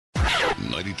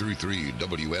93.3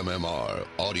 WMMR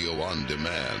Audio on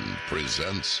Demand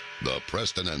presents the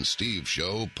Preston and Steve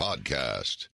Show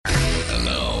podcast. And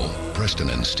now, Preston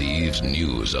and Steve's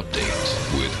news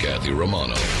update with Kathy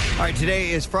Romano. All right,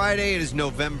 today is Friday. It is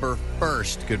November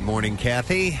 1st. Good morning,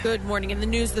 Kathy. Good morning. In the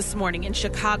news this morning, in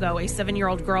Chicago, a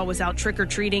 7-year-old girl was out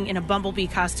trick-or-treating in a bumblebee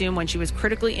costume when she was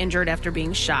critically injured after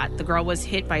being shot. The girl was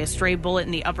hit by a stray bullet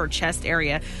in the upper chest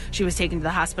area. She was taken to the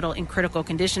hospital in critical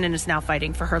condition and is now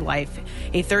fighting for her life.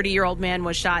 A 30-year-old man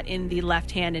was shot in the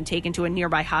left hand and taken to a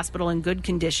nearby hospital in good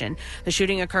condition. The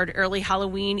shooting occurred early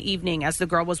Halloween evening as the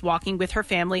girl was walking with her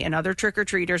family and other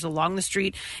trick-or-treaters along the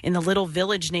street in the Little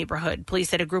Village neighborhood. Police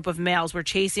said a group of males were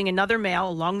chasing another male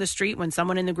along the street when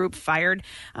someone in the group fired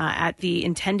at the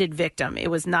intended victim.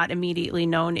 It was not immediately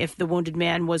known if the wounded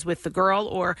man was with the girl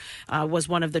or was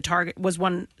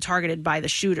one targeted by the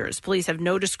shooters. Police have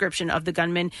no description of the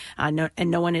gunman, and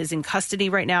no one is in custody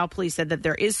right now. Police said that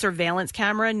there is surveillance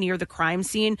camera near the crime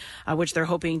scene, which they're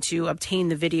hoping to obtain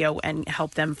the video and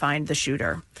help them find the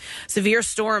shooter. Severe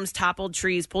storms toppled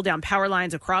trees, pulled down power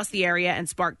lines across the area, and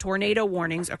sparked tornado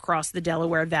warnings across the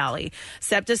Delaware Valley.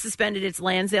 SEPTA suspended its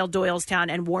Lansdale,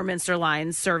 Doylestown, and Warminster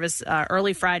lines service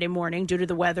early Friday morning due to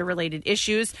the weather-related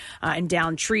issues and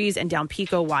downed trees and down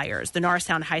Pico wires. The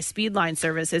Norristown high-speed line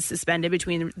service is suspended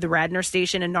between the Radnor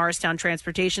Station and Norristown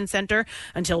Transportation Center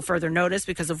until further notice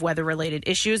because of weather-related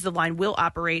issues. The line will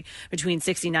operate between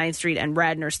 69th Street and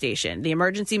Radnor Station. The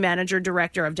emergency manager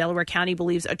director of Delaware County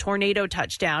believes a tornado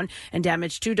touched down and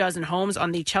damaged 24 homes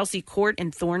on the Chelsea Court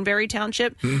in Thornberry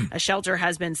Township. A shelter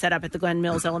has been set up at the Glen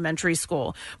Mills Elementary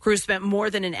School. Crews spent more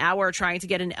than an hour trying to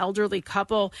get an elderly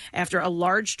couple after a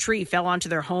large tree fell onto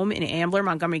their home in Ambler,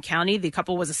 Montgomery County. The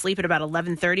couple was asleep at about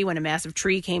 11:30 when a massive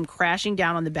tree came crashing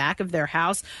down on the back of their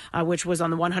house, which was on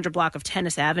the 100 block of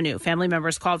Tennis Avenue. Family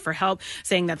members called for help,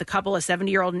 saying that the couple, a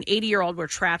 70-year-old and 80-year-old, were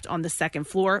trapped on the second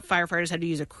floor. Firefighters had to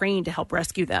use a crane to help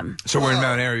rescue them. So we're in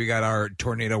Mount Airy. We got our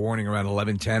tornado warning around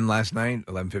 11:10 last night,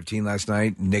 11:15 last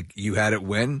night. Nick, you had it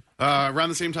when? Around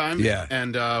the same time. Yeah.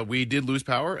 And we did lose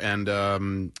power, and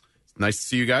it's nice to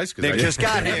see you guys. They just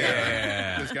got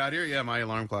here. Just got here. Yeah, my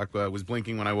alarm clock was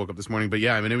blinking when I woke up this morning. But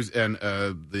yeah, I mean, it was, and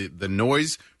the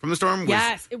noise from the storm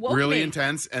was it woke really me.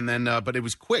 intense, and then, but it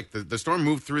was quick. The storm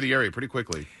moved through the area pretty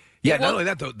quickly. Yeah, not only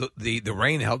that, the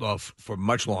rain held off for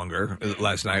much longer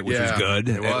last night, which was good.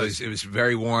 It was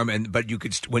very warm, but you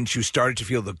could once you started to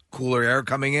feel the cooler air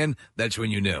coming in, that's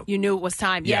when you knew. You knew it was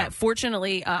time. Yeah.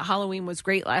 Fortunately, Halloween was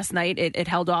great last night. It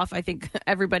held off. I think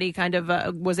everybody kind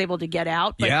of was able to get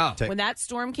out. But when that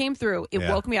storm came through, it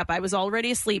woke me up. I was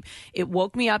already asleep. It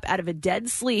woke me up out of a dead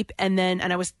sleep, and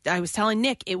I was telling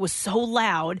Nick it was so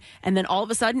loud, and then all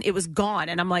of a sudden it was gone,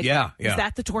 and I'm like, is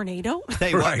that the tornado? Tell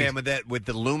you what, man, with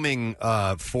the looming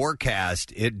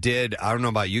forecast, it did. I don't know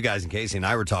about you guys, and Casey and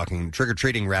I were talking.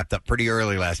 Trick-or-treating wrapped up pretty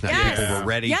early last night. Yes. People were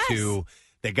ready to.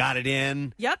 They got it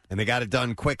in. Yep. And they got it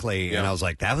done quickly. Yep. And I was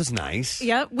like, that was nice.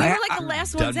 Yep. We were like the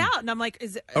last ones out, and I'm like,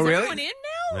 is everyone in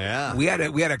now? Yeah. We had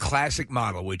a classic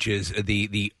model, which is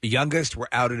the youngest were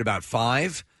out at about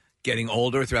 5. Getting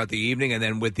older throughout the evening, and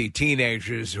then with the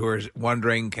teenagers who are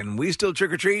wondering, can we still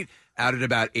trick-or-treat? Out at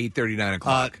about 8:30, 9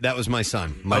 o'clock. That was my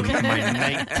son. My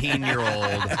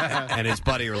 19-year-old and his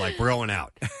buddy were like, we're going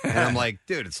out. And I'm like,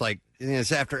 dude, it's like,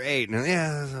 it's after 8. And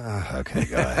okay,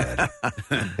 go ahead.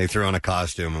 They threw on a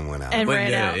costume and went out. And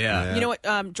ran out. Yeah. You know what?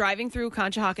 Driving through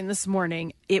Conshohocken this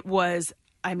morning, it was...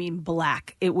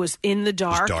 black. It was in the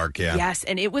dark. It was dark, yeah. Yes,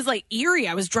 and it was like eerie.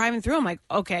 I was driving through. I'm like,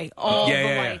 okay, all the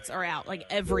lights are out, like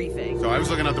everything. So I was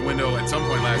looking out the window at some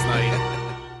point last night,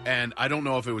 and I don't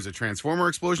know if it was a transformer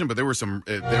explosion, but there were some.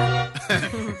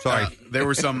 There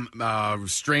were some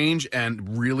strange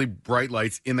and really bright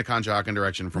lights in the Conshohocken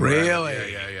direction. From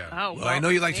really? Yeah. Oh, well, I know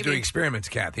you like to do experiments,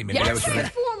 Kathy. Maybe that was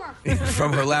transformer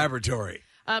from her laboratory.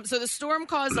 So the storm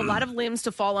caused a lot of limbs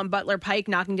to fall on Butler Pike,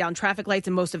 knocking down traffic lights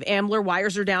in most of Ambler.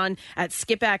 Wires are down at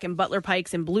Skippack and Butler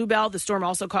Pikes in Bluebell. The storm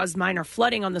also caused minor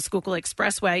flooding on the Schuylkill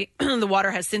Expressway. The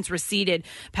water has since receded.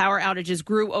 Power outages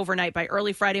grew overnight. By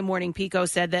early Friday morning, PECO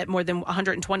said that more than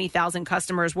 120,000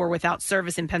 customers were without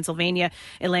service in Pennsylvania.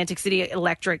 Atlantic City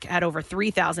Electric had over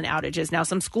 3,000 outages. Now,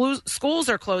 some schools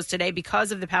are closed today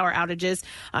because of the power outages,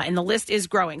 and the list is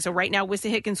growing. So right now,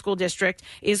 Wissahickon School District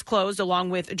is closed, along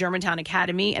with Germantown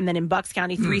Academy. And then in Bucks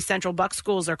County, 3 central Bucks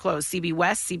schools are closed: CB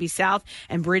West, CB South,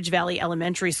 and Bridge Valley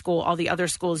Elementary School. All the other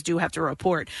schools do have to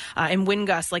report. And wind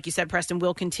gusts, like you said, Preston,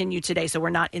 will continue today, so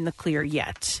we're not in the clear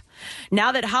yet.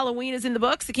 Now that Halloween is in the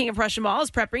books, the King of Prussia Mall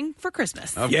is prepping for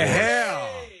Christmas. Yeah.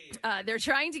 They're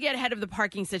trying to get ahead of the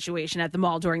parking situation at the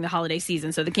mall during the holiday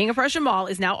season. So the King of Prussia Mall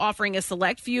is now offering a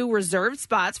select few reserved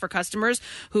spots for customers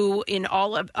who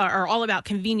are all about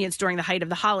convenience during the height of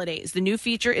the holidays. The new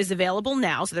feature is available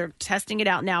now, so they're testing it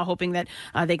out now, hoping that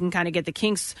they can kind of get the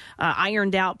kinks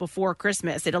ironed out before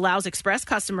Christmas. It allows express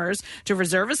customers to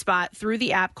reserve a spot through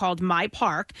the app called My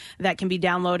Park that can be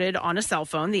downloaded on a cell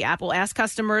phone. The app will ask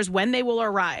customers when they will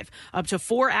arrive up to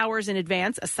 4 hours in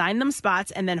advance, assign them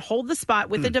spots, and then hold the spot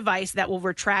with a device that will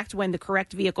retract when the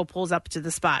correct vehicle pulls up to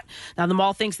the spot. Now, the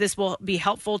mall thinks this will be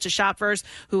helpful to shoppers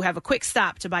who have a quick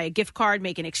stop to buy a gift card,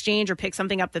 make an exchange, or pick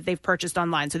something up that they've purchased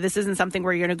online. So this isn't something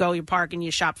where you're going to go, you park, and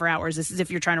you shop for hours. This is if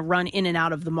you're trying to run in and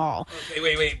out of the mall. Okay,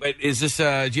 wait. But is this, do you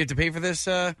have to pay for this?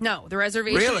 No, the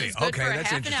reservation Really? is good Okay, for a that's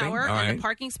half an interesting. hour, All and right. the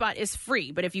parking spot is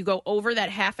free. But if you go over that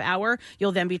half hour,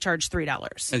 you'll then be charged $3.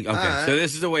 Okay, so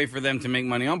this is a way for them to make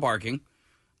money on parking.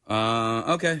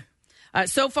 Okay.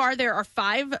 So far, there are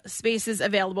 5 spaces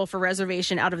available for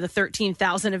reservation out of the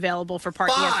 13,000 available for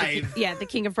parking. At the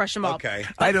King of Prussia Mall. Okay.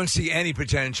 I don't see any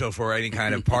potential for any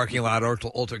kind of parking lot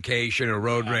altercation or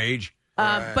road rage.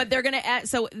 But they're going to add,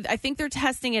 so I think they're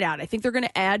testing it out. I think they're going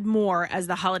to add more as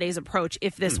the holidays approach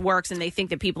if this works and they think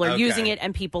that people are using it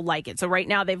and people like it. So right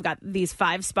now they've got these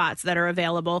 5 spots that are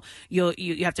available. You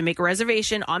have to make a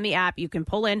reservation on the app. You can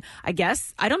pull in, I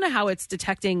guess. I don't know how it's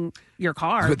detecting your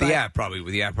car. With the app, probably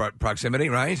with the app proximity,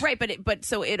 right? Right, but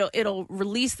so it'll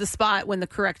release the spot when the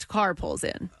correct car pulls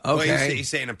in. Well, Okay. he's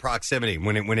saying a proximity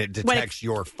when it detects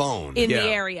your phone. In the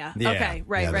area. Yeah. Okay,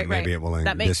 right, Yeah, right, then right. maybe it will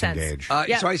that makes disengage. sense.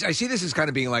 Yeah. So I see this as kind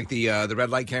of being like the red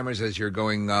light cameras as you're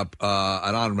going up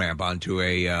an on-ramp onto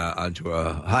a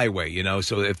highway,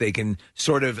 So if they can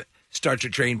sort of start to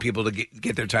train people to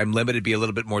get their time limited, be a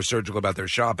little bit more surgical about their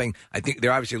shopping. I think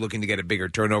they're obviously looking to get a bigger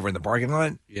turnover in the parking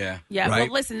lot. Yeah. Yeah, Right?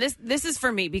 well, listen, this is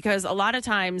for me because a lot of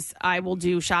times I will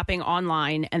do shopping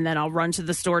online and then I'll run to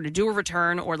the store to do a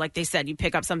return, or like they said, you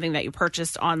pick up something that you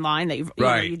purchased online that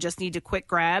you just need to quick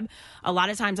grab. A lot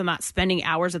of times I'm not spending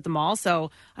hours at the mall,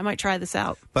 so I might try this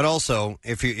out. But also,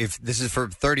 if this is for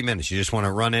 30 minutes, you just want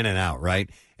to run in and out, right?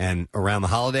 And around the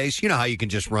holidays, you know how you can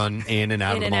just run in and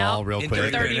out of the mall real In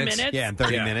quick. 30 minutes? Yeah, in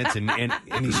 30 minutes. And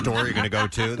any store you're going to go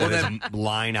to that doesn't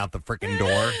line out the freaking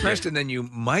door. Preston, then you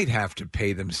might have to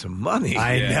pay them some money.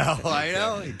 I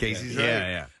know. Casey's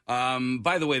right.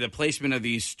 By the way, the placement of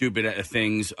these stupid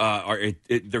things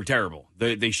they're terrible.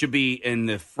 They should be in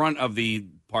the front of the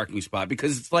parking spot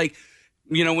because it's like,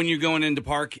 when you're going into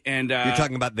park and You're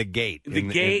talking about the gate.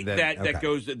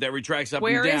 that retracts up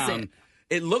Where and down. is it?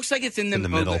 It looks like it's in the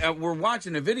middle. We're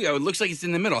watching a video. It looks like it's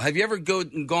in the middle. Have you ever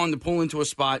gone to pull into a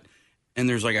spot and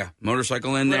there's like a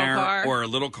motorcycle in Little there car. or a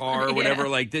little car or Yeah. whatever?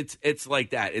 Like it's like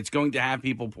that. It's going to have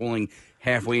people pulling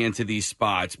halfway into these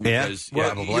spots because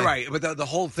Probably. You're right, but the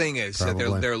whole thing is that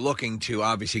Probably. they're looking to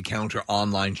obviously counter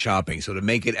online shopping, so to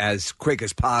make it as quick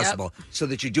as possible, so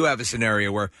that you do have a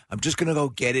scenario where I'm just going to go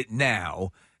get it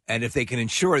now, and if they can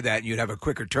ensure that you'd have a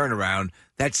quicker turnaround,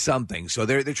 that's something. So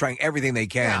they're trying everything they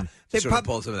can to sort of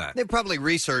pull some of that. They've probably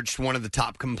researched one of the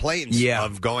top complaints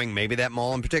of going, maybe that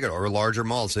mall in particular, or larger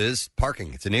malls, is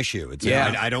parking. It's an issue.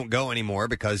 I don't go anymore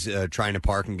because trying to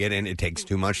park and get in, it takes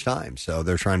too much time. So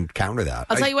they're trying to counter that.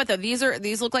 I'll tell you what, though, these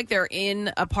look like they're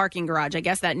in a parking garage. I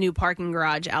guess that new parking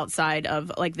garage outside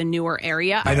of like the newer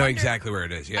area. I know exactly where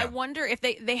it is. Yeah, I wonder if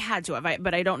they had to have,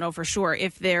 but I don't know for sure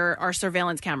if there are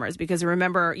surveillance cameras, because I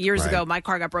remember years ago my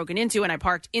car got broken into and I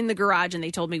parked in the garage and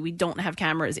they told me we don't have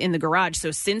cameras in the garage.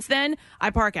 So since then,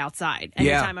 I park outside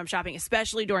anytime I'm shopping,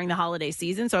 especially during the holiday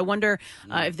season. So I wonder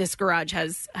if this garage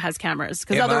has cameras,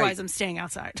 because otherwise I'm staying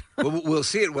outside. We'll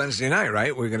see it Wednesday night,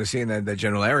 right? We're going to see in the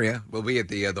general area. We'll be at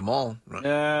the mall.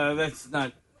 that's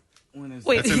not. When is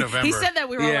Wait, That's in November. he said that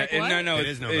we were all like, what? no, It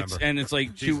is November. It's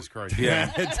like Jesus Christ. Yeah,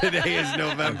 Today is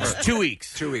November. it's 2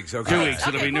 weeks. 2 weeks, okay. 2 weeks.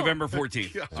 It'll be cool. November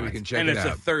 14th. So we can check And it it's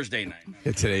a out. Thursday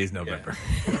night. Today's November.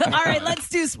 All right, let's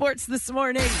do sports this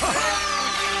morning.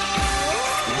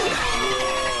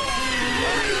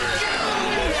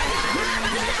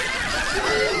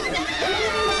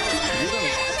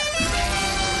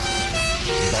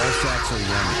 Ball sacks are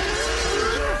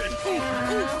yummy.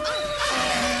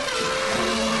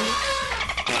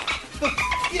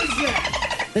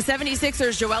 The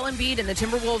 76ers, Joel Embiid, and the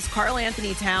Timberwolves, Karl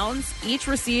Anthony Towns, each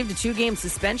received a 2-game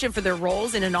suspension for their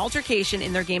roles in an altercation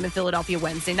in their game in Philadelphia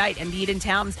Wednesday night. Embiid and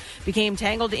Towns became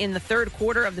tangled in the third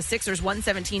quarter of the Sixers'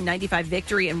 117-95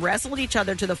 victory and wrestled each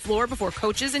other to the floor before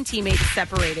coaches and teammates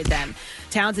separated them.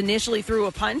 Towns initially threw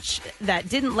a punch that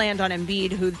didn't land on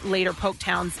Embiid, who later poked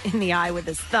Towns in the eye with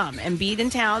his thumb. Embiid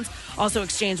and Towns also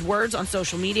exchanged words on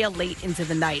social media late into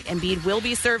the night. Embiid will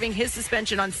be serving his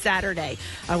suspension on Saturday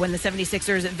when the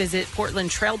 76ers Pacers visit Portland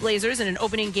Trailblazers in an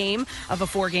opening game of a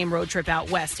 4-game road trip out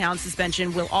west. Town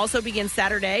suspension will also begin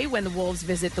Saturday when the Wolves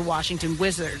visit the Washington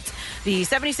Wizards. The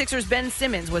 76ers' Ben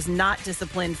Simmons was not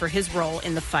disciplined for his role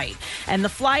in the fight. And the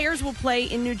Flyers will play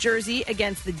in New Jersey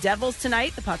against the Devils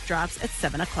tonight. The puck drops at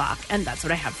 7 o'clock. And that's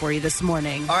what I have for you this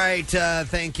morning. All right.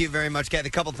 Thank you very much, Kathy.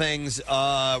 A couple things.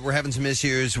 We're having some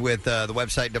issues with the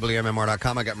website,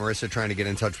 WMMR.com. I got Marissa trying to get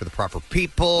in touch with the proper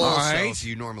people. All right. So if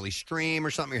you normally stream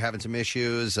or something, you're having some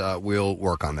issues, we'll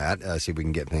work on that, see if we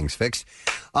can get things fixed.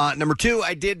 Number 2,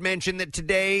 I did mention that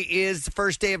today is the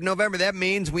first day of November. That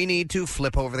means we need to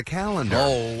flip over the calendar.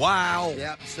 Oh, wow.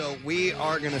 Yep. So we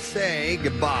are going to say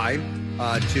goodbye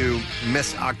to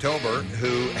Miss October,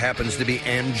 who happens to be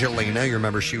Angelina. You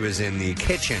remember she was in the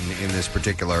kitchen in this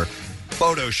particular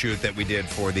photo shoot that we did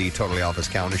for the Totally Office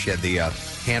calendar. She had the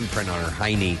handprint on her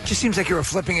high knee. Just seems like you were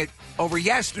flipping it over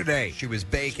yesterday. She was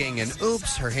baking, and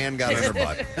oops, her hand got in her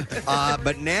butt.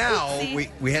 But now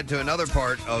we head to another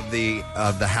part of the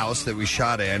house that we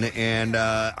shot in, and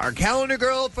our calendar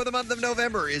girl for the month of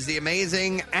November is the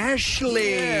amazing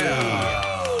Ashley.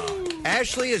 Yeah.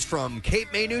 Ashley is from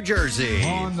Cape May, New Jersey.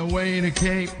 On the way to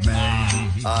Cape May.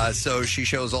 So she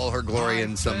shows all her glory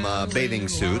in some bathing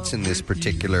suits in this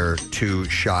particular 2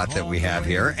 shot that we have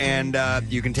here. And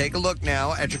you can take a look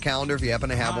now at your calendar. If you happen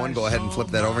to have one, go ahead and flip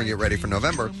that over and get ready for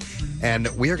November. And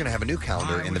we are going to have a new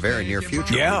calendar in the very near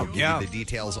future. Yeah, we'll give you the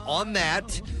details on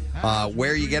that,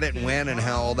 where you get it and when and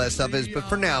how all that stuff is. But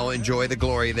for now, enjoy the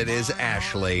glory that is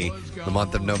Ashley, the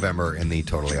month of November in the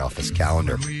Totally Office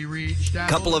calendar. A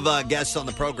couple of guests on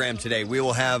the program today. We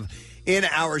will have in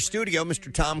our studio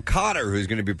Mr. Tom Cotter, who's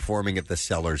going to be performing at the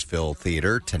Sellersville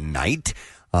Theater tonight.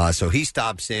 So he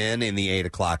stops in the 8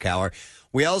 o'clock hour.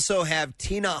 We also have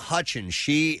Tina Hutchins.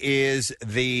 She is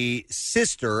the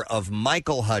sister of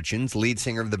Michael Hutchins, lead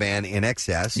singer of the band In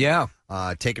Excess. Yeah.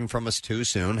 Taken from us too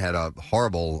soon. Had a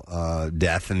horrible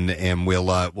death, and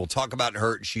we'll talk about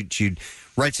her. She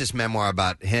writes this memoir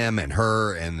about him and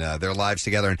her and their lives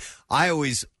together. And I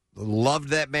always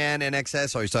loved that band In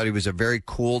Excess. Always thought he was a very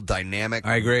cool, dynamic.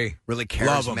 I agree. Really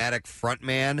charismatic front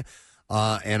man.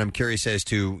 And I'm curious as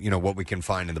to what we can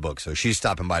find in the book. So she's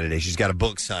stopping by today. She's got a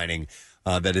book signing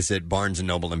that is at Barnes &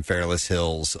 Noble in Fairless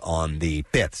Hills on the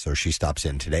 5th. So she stops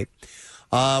in today.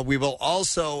 We will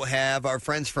also have our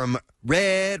friends from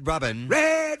Red Robin.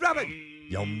 Red Robin!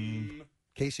 Yum.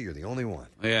 Casey, you're the only one.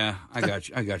 Yeah, I got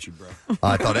you, bro.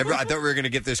 I thought we were going to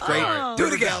get this great Do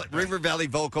it again. River Valley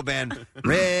vocal band,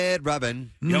 Red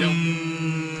Robin.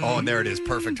 Yum. Oh, and there it is.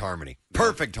 Perfect harmony.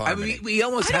 Perfect harmony. I mean, we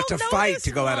almost have to fight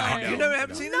to go out of harmony. You never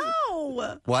haven't seen this?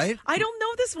 No. What? I don't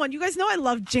know this one. You guys know I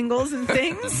love jingles and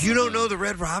things. You don't know the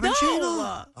Red Robin jingle?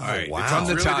 All right, wow. it's on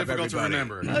the Really top, difficult to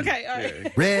everybody. remember. Okay, all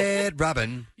right. Red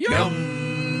Robin.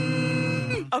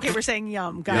 Yum. Okay, we're saying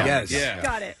yum. Got Yes. it. Yeah.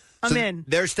 Got it. I'm So in.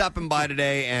 They're stopping by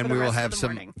today, and For the we will rest of have the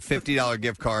some morning. $50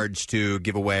 gift cards to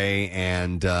give away,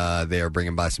 and they are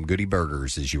bringing by some goodie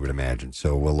burgers, as you would imagine.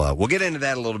 So we'll get into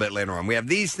that a little bit later on. We have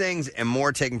these things and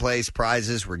more taking place,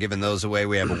 prizes. We're giving those away.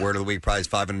 We have a Word of the Week prize,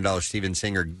 $500 Steven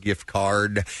Singer gift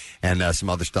card, and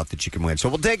some other stuff that you can win. So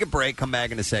we'll take a break, come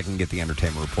back in a second, get the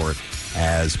entertainment report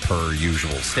as per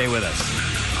usual. Stay with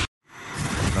us.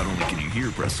 Not only can you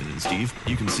hear Preston and Steve,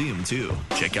 you can see them too.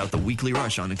 Check out the Weekly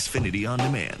Rush on Xfinity On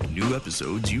Demand. New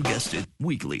episodes, you guessed it,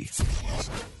 weekly.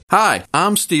 Hi,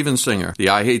 I'm Steven Singer, the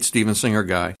I Hate Steven Singer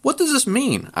guy. What does this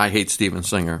mean, I hate Steven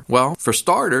Singer? Well, for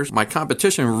starters, my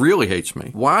competition really hates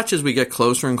me. Watch as we get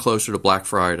closer and closer to Black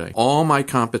Friday. All my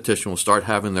competition will start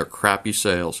having their crappy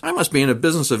sales. I must be in a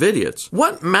business of idiots.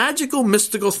 What magical,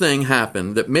 mystical thing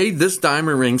happened that made this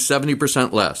diamond ring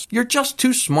 70% less? You're just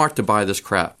too smart to buy this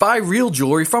crap. Buy real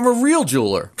jewelry from a real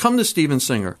jeweler. Come to Steven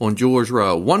Singer on Jewelers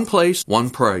Row. One place, one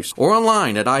price. Or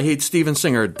online at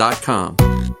IHateStevenSinger.com.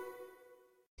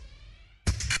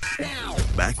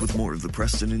 Back with more of the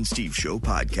Preston and Steve Show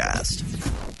podcast.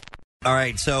 All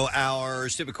right, so our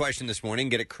stupid question this morning,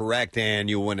 get it correct, and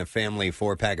you'll win a family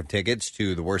 4-pack of tickets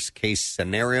to the Worst Case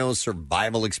Scenario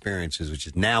Survival Experiences, which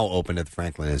is now open at the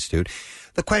Franklin Institute.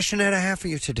 The question that I have for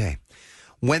you today.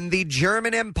 When the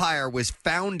German Empire was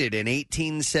founded in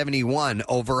 1871,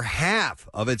 over half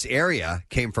of its area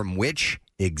came from which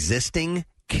existing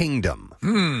kingdom?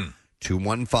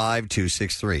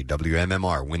 215-263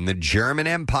 WMMR. When the German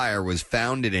Empire was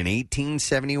founded in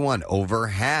 1871, over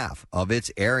half of its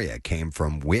area came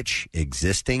from which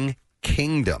existing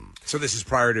kingdom? So this is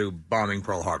prior to bombing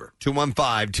Pearl Harbor.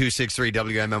 215-263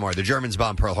 WMMR. The Germans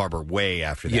bombed Pearl Harbor way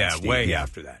after that. Yeah, Steve. way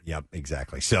after that. Yep,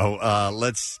 exactly. So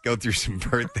let's go through some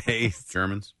birthdays.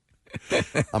 Germans.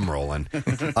 I'm rolling.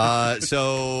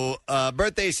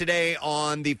 Birthdays today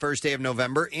on the first day of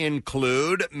November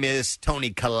include Miss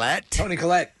Toni Collette. Toni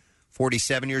Collette.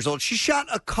 47 years old. She shot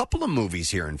a couple of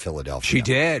movies here in Philadelphia. She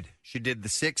did. She did The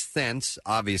Sixth Sense,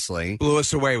 obviously. Blew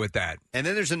us away with that. And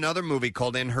then there's another movie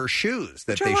called In Her Shoes.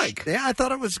 Which I like. Yeah, I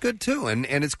thought it was good, too. And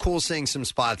it's cool seeing some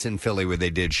spots in Philly where they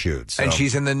did shoot. So. And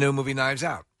she's in the new movie Knives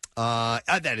Out.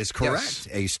 That is correct. Yes.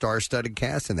 A star-studded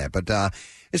cast in that. But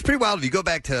it's pretty wild. If you go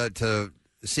back to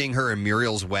seeing her in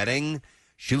Muriel's Wedding,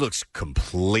 she looks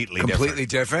completely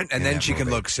different. And then she can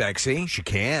look sexy. She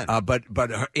can. But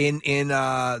in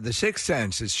The Sixth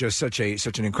Sense, it's just such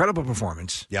an incredible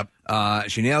performance. Yep.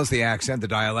 She nails the accent, the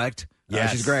dialect. Yeah,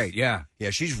 she's great. Yeah. Yeah,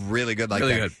 she's really good like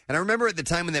really that. Good. And I remember at the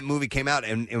time when that movie came out,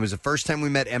 and it was the first time we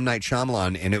met M. Night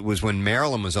Shyamalan, and it was when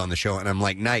Marilyn was on the show, and I'm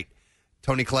like, Night,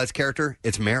 Toni Collette's character,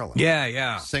 it's Marilyn.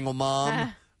 Yeah. Single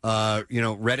mom.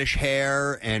 Reddish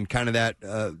hair and kind of that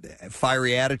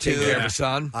fiery attitude. Take care of her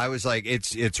son. I was like,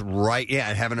 it's right.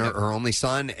 Yeah, having her only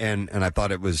son, and I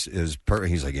thought it was perfect.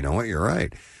 He's like, you know what, you're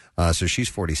right. So she's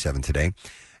 47 today.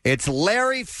 It's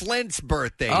Larry Flint's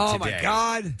birthday today. Oh, my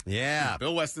God. Yeah.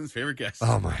 Bill Weston's favorite guest.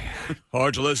 Oh, my God.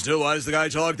 Hard to listen to. Why does the guy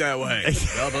talk that way?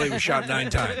 I believe he was shot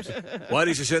 9 times. Why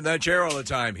does he sit in that chair all the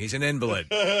time? He's an invalid.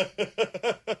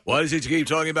 Why does he keep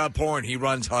talking about porn? He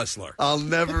runs Hustler. I'll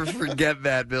never forget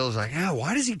that. Bill's like,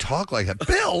 why does he talk like that?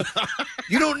 Bill,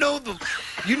 you don't know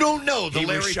the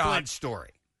Larry Flint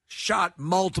story. Shot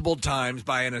multiple times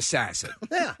by an assassin.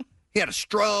 Yeah. He had a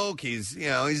stroke. He's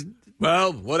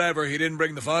Well, whatever. He didn't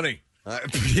bring the funny.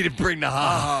 He didn't bring the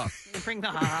ha-ha. Bring the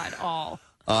ha at all.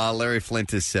 Larry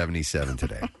Flint is 77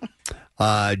 today.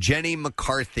 Jenny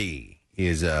McCarthy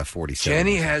is 47.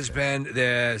 Jenny has been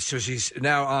so she's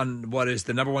now on what is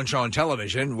the number one show on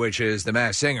television, which is The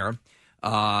Masked Singer.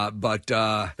 But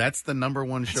that's the number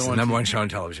one show. Number one show on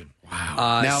television.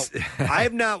 Wow. Now, I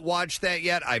have not watched that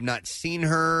yet. I've not seen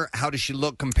her. How does she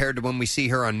look compared to when we see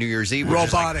her on New Year's Eve?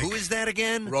 Robotic. Who is that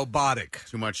again? Robotic.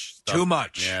 Too much stuff. Too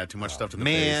much. Yeah, too much stuff to the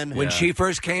man. face. When she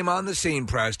first came on the scene,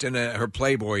 Preston, her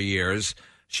Playboy years,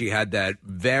 she had that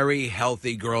very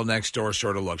healthy girl next door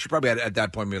sort of look. She probably had, at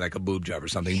that point, maybe like a boob job or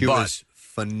something. She was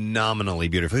phenomenally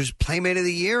beautiful. She was Playmate of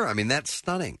the Year. I mean, that's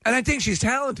stunning. And I think she's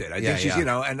talented. I think she's, and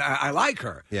I like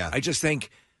her. Yeah. I just think,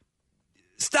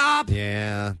 stop.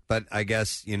 Yeah, but I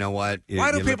guess, you know what?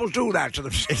 Why do people do that to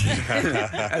themselves?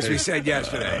 As we said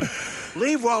yesterday.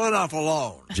 Leave well enough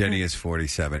alone. Jenny is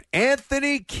 47.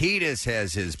 Anthony Kiedis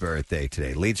has his birthday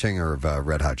today. Lead singer of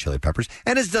Red Hot Chili Peppers.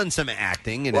 And has done some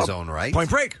acting in his own right. Point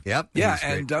Break. Yep. Yeah,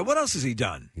 and what else has he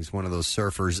done? He's one of those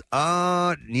surfers.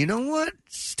 You know what,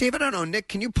 Steve? I don't know. Nick,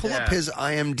 can you pull up his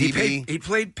IMDb? He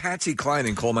played Patsy Cline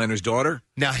in Coal Miner's Daughter.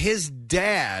 Now, his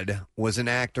dad was an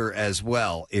actor as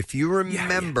well. If you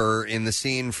remember in the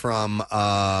scene from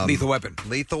Lethal Weapon.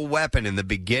 Lethal Weapon in the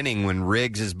beginning when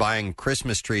Riggs is buying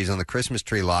Christmas trees on the Christmas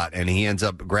tree lot and he ends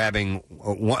up grabbing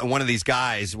one of these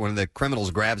guys, one of the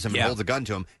criminals grabs him and holds a gun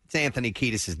to him. It's Anthony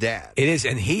Kiedis' dad. It is,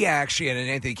 and he actually, and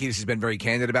Anthony Kiedis has been very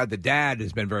candid about it. The dad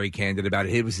has been very candid about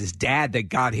it. It was his dad that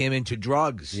got him into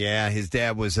drugs. Yeah, his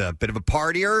dad was a bit of a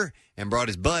partier and brought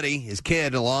his buddy, his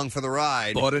kid, along for the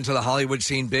ride. Brought into the Hollywood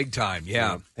scene big time,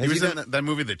 yeah. He was in that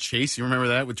movie, The Chase. You remember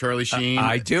that with Charlie Sheen?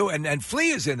 I do, and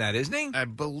Flea is in that, isn't he? I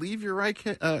believe you're right,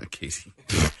 Casey.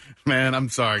 Man, I'm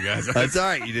sorry, guys. That's all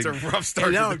right. It's a rough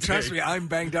start. No, to the trust day. me, I'm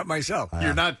banged up myself.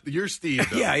 You're Steve,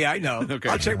 though. Yeah, I know. Okay.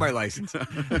 I'll check my license.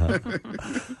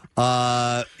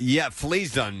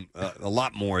 Flea's done a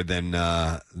lot more than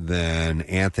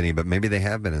Anthony, but maybe they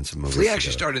have been in some movies. Flea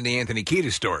actually started in the Anthony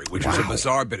Kiedis story, which was a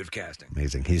bizarre bit of casting.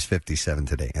 Amazing. He's 57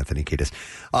 today, Anthony Kiedis.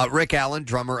 Rick Allen,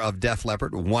 drummer of Def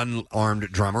Leppard, one-armed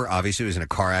drummer, obviously was in a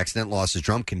car accident, lost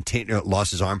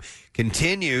his arm,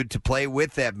 continued to play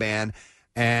with that band.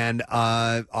 And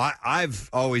I've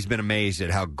always been amazed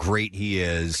at how great he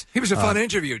is. He was a fun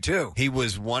interview, too. He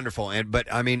was wonderful. But,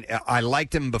 I mean, I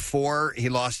liked him before he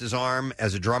lost his arm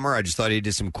as a drummer. I just thought he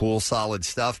did some cool, solid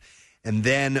stuff. And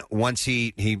then once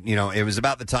he it was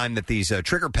about the time that these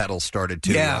trigger pedals started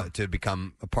to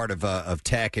become a part of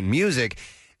tech and music.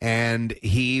 And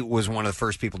he was one of the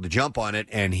first people to jump on it,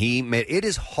 and it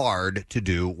is hard to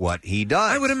do what he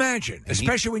does. I would imagine,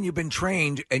 especially when you've been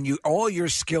trained and all your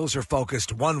skills are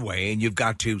focused one way, and you've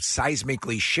got to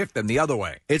seismically shift them the other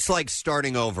way. It's like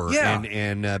starting over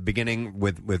and beginning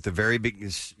with the very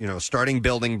big, starting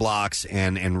building blocks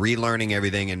and relearning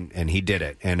everything, and he did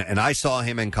it. And I saw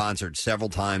him in concert several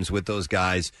times with those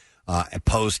guys.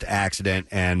 post accident,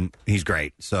 and he's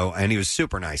great. So, and he was a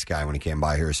super nice guy when he came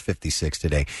by here. He's 56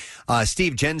 today.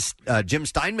 Steve, Jim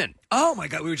Steinman. Oh my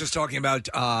God, we were just talking about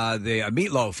the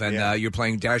Meatloaf, and you're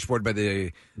playing Dashboard by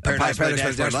the Paradise by the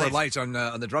Dashboard Lights on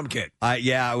the drum kit.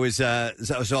 Yeah, I was. So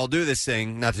I'll do this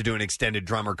thing, not to do an extended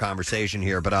drummer conversation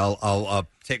here, but I'll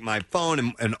take my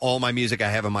phone and all my music I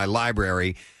have in my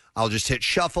library. I'll just hit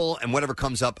shuffle, and whatever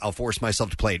comes up, I'll force myself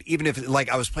to play it. Even if, like,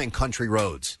 I was playing Country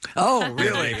Roads. Oh,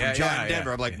 really? From John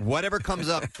Denver. I'm like, whatever comes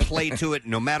up, play to it,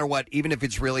 no matter what, even if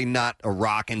it's really not a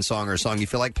rockin' song or a song you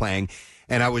feel like playing.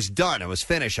 And I was done. I was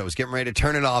finished. I was getting ready to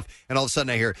turn it off, and all of a sudden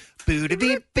I hear,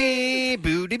 boo-da-beep-bee,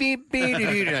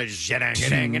 boo-da-beep-bee, and I just,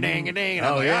 dang-a-dang-a-dang-a-dang, and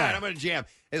I'm like, all right, I'm going to jam.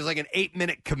 It was like an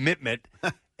 8-minute commitment.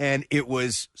 And it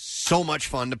was so much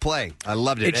fun to play. I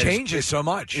loved it. It changes so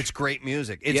much. It's great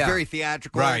music. It's very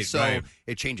theatrical. Right, so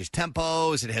it changes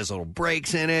tempos. It has little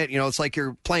breaks in it. You know, it's like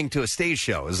you're playing to a stage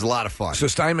show. It's a lot of fun. So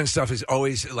Steinman stuff is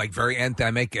always like very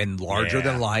anthemic and larger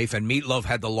than life. And Meatloaf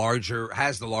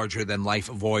has the larger than life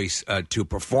voice to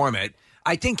perform it.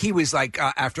 I think he was like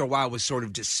after a while was sort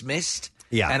of dismissed.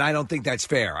 Yeah. And I don't think that's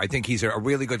fair. I think he's a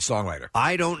really good songwriter.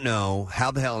 I don't know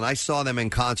how the hell, and I saw them in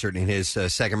concert in his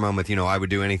second run with, I Would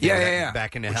Do Anything.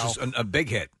 Back into Hell. Which is a big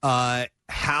hit.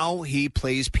 How he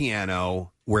plays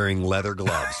piano wearing leather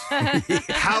gloves.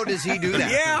 How does he do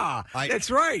that? Yeah,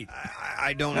 that's right.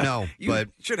 I don't know. You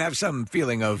should have some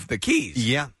feeling of the keys.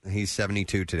 Yeah, he's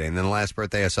 72 today. And then the last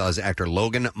birthday I saw is actor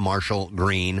Logan Marshall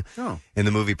Green in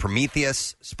the movie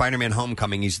Prometheus, Spider-Man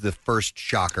Homecoming. He's the first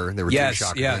Shocker. There were two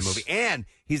Shockers in the movie. And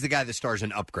he's the guy that stars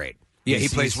in Upgrade. Yeah, he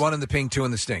plays one in the Pink, two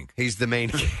in the Stink. He's the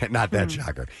main, not that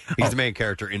Shocker. He's the main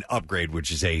character in Upgrade,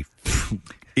 which is a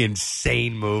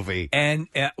insane movie. And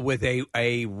with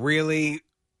a really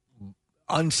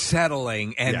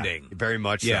unsettling ending. Yeah, very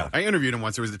much so. I interviewed him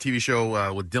once. There was a TV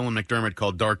show with Dylan McDermott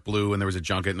called Dark Blue, and there was a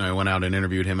junket, and I went out and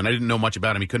interviewed him, and I didn't know much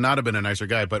about him. He could not have been a nicer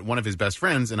guy, but one of his best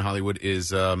friends in Hollywood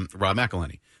is Rob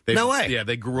McElhenney. No way. Yeah,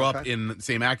 they grew up in the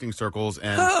same acting circles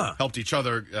and helped each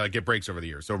other get breaks over the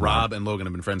years. So Rob and Logan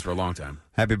have been friends for a long time.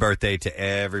 Happy birthday to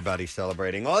everybody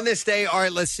celebrating on this day. All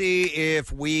right, let's see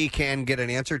if we can get an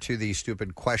answer to the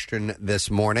stupid question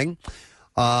this morning.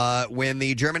 When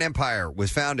the German Empire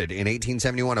was founded in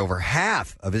 1871, over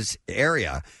half of its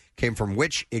area came from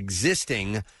which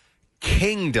existing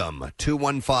kingdom?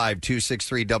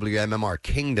 215-263-WMMR.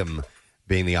 Kingdom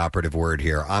being the operative word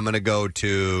here. I'm going to go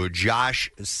to Josh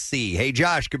C. Hey,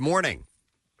 Josh, good morning.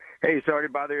 Hey, sorry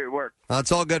to bother you at work.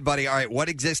 It's all good, buddy. All right, what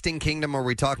existing kingdom are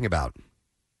we talking about?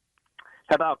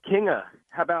 How about Kinga?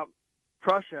 How about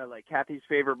Prussia, like Kathy's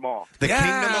favorite mall? The Kingdom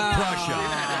of Prussia.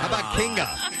 How about Kinga?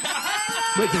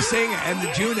 With the singer and the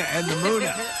Juna and the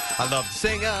Muna. I love the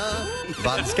singer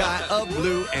by the sky of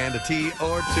blue and a T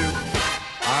or two.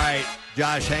 All right,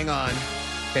 Josh, hang on.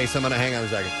 Okay, so I'm going to hang on a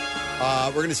second.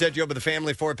 We're going to set you up with a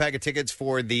family 4-pack of tickets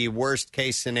for the worst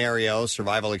case scenario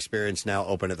survival experience now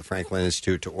open at the Franklin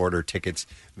Institute. To order tickets,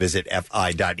 visit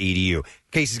fi.edu.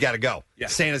 Casey's got to go. Yeah.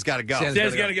 Santa's got to go.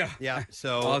 Santa's got to go. Yeah,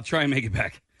 so I'll try and make it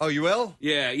back. Oh, you will?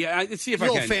 Yeah. Let's see if it's I a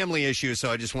can. little family issue,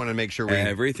 so I just wanted to make sure we...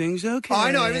 Everything's okay. Oh,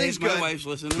 I know, everything's good. My wife's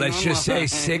listening. Let's just say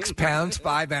 6 pounds,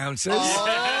 5 ounces. Yes,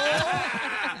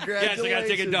 I got to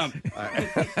take a dump. All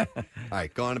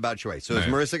right, go on about your way. So is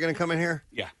Marissa going to come in here?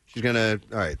 Yeah. She's going to...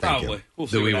 All right, thank Probably. you. We'll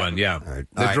see The wee what one, happens. yeah. All right.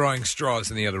 They're drawing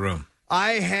straws in the other room.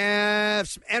 I have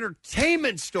some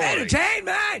entertainment stories.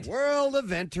 Entertainment! World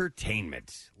of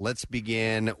entertainment. Let's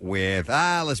begin with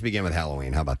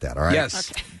Halloween. How about that? All right.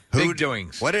 Yes. Okay. Big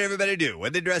doings. What did everybody do?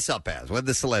 What did they dress up as? What did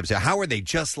the celebs do? How are they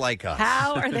just like us?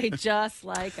 How are they just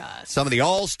like us? Some of the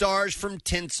all-stars from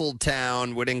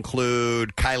Tinseltown would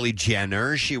include Kylie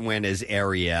Jenner. She went as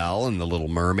Ariel in the Little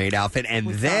Mermaid outfit. And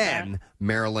then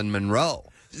Marilyn Monroe.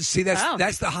 See,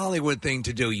 that's the Hollywood thing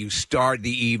to do. You start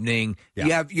the evening.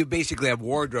 Yeah. You basically have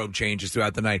wardrobe changes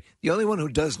throughout the night. The only one who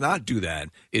does not do that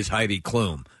is Heidi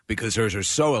Klum, because hers are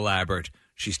so elaborate.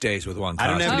 She stays with one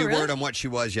costume. I don't have any word on what she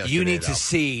was yesterday. You need though. to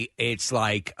see. It's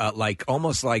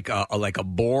almost like a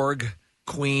Borg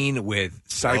queen with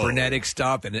cybernetic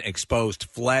stuff and exposed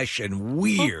flesh and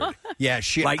weird. Yeah,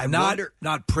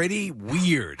 not pretty,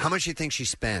 weird. How much do you think she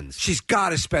spends? She's got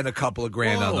to spend a couple of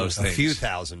grand on those things. A few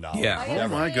 $1,000s. Yeah. Oh,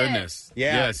 my goodness.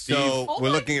 Yeah, Steve. so we're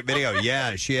looking at video.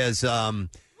 Yeah, she has what?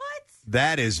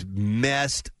 That is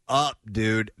messed up,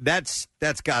 dude. That's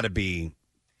got to be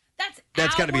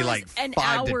That's got to be like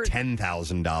 $5,000 to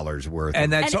 $10,000 worth.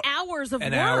 And that's hours of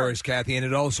work. Hours, Kathy. And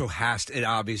it also has to,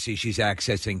 obviously, she's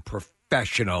accessing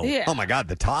professional. Yeah. Oh, my God.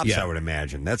 The tops, I would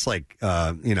imagine. That's like,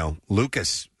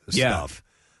 Lucas stuff.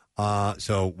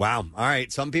 So wow. All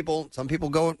right. Some people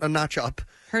go a notch up.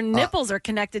 Her nipples are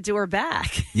connected to her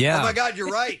back. Yeah. Oh my God, you're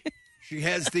right. She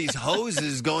has these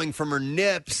hoses going from her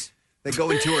nips that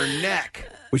go into her neck.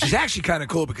 Which is actually kind of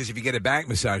cool because if you get a back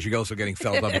massage, you're also getting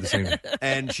felt up at the same time.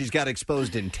 And she's got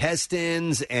exposed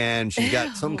intestines, and she's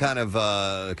got some kind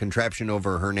of contraption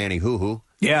over her nanny hoo-hoo.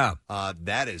 Yeah.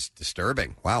 That is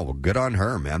disturbing. Wow, well, good on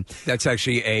her, man. That's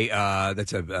actually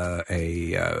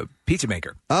a pizza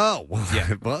maker. Oh, well,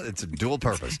 yeah. Well, it's a dual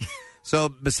purpose. So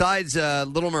besides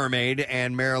Little Mermaid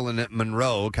and Marilyn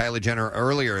Monroe, Kylie Jenner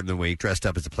earlier in the week dressed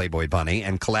up as a Playboy bunny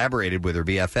and collaborated with her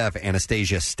BFF,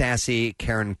 Anastasia Stassi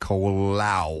Karen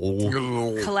collabed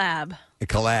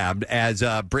as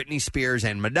Britney Spears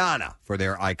and Madonna for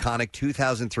their iconic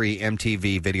 2003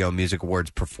 MTV Video Music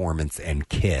Awards performance and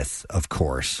kiss, of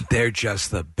course. They're just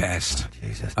the best. Oh,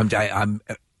 Jesus. I'm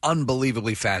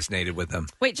unbelievably fascinated with them.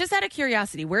 Wait, just out of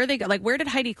curiosity, where did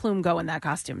Heidi Klum go in that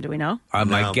costume? Do we know?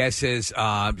 My guess is,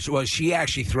 she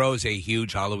actually throws a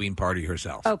huge Halloween party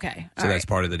herself. Okay. So that's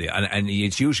part of the deal. And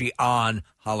it's usually on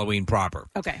Halloween proper.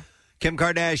 Okay. Kim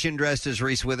Kardashian dressed as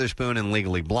Reese Witherspoon in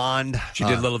Legally Blonde. She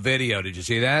did a little video. Did you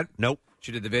see that? Nope.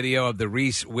 She did the video of the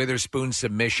Reese Witherspoon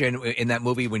submission in that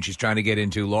movie when she's trying to get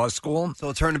into law school.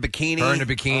 So it's her in a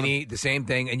bikini. The same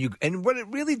thing. And what it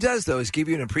really does, though, is give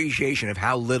you an appreciation of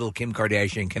how little Kim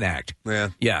Kardashian can act. Yeah.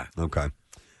 Yeah. Okay.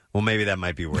 Well, maybe that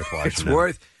might be worth watching. It's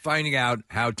worth finding out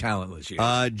how talentless she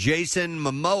is. Jason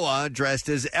Momoa dressed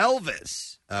as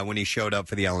Elvis when he showed up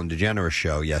for the Ellen DeGeneres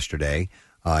show yesterday.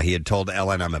 He had told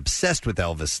Ellen, "I'm obsessed with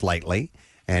Elvis slightly."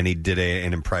 And he did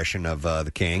an impression of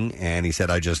the king, and he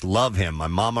said, "I just love him. My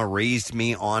mama raised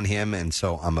me on him, and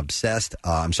so I'm obsessed.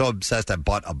 I'm so obsessed I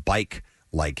bought a bike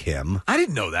like him." I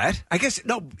didn't know that. I guess,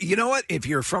 no, you know what? If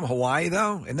you're from Hawaii,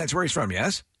 though, and that's where he's from,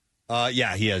 yes?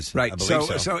 Yeah, he is. Right. I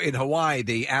believe So in Hawaii,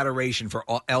 the adoration for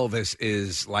Elvis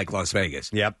is like Las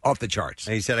Vegas. Yep. Off the charts.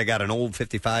 And he said, "I got an old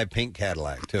 55 pink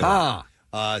Cadillac, too."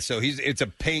 So it's a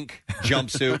pink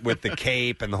jumpsuit with the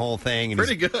cape and the whole thing. And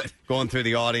pretty good. Going through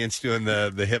the audience, doing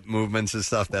the hip movements and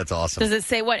stuff. That's awesome. Does it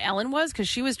say what Ellen was? Because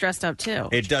she was dressed up, too.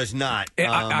 It does not.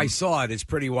 I saw it. It's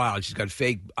pretty wild. She's got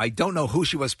fake. I don't know who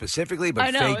she was specifically, but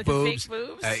I know, fake boobs. Fake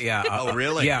boobs. Yeah. Oh,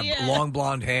 really? Yeah, long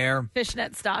blonde hair.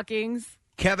 Fishnet stockings.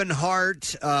 Kevin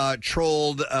Hart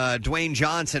trolled Dwayne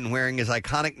Johnson wearing his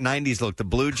iconic 90s look, the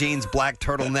blue jeans, black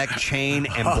turtleneck chain,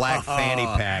 and black fanny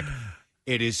pack.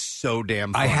 It is so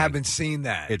damn funny. I haven't seen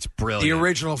that. It's brilliant. The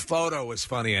original photo was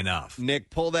funny enough.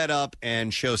 Nick, pull that up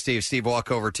and show Steve. Steve,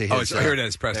 walk over to his... here it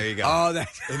is, Preston. There you go. Oh,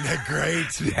 isn't that great?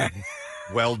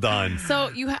 Well done. So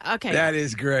okay. That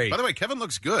is great. By the way, Kevin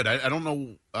looks good. I don't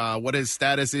know what his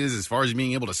status is as far as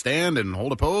being able to stand and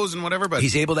hold a pose and whatever, but...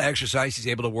 He's able to exercise. He's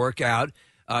able to work out.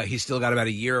 He's still got about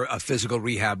a year of physical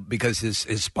rehab because his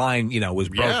spine, was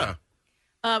broken. Yeah.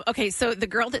 Okay, so the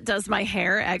girl that does my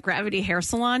hair at Gravity Hair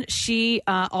Salon, she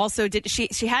also did. She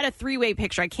had a 3-way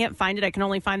picture. I can't find it. I can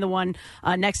only find the one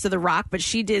next to the Rock. But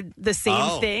she did the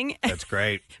same thing. That's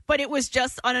great. But it was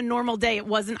just on a normal day. It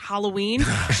wasn't Halloween.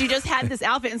 She just had this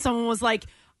outfit, and someone was like,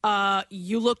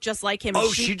 "You look just like him."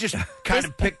 And she just kind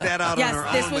of picked that out on her own.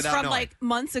 Yes, this was without from knowing. like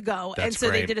months ago, That's and so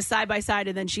great. they did a side by side,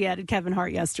 and then she added Kevin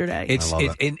Hart yesterday. It's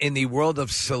in the world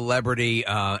of celebrity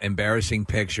embarrassing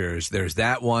pictures. There's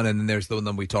that one, and then there's the one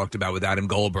that we talked about with Adam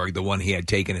Goldberg, the one he had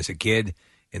taken as a kid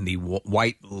in the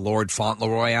white Lord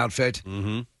Fauntleroy outfit.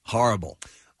 Mm-hmm. Horrible.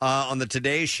 On the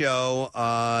Today Show,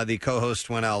 the co-hosts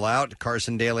went all out.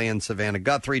 Carson Daly and Savannah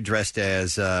Guthrie dressed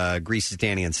as Grease's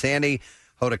Danny and Sandy.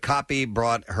 Hoda Kotb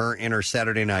brought her inner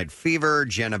Saturday Night Fever.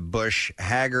 Jenna Bush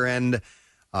Hagerand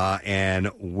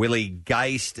and Willie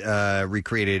Geist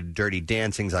recreated Dirty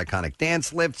Dancing's iconic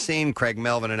dance lift scene. Craig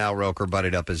Melvin and Al Roker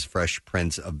butted up as Fresh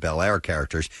Prince of Bel-Air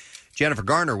characters. Jennifer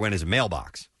Garner went as a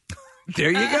mailbox. There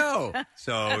you go.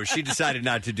 So she decided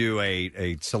not to do a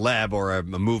celeb or a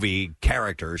movie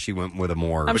character. She went with a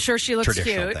more I'm sure she looks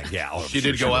traditional cute. thing. Yeah, she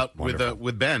did go out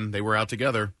with Ben. They were out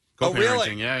together. Oh, really?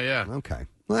 Co-parenting. Yeah. Okay.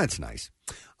 Well, that's nice.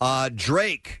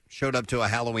 Drake showed up to a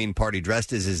Halloween party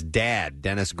dressed as his dad,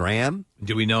 Dennis Graham.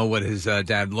 Do we know what his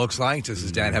dad looks like? Does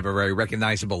his dad have a very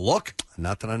recognizable look?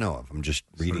 Not that I know of. I'm just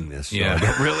reading this, so Yeah. I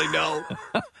don't really know.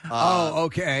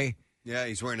 Okay. Yeah,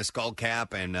 he's wearing a skull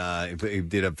cap and he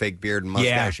did a fake beard and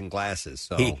mustache and glasses.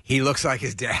 So he looks like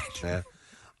his dad. Yeah.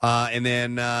 And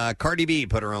then Cardi B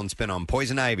put her own spin on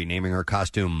Poison Ivy, naming her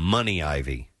costume Money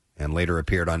Ivy, and later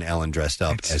appeared on Ellen dressed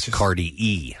up as Cardi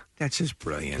E. That's just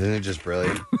brilliant. Isn't it just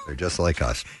brilliant? They're just like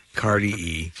us. Cardi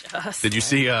E. Did you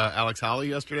see Alex Holly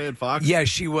yesterday at Fox? Yeah,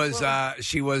 she was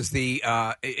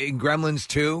the in Gremlins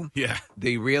 2. Yeah.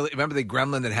 Remember the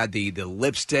gremlin that had the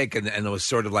lipstick and it was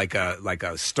sort of like a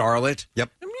starlet?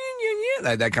 Yep.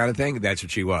 that kind of thing. That's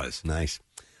what she was. Nice.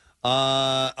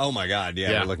 Oh, my God.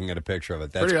 Yeah, we're looking at a picture of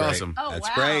it. That's pretty great. awesome. Oh, That's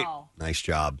wow. great. Nice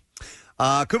job.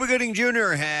 Cuba Gooding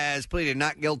Jr. has pleaded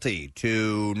not guilty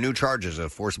to new charges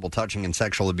of forcible touching and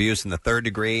sexual abuse in the third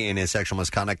degree in his sexual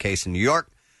misconduct case in New York.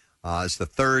 It's the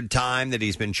third time that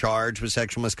he's been charged with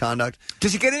sexual misconduct.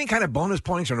 Does he get any kind of bonus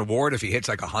points or an award if he hits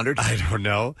like 100? I don't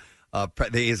know.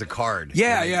 He has a card.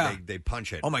 Yeah. They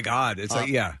punch it. Oh, my God. It's like,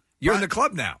 yeah. You're in the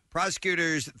club now.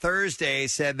 Prosecutors Thursday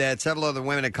said that several other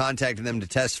women had contacted them to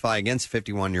testify against the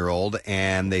 51-year-old,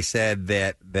 and they said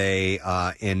that they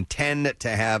intend to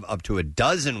have up to a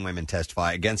dozen women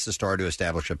testify against the star to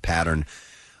establish a pattern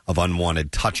of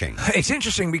unwanted touching. It's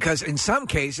interesting because in some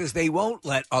cases they won't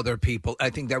let other people. I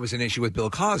think that was an issue with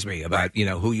Bill Cosby about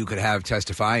who you could have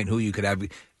testify and who you could have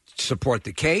support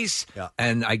the case. Yeah.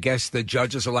 And I guess the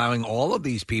judge is allowing all of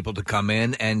these people to come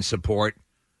in and support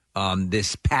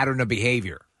this pattern of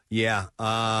behavior. Yeah.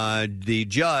 The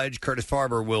judge, Curtis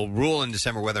Farber, will rule in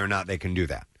December whether or not they can do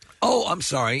that. Oh, I'm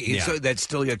sorry. Yeah. So that's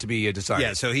still yet to be decided.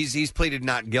 Yeah, so he's pleaded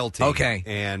not guilty. Okay.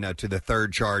 And to the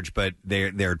third charge, but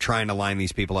they're trying to line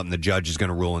these people up, and the judge is going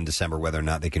to rule in December whether or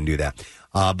not they can do that.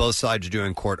 Both sides are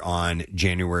doing court on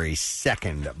January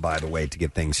 2nd, by the way, to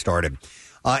get things started.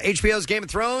 HBO's Game of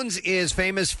Thrones is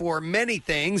famous for many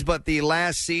things, but the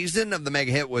last season of the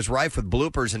mega hit was rife with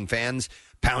bloopers, and fans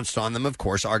pounced on them, of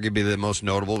course. Arguably the most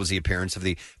notable was the appearance of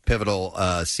the pivotal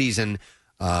season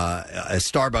a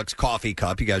Starbucks coffee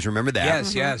cup. You guys remember that?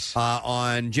 Yes, yes.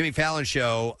 On Jimmy Fallon's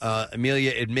show,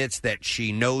 Amelia admits that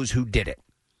she knows who did it.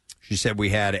 She said, we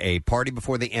had a party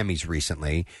before the Emmys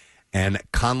recently, and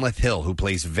Conleth Hill, who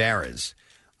plays Varys,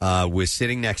 was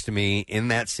sitting next to me in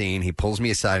that scene. He pulls me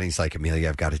aside, and he's like, Amelia,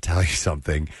 I've got to tell you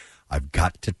something. I've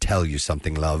got to tell you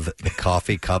something, love. The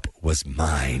coffee cup was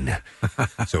mine.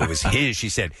 So it was his, she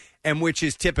said. And which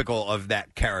is typical of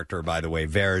that character, by the way.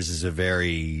 Varys is a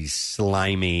very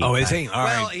slimy... Oh, is he? All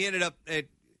well, right. he ended up...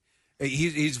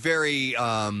 He's very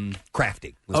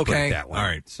crafty. Let's put it that way. All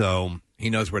right. So he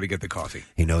knows where to get the coffee.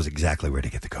 He knows exactly where to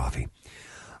get the coffee.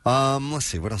 Let's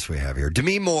see. What else we have here?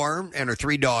 Demi Moore and her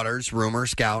three daughters, Rumor,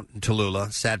 Scout, and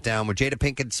Tallulah, sat down with Jada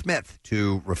Pinkett Smith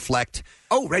to reflect...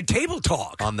 Oh, Red Table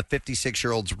Talk. ...on the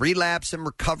 56-year-old's relapse and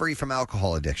recovery from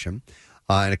alcohol addiction.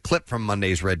 In a clip from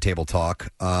Monday's Red Table Talk,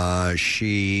 Tallulah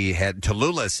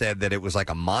said that it was like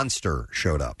a monster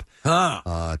showed up. Huh.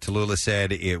 Tallulah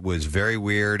said it was very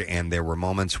weird, and there were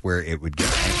moments where it would get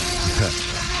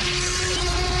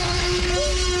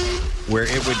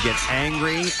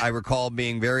angry. I recall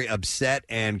being very upset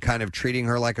and kind of treating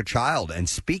her like a child and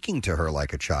speaking to her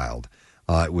like a child.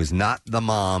 It was not the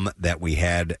mom that we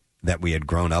had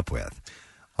grown up with.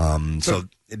 So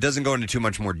it doesn't go into too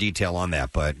much more detail on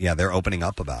that, but yeah, they're opening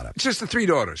up about it. It's just the three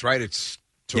daughters, right? It's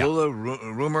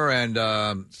Tallulah, Rumor,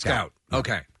 and Scout.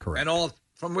 Okay. Correct. And all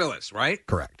from Willis, right?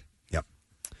 Correct. Yep.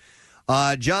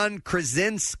 John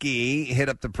Krasinski hit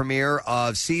up the premiere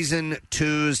of Season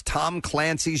 2's Tom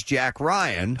Clancy's Jack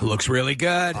Ryan. It looks really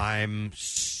good. I'm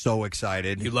so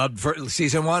excited. You loved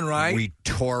Season 1, right? We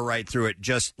tore right through it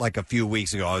just like a few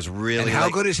weeks ago. I was really And how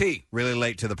good is he? Really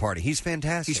late to the party. He's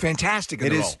fantastic. He's fantastic in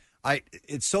the role.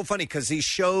 It's so funny because these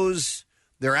shows,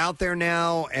 they're out there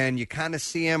now, and you kind of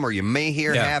see them, or you may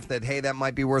hear half that, hey, that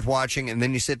might be worth watching, and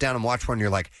then you sit down and watch one, and you're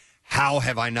like, how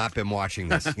have I not been watching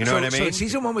this? You know what I mean? So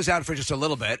Season 1 was out for just a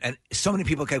little bit, and so many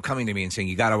people kept coming to me and saying,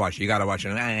 you got to watch it, you got to watch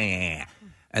it.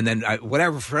 And then, for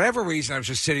whatever reason, I was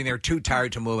just sitting there too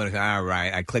tired to move, and I said, all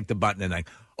right, I clicked the button, and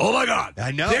oh my God,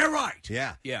 I know. They're right.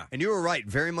 Yeah. Yeah. And you were right,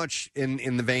 very much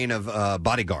in the vein of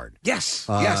Bodyguard. Yes.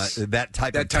 Yes. That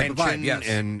type of tension, vibe, yes.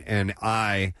 and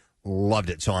I loved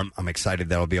it. So I'm excited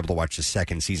that I'll be able to watch the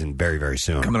second season very, very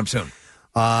soon. Coming up soon.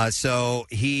 So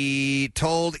he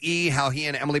told E! how he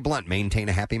and Emily Blunt maintain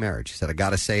a happy marriage. He said, I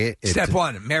got to say it. Step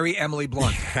one, marry Emily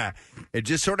Blunt. It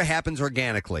just sort of happens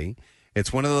organically.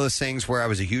 It's one of those things where I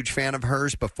was a huge fan of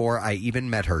hers before I even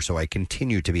met her, so I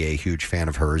continue to be a huge fan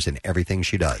of hers in everything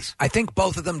she does. I think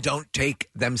both of them don't take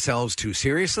themselves too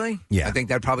seriously. Yeah. I think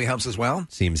that probably helps as well.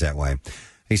 Seems that way.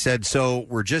 He said, so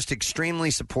we're just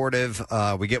extremely supportive.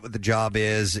 We get what the job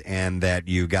is and that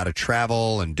you got to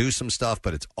travel and do some stuff,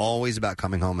 but it's always about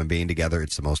coming home and being together.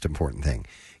 It's the most important thing.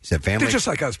 He said, family. They're just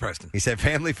like us, Preston. He said,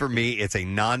 family for me, it's a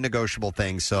non-negotiable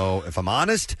thing. So if I'm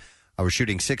honest, I was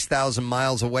shooting 6,000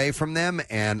 miles away from them,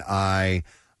 and I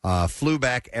flew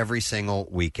back every single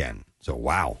weekend. So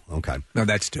wow, okay. No,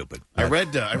 that's stupid. I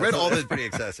read all the pretty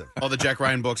excessive. All the Jack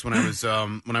Ryan books when I was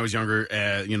younger.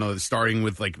 Starting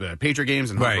with like the Patriot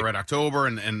games and Hunt for Red October,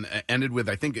 and ended with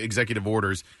I think Executive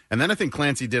Orders, and then I think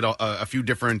Clancy did a few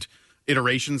different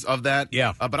iterations of that.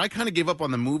 Yeah. But I kind of gave up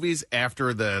on the movies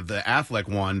after the Affleck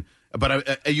one.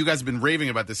 But you guys have been raving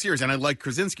about this series, and I like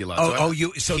Krasinski a lot.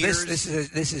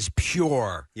 This is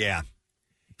pure. Yeah.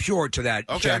 Pure to that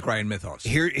Jack Ryan mythos.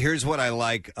 Here's what I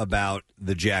like about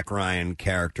the Jack Ryan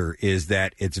character is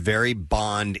that it's very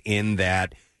Bond in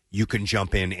that you can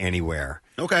jump in anywhere.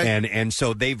 Okay. And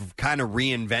so they've kind of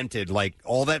reinvented like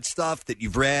all that stuff that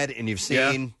you've read and you've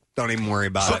seen. Yeah. Don't even worry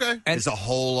about it. And it's a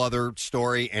whole other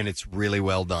story, and it's really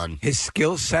well done. His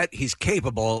skill set, he's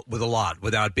capable with a lot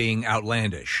without being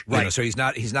outlandish. Right. You know, so he's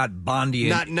not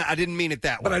Bondian. I didn't mean it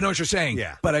that way. But I know what you're saying.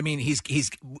 Yeah. But I mean,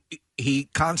 he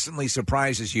constantly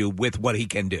surprises you with what he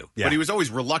can do. Yeah. But he was always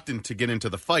reluctant to get into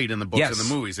the fight in the books and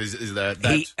the movies. Is that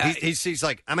he's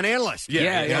like, I'm an analyst.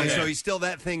 Yeah. So he's still,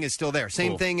 that thing is still there.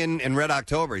 Same thing in Red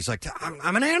October. He's like,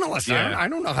 I'm an analyst. Yeah. I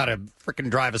don't know how to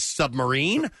freaking drive a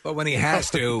submarine. But when he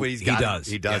has to, he does.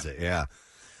 He does it, yeah.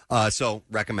 So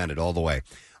recommended all the way.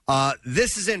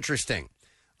 This is interesting.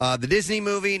 The Disney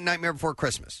movie Nightmare Before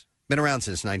Christmas. Been around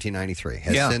since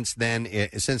 1993. Since then,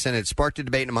 it sparked a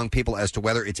debate among people as to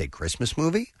whether it's a Christmas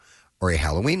movie or a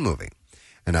Halloween movie.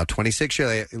 And now, 26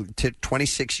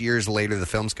 years later, the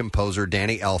film's composer,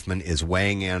 Danny Elfman, is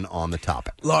weighing in on the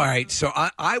topic. All right. So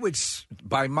I would,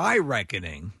 by my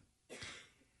reckoning,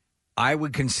 I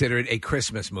would consider it a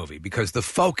Christmas movie because the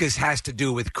focus has to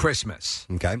do with Christmas.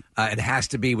 Okay. It has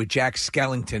to be with Jack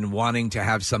Skellington wanting to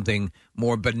have something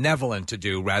more benevolent to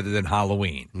do rather than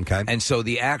Halloween. Okay. And so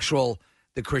the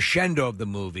crescendo of the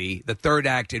movie, the third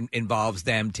act involves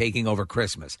them taking over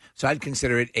Christmas. So I'd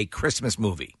consider it a Christmas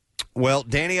movie. Well,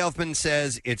 Danny Elfman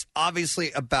says it's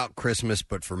obviously about Christmas,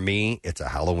 but for me, it's a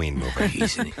Halloween movie.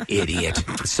 He's an idiot.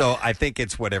 So I think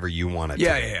it's whatever you want it to be.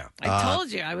 Yeah. I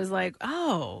told you. I was like,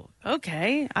 oh,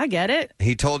 okay. I get it.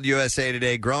 He told USA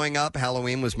Today, growing up,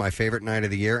 Halloween was my favorite night of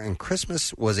the year, and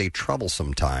Christmas was a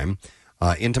troublesome time.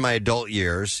 Into my adult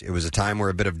years, it was a time where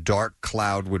a bit of dark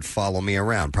cloud would follow me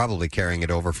around, probably carrying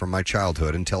it over from my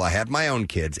childhood until I had my own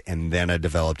kids, and then I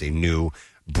developed a new,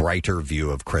 brighter view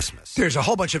of Christmas. There's a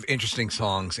whole bunch of interesting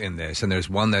songs in this, and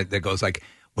there's one that goes like,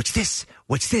 what's this?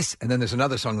 What's this? And then there's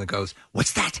another song that goes,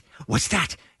 what's that? What's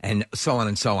that? And so on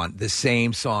and so on. The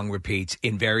same song repeats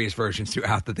in various versions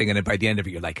throughout the thing, and by the end of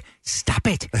it, you're like, stop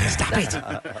it. Stop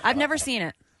it. I've never seen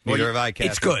it. Neither have I, Kathy.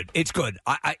 It's good. It's good.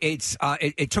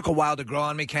 It took a while to grow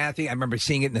on me, Kathy. I remember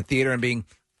seeing it in the theater and being,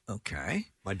 okay.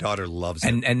 My daughter loves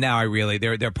it. And now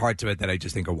there are parts of it that I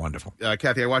just think are wonderful.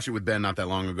 Kathy, I watched it with Ben not that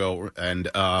long ago, and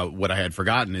what I had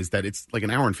forgotten is that it's like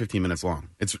an hour and 15 minutes long.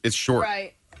 It's short.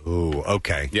 Right. Ooh,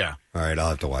 okay. Yeah. All right, I'll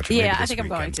have to watch it. Yeah, Maybe I this think I'm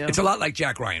going weekend. to. It's a lot like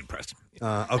Jack Ryan, Preston.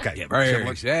 Okay. Yeah,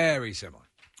 Similar? very similar.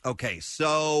 Okay,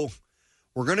 so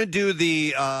we're going to do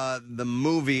the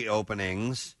movie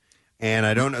openings. And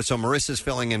I don't know. So Marissa's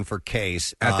filling in for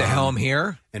Case. At the helm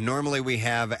here. And normally we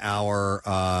have our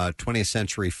 20th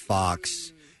Century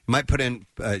Fox. Might put in,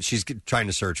 she's trying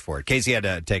to search for it. Casey had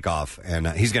to take off, and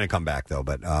he's going to come back, though.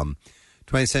 But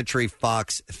 20th Century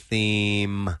Fox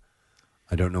theme,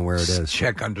 I don't know where it is.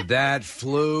 Check under that.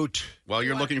 Flute. While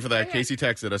you're looking for that, Casey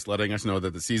texted us letting us know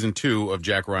that the season 2 of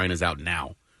Jack Ryan is out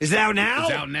now. Is it out now?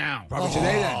 It's out now. Probably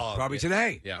today, then. Probably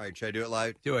today. Yeah. All right, should I do it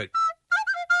live? Do it.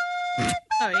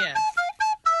 Oh, yeah.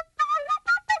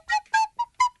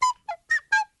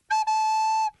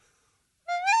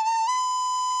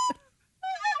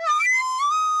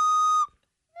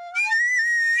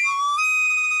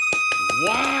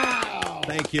 Wow.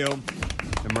 Thank you.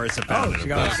 And Marissa found it. she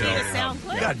got You made it sound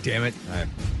good. God damn it.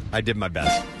 I did my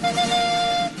best.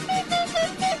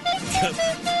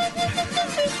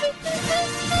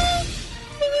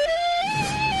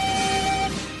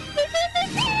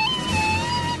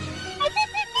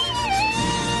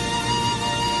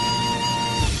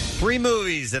 Three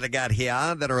movies that I got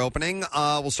here that are opening.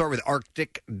 We'll start with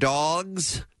Arctic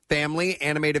Dogs, family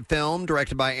animated film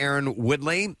directed by Aaron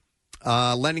Woodley.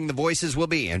 Lending the voices will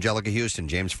be Angelica Houston,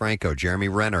 James Franco, Jeremy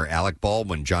Renner, Alec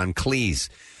Baldwin, John Cleese,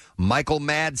 Michael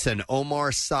Madsen,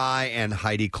 Omar Sy, and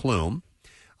Heidi Klum.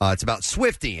 It's about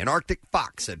Swifty, an Arctic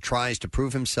fox that tries to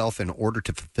prove himself in order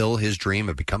to fulfill his dream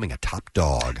of becoming a top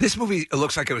dog. This movie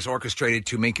looks like it was orchestrated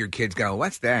to make your kids go,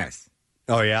 what's this?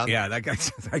 Oh, yeah? Yeah, that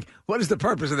guy's like, what is the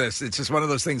purpose of this? It's just one of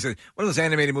those things, one of those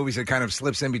animated movies that kind of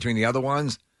slips in between the other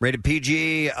ones. Rated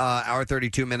PG, hour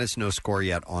 32 minutes, no score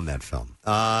yet on that film.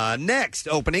 Next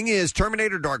opening is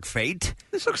Terminator Dark Fate.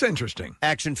 This looks interesting.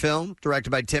 Action film,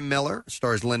 directed by Tim Miller,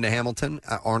 stars Linda Hamilton,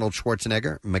 Arnold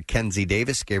Schwarzenegger, Mackenzie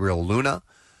Davis, Gabriel Luna,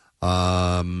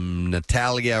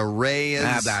 Natalia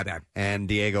Reyes, and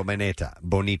Diego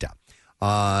Boneta.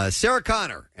 Sarah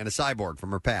Connor and a cyborg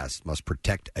from her past must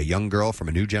protect a young girl from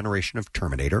a new generation of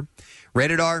Terminator.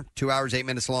 Rated R, 2 hours, 8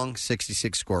 minutes long,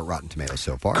 66 score at Rotten Tomatoes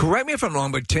so far. Correct me if I'm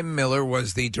wrong, but Tim Miller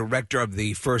was the director of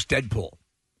the first Deadpool,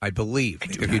 I believe.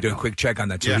 If you do a quick check on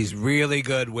that. So he's really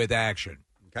good with action.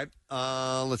 Okay.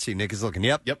 Let's see. Nick is looking.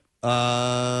 Yep. You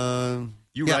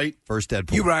right. First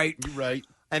Deadpool. You right.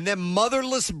 And then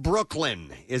Motherless Brooklyn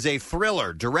is a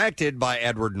thriller directed by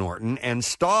Edward Norton and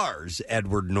stars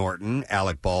Edward Norton,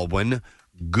 Alec Baldwin,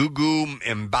 Gugu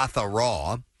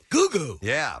Mbatha-Raw. Gugu.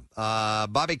 Yeah.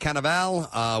 Bobby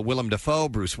Cannavale, Willem Dafoe,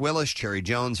 Bruce Willis, Cherry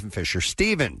Jones, and Fisher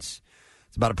Stevens.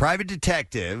 It's about a private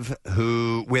detective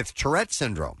who, with Tourette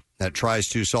syndrome, that tries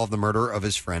to solve the murder of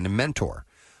his friend and mentor.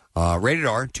 Rated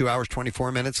R, 2 hours,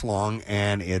 24 minutes long,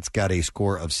 and it's got a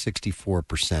score of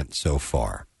 64% so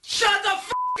far. Shut the f***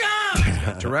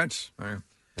 up! Tourette's. All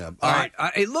right.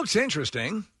 It looks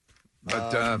interesting,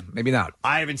 but maybe not.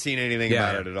 I haven't seen anything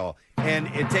about it at all. And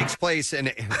it takes place in...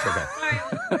 It's okay.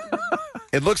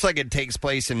 It looks like it takes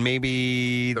place in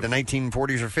maybe the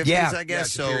 1940s or 50s, I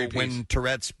guess. So when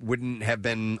Tourette's wouldn't have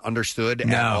been understood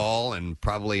at all, and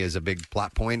probably is a big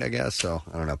plot point, I guess. So,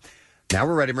 I don't know. Now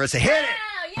we're ready, Marissa. Hit it!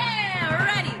 Yeah, we're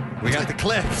ready. We got the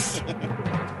clips.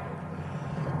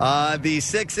 The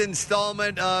sixth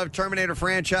installment of Terminator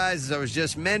franchise, as I was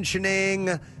just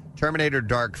mentioning, Terminator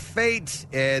Dark Fate.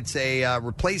 It's a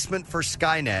replacement for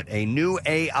Skynet, a new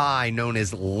AI known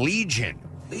as Legion.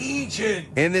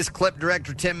 In this clip,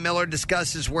 director Tim Miller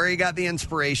discusses where he got the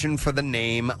inspiration for the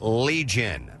name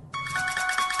Legion.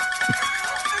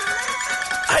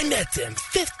 I met them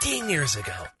 15 years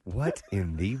ago. What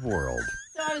in the world?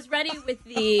 So I was ready with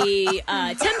the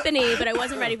timpani, but I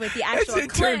wasn't ready with the actual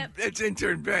clip. It's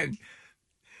intern Ben.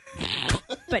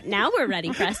 But now we're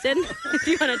ready, Preston. If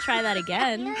you want to try that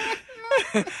again.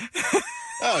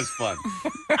 That was fun.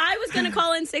 I was going to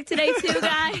call in sick today, too,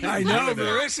 guys. I know.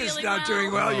 Marissa's not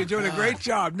doing well. You're doing a great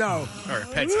job. No. Our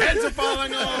pets' heads are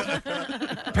falling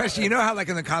off. Preston, you know how, like,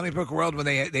 in the comic book world, when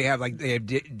they have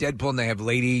Deadpool and they have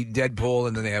Lady Deadpool,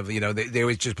 and then they have, they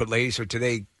always just put Lady. So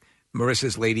today,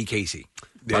 Marissa's Lady Casey.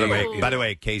 By the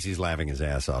way, Casey's laughing his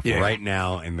ass off right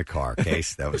now in the car.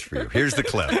 Case, that was for you. Here's the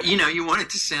clip. You want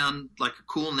it to sound like a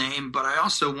cool name, but I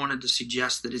also wanted to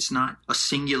suggest that it's not a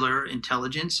singular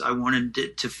intelligence. I wanted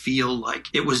it to feel like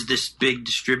it was this big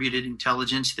distributed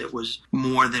intelligence that was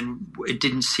more than, it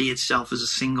didn't see itself as a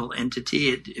single entity.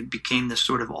 It became this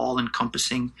sort of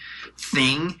all-encompassing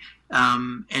thing.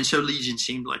 And so Legion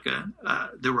seemed like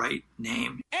the right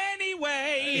name.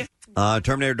 Anyway.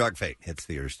 Terminator Dark Fate hits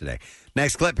theaters today.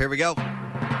 Next clip, here we go.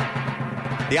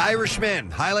 The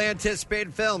Irishman, highly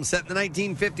anticipated film set in the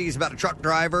 1950s about a truck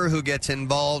driver who gets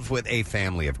involved with a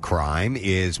family of crime,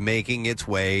 is making its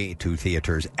way to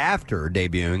theaters after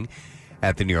debuting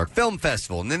at the New York Film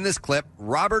Festival. And in this clip,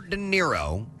 Robert De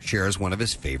Niro shares one of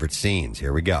his favorite scenes.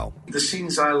 Here we go. The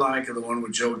scenes I like are the one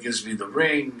where Joe gives me the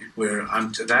ring, where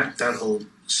I'm to that whole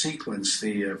sequence,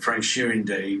 the Frank Sheeran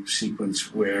Day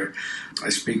sequence, where I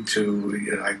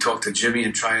talk to Jimmy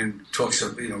and try and talk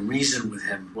reason with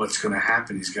him what's going to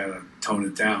happen. He's got to tone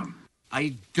it down.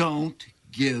 I don't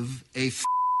give a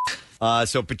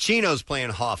So Pacino's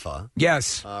playing Hoffa.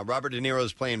 Yes. Robert De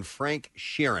Niro's playing Frank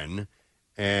Sheeran.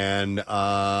 And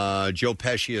Joe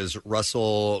Pesci is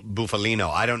Russell Bufalino.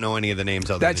 I don't know any of the names.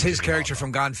 That's his character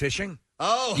from Gone Fishing?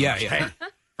 Oh, yeah, okay. yeah.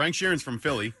 Frank Sheeran's from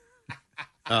Philly.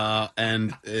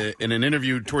 And in an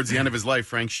interview towards the end of his life,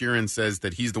 Frank Sheeran says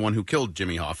that he's the one who killed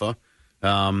Jimmy Hoffa.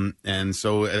 And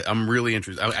so I'm really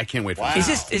interested. I can't wait for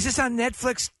this. Is this on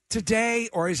Netflix today,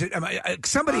 or is it?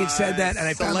 Somebody had said that, and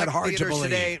I found that hard to believe.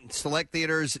 Today, select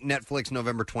theaters, Netflix,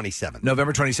 November 27th.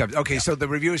 November 27th. Okay, so the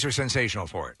reviews are sensational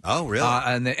for it. Oh, really?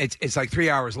 And it's like 3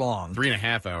 hours long.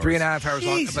 3.5 hours. 3.5 hours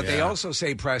long. But they also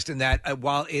say, Preston, that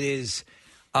while it is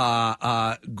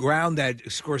ground that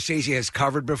Scorsese has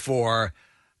covered before,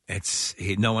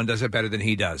 no one does it better than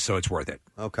he does, so it's worth it.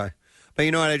 Okay. But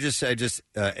you know what? I just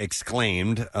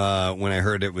exclaimed when I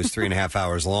heard it was 3.5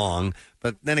 hours long.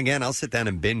 But then again, I'll sit down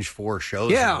and binge 4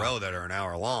 shows in a row that are an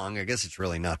hour long. I guess it's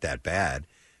really not that bad.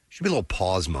 Should be little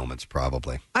pause moments,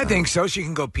 probably. I think so. So you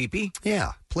can go pee-pee.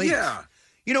 Yeah, please. Yeah.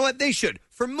 You know what? They should.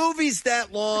 For movies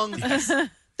that long,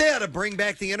 they ought to bring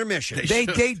back the intermission. They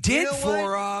did You know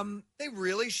for... They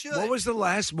really should. What was the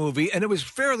last movie? And it was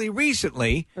fairly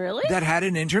recently. Really? That had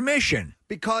an intermission.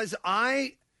 Because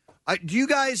do you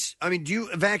guys, do you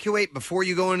evacuate before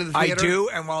you go into the theater? I do,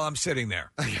 and while I'm sitting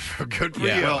there. Good for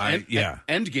you. Well,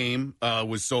 Endgame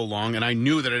was so long, and I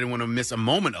knew that I didn't want to miss a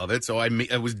moment of it, so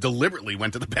I was deliberately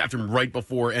went to the bathroom right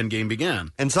before Endgame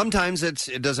began. And sometimes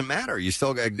it doesn't matter. You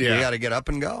still got to get up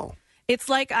and go. It's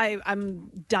like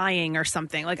I'm dying or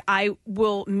something. Like, I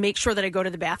will make sure that I go to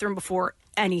the bathroom before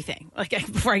anything. Like,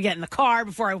 before I get in the car,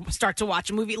 before I start to watch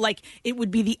a movie. Like, it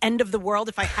would be the end of the world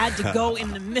if I had to go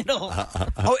in the middle.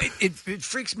 It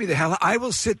freaks me the hell out. I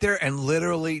will sit there and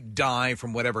literally die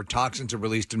from whatever toxins are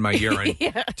released in my urine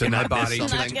to my body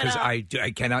because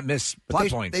I cannot miss plot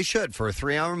points. They should. For a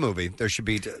 3-hour movie, there should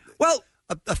be...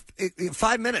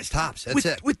 5 minutes tops. That's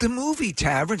it. With the movie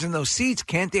taverns and those seats,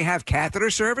 can't they have catheter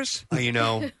service?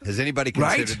 Has anybody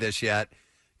considered this yet?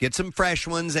 Get some fresh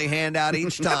ones they hand out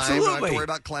each time. Absolutely. Don't have to worry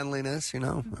about cleanliness,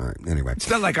 All right, anyway. It's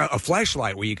not like a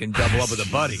flashlight where you can double up with a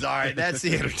buddy. All right, that's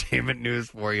the entertainment news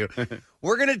for you.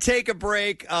 We're going to take a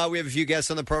break. We have a few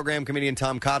guests on the program. Comedian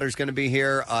Tom Cotter's going to be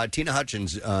here. Tina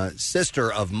Hutchins,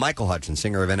 sister of Michael Hutchins,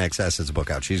 singer of NXS, has a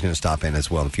book out. She's going to stop in as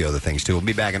well, and a few other things, too. We'll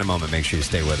be back in a moment. Make sure you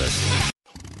stay with us.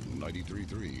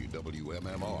 93.3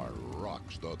 WMMR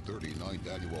rocks the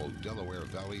 39th annual Delaware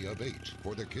Valley of 8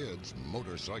 for the Kids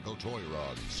Motorcycle Toy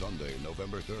Run, Sunday,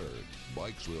 November 3rd.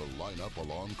 Bikes will line up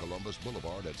along Columbus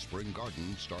Boulevard at Spring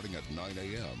Garden starting at 9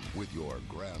 a.m. with your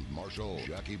Grand Marshal,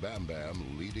 Jackie Bam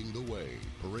Bam, leading the way.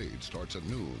 Parade starts at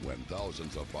noon when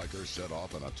thousands of bikers set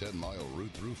off on a 10-mile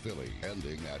route through Philly,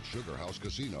 ending at Sugar House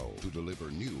Casino to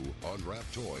deliver new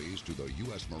unwrapped toys to the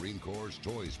U.S. Marine Corps'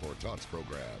 Toys for Tots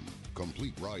program.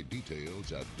 Complete ride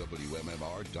details at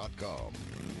WMMR.com.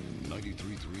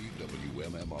 93.3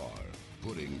 WMMR,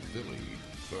 putting Philly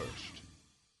first.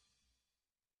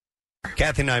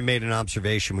 Kathy and I made an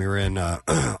observation. We were in our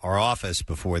office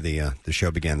before the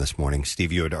show began this morning.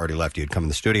 Steve, you had already left. You had come in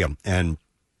the studio. And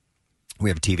we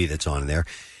have a TV that's on in there.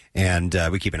 And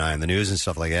we keep an eye on the news and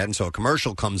stuff like that. And so a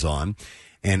commercial comes on.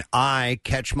 And I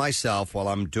catch myself, while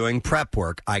I'm doing prep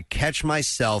work, I catch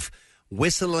myself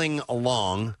whistling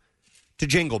along to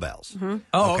Jingle Bells. Mm-hmm.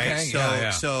 Oh, okay.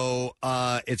 So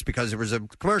it's because there was a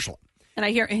commercial. And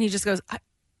I hear, and he just goes,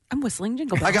 I'm whistling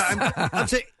Jingle Bells. I'm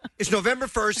saying it's November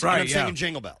 1st, right, and I'm singing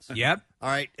Jingle Bells. Yep. All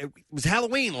right. It was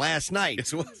Halloween last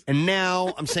night, and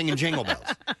now I'm singing Jingle Bells.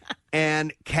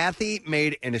 And Kathy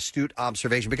made an astute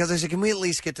observation, because I said, can we at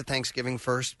least get to Thanksgiving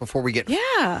first before we get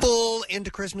full into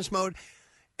Christmas mode?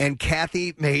 And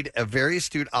Kathy made a very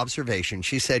astute observation.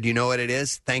 She said, you know what it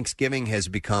is? Thanksgiving has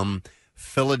become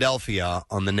Philadelphia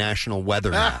on the national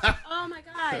weather map. Oh, my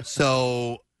God.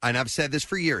 So... And I've said this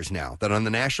for years now, that on the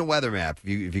national weather map,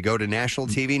 if you go to national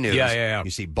TV news,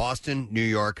 you see Boston, New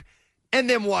York, and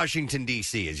then Washington,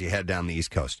 D.C. as you head down the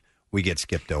East Coast. We get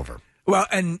skipped over. Well,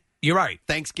 and you're right.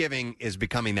 Thanksgiving is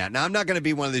becoming that. Now, I'm not going to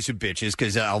be one of these bitches,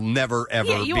 because I'll never,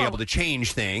 ever be able to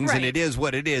change things, and it is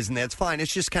what it is, and that's fine.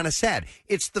 It's just kind of sad.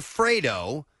 It's the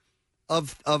Fredo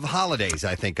of holidays,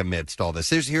 I think, amidst all this.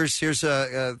 Here's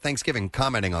Thanksgiving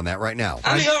commenting on that right now.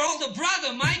 I'm your older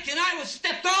brother, Mike, and I was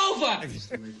stepped over. It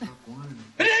ain't the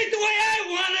way I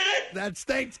wanted it. That's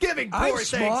Thanksgiving. I'm Poor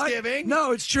smart. Thanksgiving.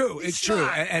 No, it's true. It's true.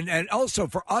 And also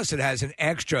for us, it has an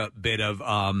extra bit of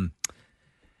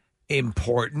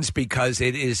importance, because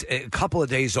it is a couple of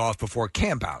days off before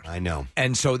camp out. I know.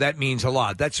 And so that means a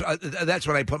lot. That's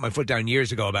when I put my foot down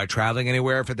years ago about traveling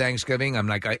anywhere for Thanksgiving. I'm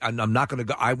like, I'm not going to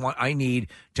go. I need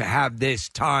to have this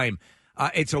time.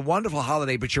 It's a wonderful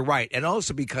holiday, but you're right. And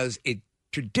also because it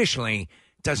traditionally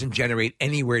doesn't generate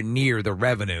anywhere near the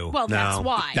revenue. Well, that's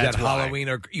why. That Halloween,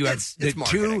 or you have the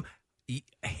two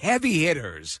heavy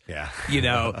hitters,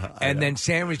 and then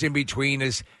sandwiched in between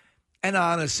is... And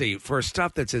honestly, for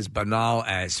stuff that's as banal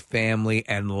as family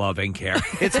and loving care.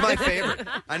 It's my favorite.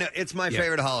 I know. It's my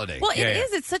favorite holiday. Well, it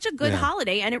is. It's such a good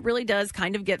holiday, and it really does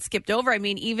kind of get skipped over. I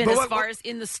mean, even as far as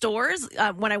in the stores,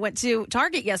 when I went to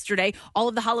Target yesterday, all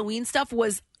of the Halloween stuff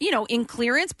was, in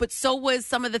clearance, but so was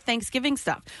some of the Thanksgiving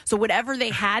stuff. So whatever they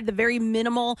had, the very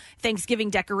minimal Thanksgiving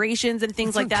decorations and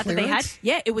things like that they had,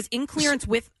 it was in clearance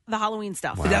with the Halloween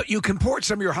stuff. Wow. Now, you can port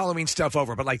some of your Halloween stuff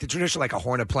over, but like the traditional, like a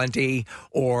Horn of Plenty,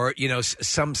 or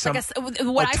some. Like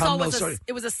what I saw was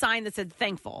it was a sign that said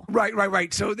 "thankful."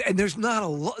 Right. So, and there's not a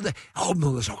lot. Oh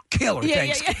no, there's a killer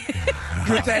Thanksgiving.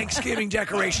 Your Thanksgiving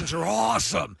decorations are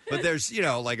awesome. But there's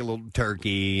like a little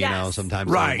turkey, sometimes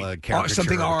right, a little,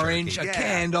 something orange, a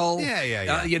candle.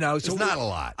 Yeah. So it's not a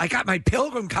lot. I got my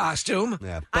pilgrim costume.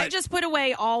 Yeah, I just put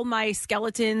away all my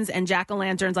skeletons and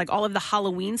jack-o'-lanterns. Like all of the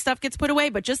Halloween stuff gets put away,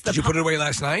 but just Did you put it away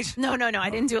last night? No, I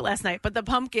didn't do it last night. But the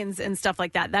pumpkins and stuff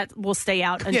like that will stay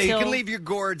out until... Yeah, you can leave your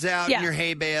gourds out and your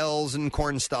hay bales and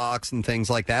corn stalks and things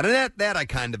like that. And that I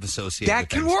kind of associate with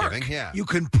Thanksgiving. That can work. Yeah. You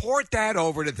can port that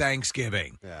over to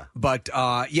Thanksgiving. Yeah. But,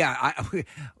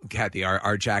 Kathy,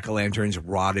 our jack-o'-lanterns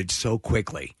rotted so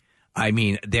quickly. I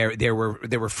mean, there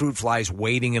were fruit flies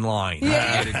waiting in line.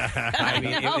 Yeah. I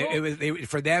mean,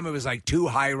 for them, it was like 2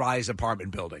 high-rise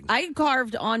apartment buildings. I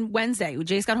carved on Wednesday.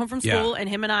 Jace got home from school, and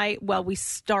him and I, we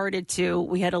started to.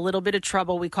 We had a little bit of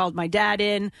trouble. We called my dad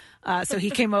in, so he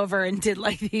came over and did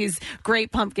like these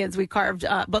great pumpkins we carved,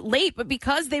 but late, but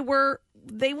because they would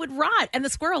rot, and the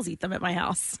squirrels eat them at my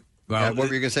house. Well, what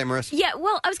were you going to say, Marissa? Yeah,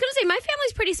 well, I was going to say my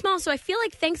family's pretty small, so I feel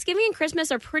like Thanksgiving and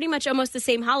Christmas are pretty much almost the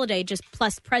same holiday, just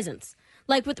plus presents.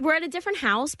 Like we're at a different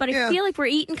house, but I feel like we're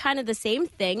eating kind of the same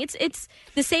thing. It's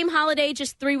the same holiday,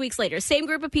 just 3 weeks later. Same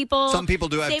group of people. Some people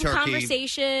do have same turkey.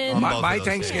 Conversation. My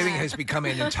Thanksgiving has become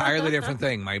an entirely different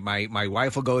thing. My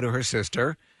wife will go to her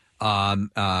sister, and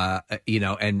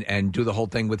do the whole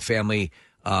thing with family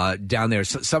down there.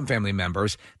 Some family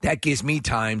members. That gives me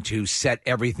time to set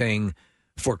everything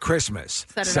for Christmas.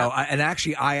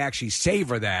 I actually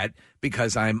savor that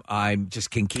because I'm just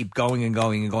can keep going and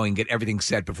going and going, get everything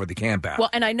set before the camp out. Well,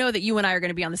 and I know that you and I are going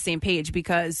to be on the same page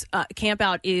because camp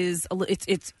out is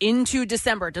it's into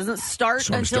December. It doesn't start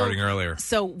so I'm until starting earlier.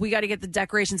 So we got to get the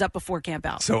decorations up before camp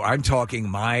out. So I'm talking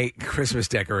my Christmas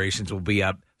decorations will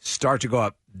start to go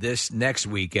up this next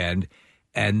weekend,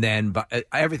 and then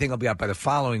everything will be up by the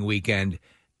following weekend.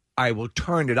 I will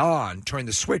turn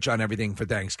the switch on everything for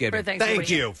Thanksgiving. Thank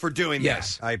you for doing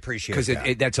yes. that. I appreciate that.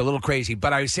 Because that's a little crazy.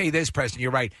 But I would say this, Preston,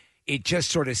 you're right. It just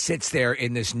sort of sits there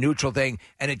in this neutral thing.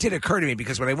 And it did occur to me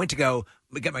because when I went to go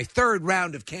get my 3rd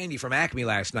round of candy from Acme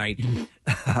last night,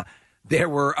 there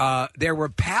were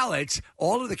pallets.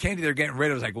 All of the candy they're getting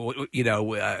rid of was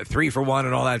like, 3 for 1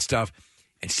 and all that stuff.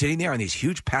 And sitting there on these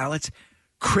huge pallets,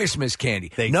 Christmas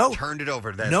candy. They turned it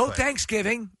over.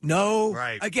 Thanksgiving. No.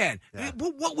 Right. Again,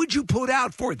 what would you put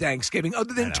out for Thanksgiving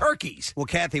other than turkeys? Well,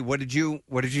 Kathy, what did you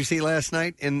see last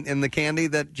night in the candy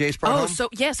that Jace brought home? So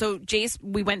Jace,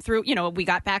 we went through, we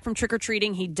got back from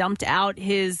trick-or-treating. He dumped out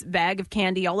his bag of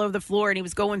candy all over the floor, and he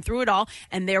was going through it all,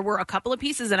 and there were a couple of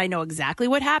pieces, and I know exactly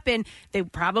what happened. They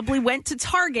probably went to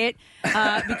Target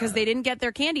because they didn't get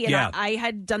their candy, and I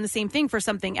had done the same thing for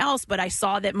something else, but I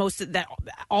saw that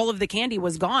all of the candy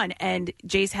was gone, and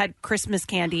Jace had Christmas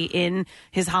candy in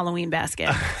his Halloween basket.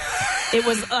 It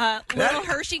was little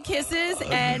Hershey Kisses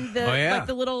and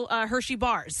the little Hershey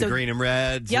bars. So the green and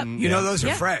reds. Yep. And, those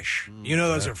are fresh.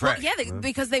 Those are fresh. Well,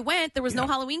 because there was no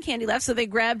Halloween candy left, so they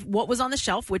grabbed what was on the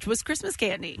shelf, which was Christmas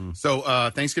candy.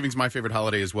 So Thanksgiving's my favorite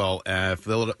holiday as well.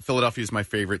 Philadelphia is my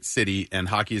favorite city, and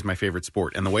hockey is my favorite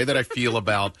sport. And the way that I feel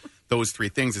about those 3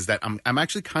 things is that I'm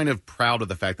actually kind of proud of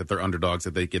the fact that they're underdogs,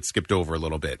 that they get skipped over a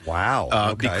little bit.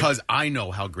 Wow. Because I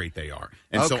know how great they are.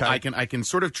 And so I can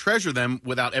sort of treasure them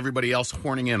without everybody else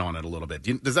horning in on it a little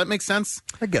bit. Does that make sense?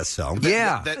 I guess so.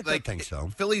 I think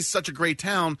so. Philly's such a great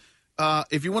town.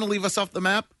 If you want to leave us off the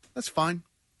map, that's fine.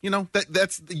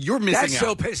 That's you're missing out. That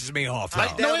still pisses me off,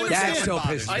 though. That still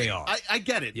pisses me off. I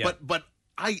get it, but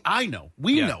I know.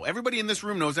 We know. Everybody in this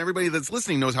room knows. Everybody that's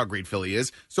listening knows how great Philly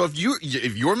is. So if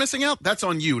you're missing out, that's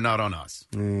on you, not on us.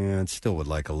 Yeah, it still would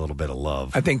like a little bit of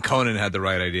love. I think Conan had the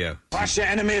right idea. Crush your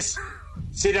enemies,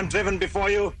 see them driven before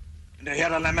you, and hear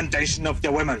the lamentation of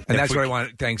their women. And that's what I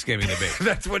want Thanksgiving to be.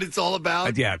 That's what it's all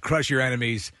about? Crush your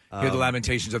enemies, hear the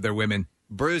lamentations of their women.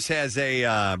 Bruce has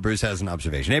an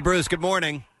observation. Hey, Bruce, good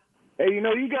morning. Hey,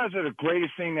 you guys are the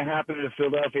greatest thing that happened to the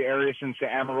Philadelphia area since the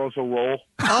Amoroso Roll.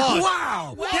 Oh,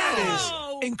 wow.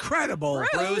 That is incredible.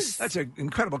 Bruce. That's an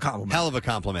incredible compliment. Hell of a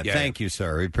compliment. Yeah. Thank you,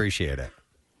 sir. We appreciate it.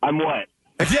 I'm what?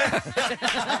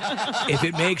 If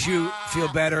it makes you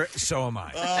feel better, so am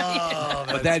I.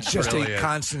 But that's just brilliant. a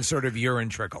constant sort of urine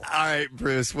trickle. All right,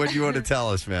 Bruce, what do you want to tell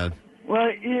us, man? Well,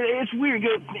 it's weird. You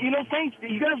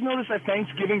guys notice that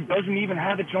Thanksgiving doesn't even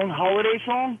have its own holiday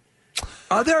song?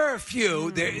 There are a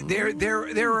few.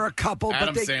 There are a couple.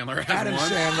 Adam but Sandler. Adam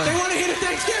one. Sandler. They want to hear the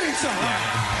Thanksgiving song.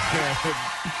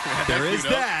 There is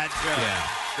that.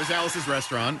 Yeah. There's Alice's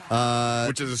Restaurant,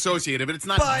 which is associated, but it's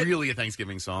not really a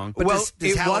Thanksgiving song. But Well,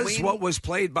 does it Halloween- was what was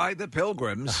played by the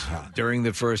Pilgrims during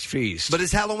the first feast. But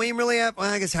does Halloween really have... Well,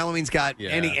 I guess Halloween's got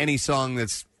any song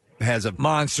that's has a...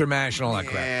 Monster Mash and all that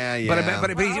crap.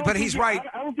 Yeah. But he's right.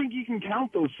 I don't think you can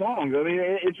count those songs. I mean,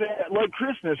 it's like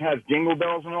Christmas has Jingle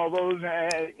Bells and all those.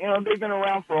 They've been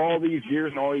around for all these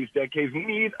years and all these decades. We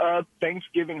need a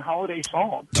Thanksgiving holiday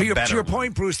song. To your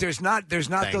point, Bruce, there's not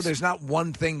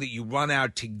one thing that you run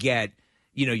out to get.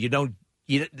 You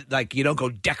you don't go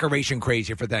decoration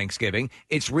crazy for Thanksgiving.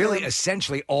 It's really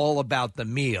essentially all about the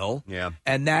meal. Yeah.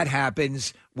 And that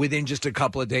happens within just a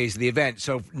couple of days of the event.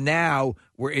 So now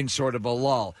we're in sort of a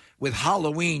lull. With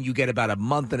Halloween, you get about a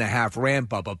month and a half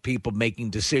ramp up of people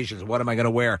making decisions. What am I going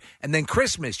to wear? And then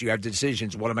Christmas, you have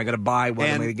decisions. What am I going to buy? What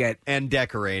am I going to get? And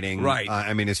decorating. Right.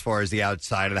 I mean, as far as the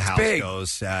outside of the house big.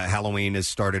 goes, Halloween has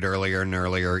started earlier and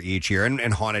earlier each year,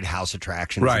 and haunted house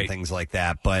attractions Right. and things like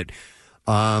that. But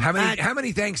how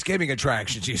many Thanksgiving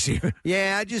attractions do you see?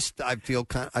 Yeah, I just feel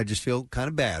kind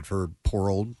of bad for poor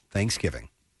old Thanksgiving.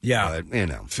 Yeah,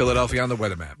 but, Philadelphia on the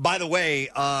weather map. By the way,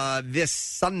 this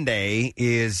Sunday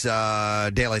is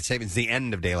daylight savings, the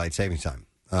end of daylight savings time.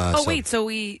 So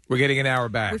we're getting an hour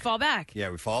back. we fall back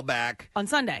Yeah, we fall back on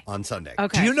Sunday.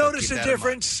 Okay. Do you So notice keep a that in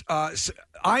difference?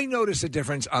 I notice a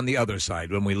difference on the other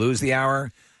side when we lose the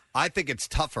hour. I think it's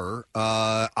tougher.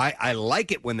 I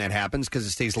like it when that happens because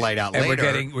it stays light out And later.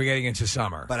 we're getting into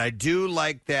summer. But I do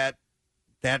like that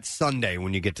Sunday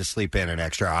when you get to sleep in an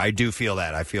extra. I do feel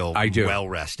that. I feel well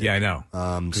rested. Yeah, I know.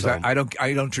 'Cause So I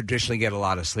don't traditionally get a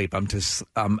lot of sleep.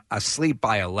 I'm asleep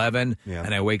by 11,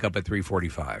 and I wake up at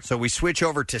 3:45. So we switch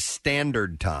over to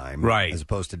standard time, Right. as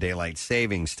opposed to daylight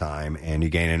savings time, and you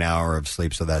gain an hour of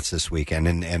sleep. So that's this weekend,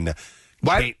 and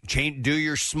do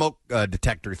your smoke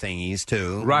detector thingies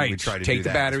too. Right. We try to Take do the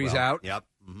that as batteries well. out. Yep.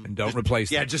 And don't replace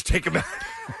them. Yeah, just take them out.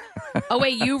 Oh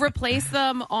wait, you replace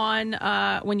them on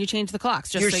when you change the clocks,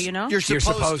 just so you know. You're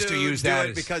supposed to use do that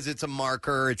it because it's a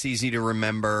marker. It's easy to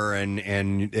remember,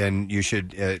 and you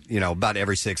should, about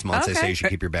every 6 months, they say you should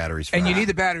keep your batteries fresh. And you need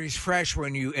the batteries fresh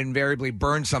when you invariably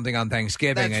burn something on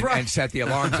Thanksgiving That's right. and set the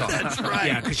alarms off. That's right.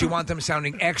 Yeah, because you want them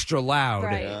sounding extra loud.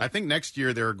 I think next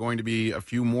year there are going to be a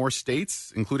few more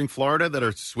states, including Florida, that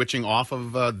are switching off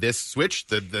of this switch,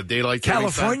 the daylight savings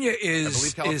time. California I believe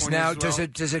is California now. as well.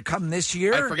 Does it come this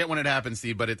year? I forget when it happens,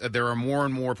 Steve, but there are more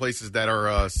and more places that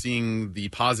are seeing the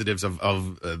positives of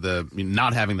the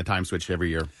not having the time switch every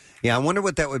year. Yeah, I wonder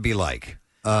what that would be like,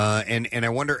 and I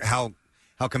wonder how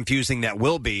confusing that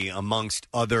will be amongst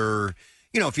other.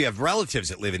 If you have relatives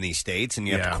that live in these states and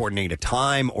you have to coordinate a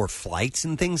time or flights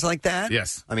and things like that.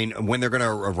 Yes. I mean, when they're going to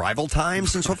arrival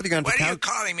times and so forth, you're going to have to count.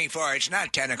 calling me for? It's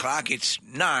not 10 o'clock. It's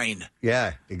 9.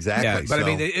 Yeah, exactly. Yeah, but I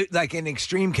So- mean, like in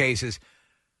extreme cases,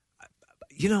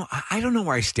 I don't know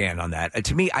where I stand on that.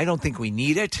 To me, I don't think we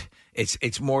need it. It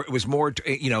was more,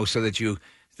 so that you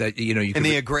in could,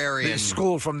 the agrarian the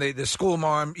school from the school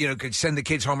mom, could send the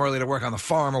kids home early to work on the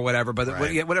farm or whatever. But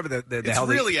whatever the It's hell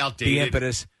really outdated. the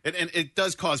impetus. And it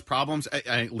does cause problems.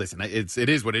 Listen, it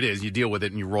is what it is. You deal with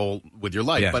it and you roll with your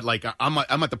life. Yeah. But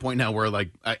I'm at the point now where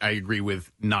I agree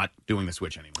with not doing the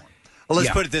switch anymore. Well,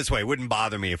 let's put it this way: it wouldn't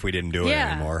bother me if we didn't do it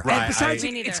anymore. And besides,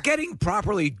 it's getting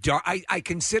properly dark. I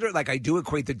consider I do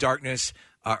equate the darkness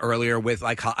earlier with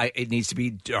it needs to be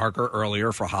darker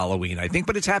earlier for Halloween. I think,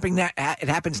 but it's happening. It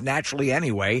happens naturally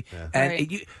anyway. Yeah.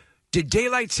 And did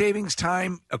daylight savings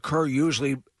time occur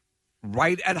usually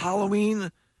right at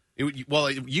Halloween? It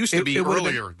used to be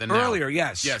earlier than now. Earlier,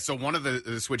 yes. Yeah, so one of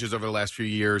the switches over the last few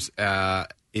years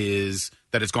is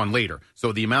that it's gone later.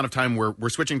 So the amount of time we're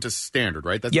switching to standard,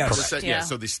 right? That's yes. Correct. Yeah.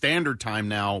 So the standard time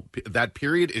now, that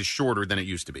period is shorter than it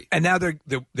used to be. And now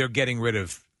they're getting rid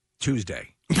of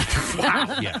Tuesday.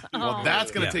 Wow. Yeah. Well,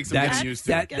 that's going to take some getting used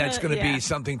to. That's going to be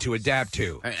something to adapt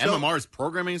to. MMR's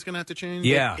programming is going to have to change.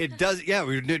 Yeah. It does. Yeah,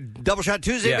 we did Double Shot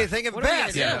Tuesday. They think of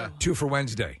best. Yeah. 2 for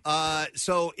Wednesday.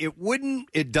 So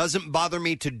it doesn't bother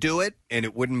me to do it, and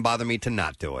it wouldn't bother me to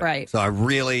not do it. Right. So I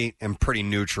really am pretty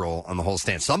neutral on the whole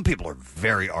stance. Some people are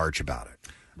very arch about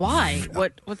it. Why?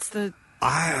 What's the?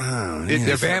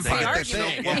 They're vampires.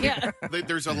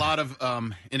 There's a lot of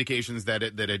indications that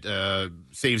it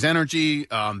saves energy,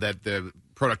 that the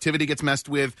productivity gets messed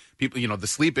with. People, the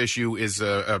sleep issue is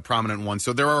a prominent one.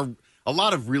 So there are a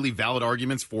lot of really valid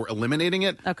arguments for eliminating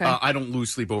it. Okay. I don't lose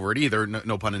sleep over it either,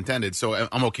 no pun intended. So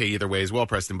I'm okay either way as well,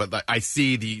 Preston. But I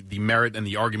see the merit and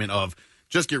the argument of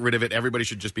just get rid of it. Everybody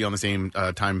should just be on the same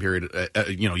time period,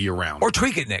 year round. Or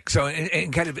tweak it, Nick. So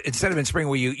and kind of instead of in spring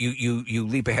where you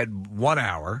leap ahead 1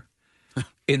 hour,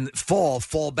 in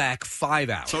fall back 5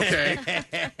 hours. Okay.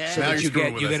 So that you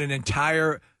get an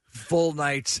entire full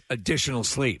night's additional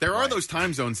sleep. There are those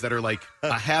time zones that are like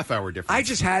a half hour difference. I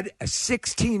just had a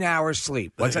 16-hour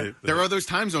sleep. What's that? There are those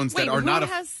time zones that are not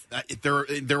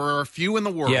there are a few in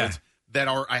the world that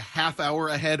are a half hour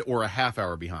ahead or a half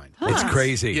hour behind. It's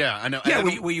crazy. Yeah, I know. Yeah,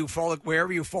 where you fall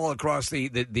wherever you fall across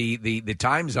the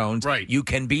time zones, right? You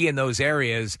can be in those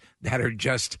areas that are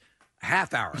just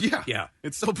half hour. Yeah.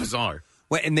 It's so bizarre.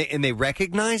 Wait, and they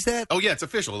recognize that? Oh yeah, it's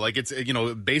official. Like it's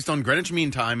based on Greenwich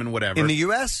Mean Time and whatever. In the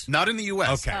U.S.? Not in the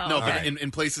U.S. Okay. No, All but right. in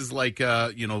places like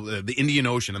the Indian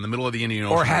Ocean, in the middle of the Indian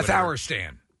Ocean, Or Half whatever. Hour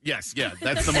Stand. Yes, yeah,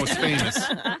 that's the most famous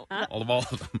of all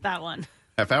of them. That one.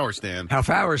 Half Hour Stand. Half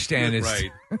Hour Stand is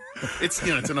right. It's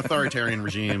it's an authoritarian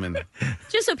regime, and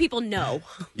Just so people know.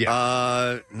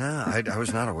 Yeah. No, I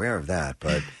was not aware of that,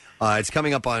 but it's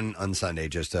coming up on Sunday.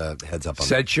 Just a heads up on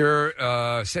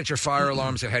that. set your fire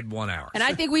alarms ahead 1 hour. And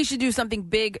I think we should do something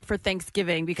big for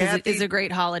Thanksgiving because it is a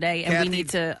great holiday and we need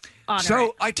to honor it.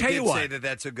 So I tell you did what, say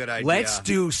that's a good idea. let's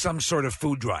do some sort of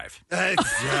food drive. I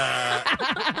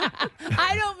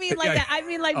don't mean like that. I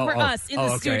mean like for us in the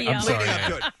okay. studio. I'm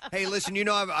sorry. Hey, listen,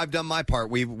 I've done my part.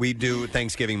 We do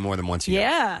Thanksgiving more than once a year.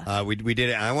 Yeah. We did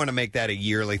it. I want to make that a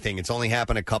yearly thing. It's only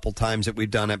happened a couple times that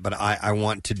we've done it, but I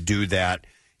want to do that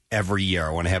every year.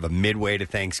 I want to have a midway to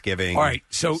Thanksgiving. All right,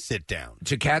 so sit down.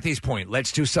 To Kathy's point,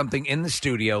 let's do something in the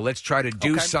studio. Let's try to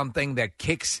do something that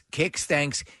kicks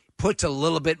thanks, puts a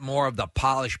little bit more of the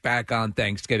polish back on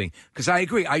Thanksgiving. Because I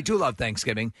agree, I do love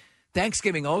Thanksgiving.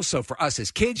 Thanksgiving also for us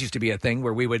as kids used to be a thing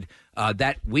where we would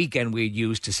that weekend we'd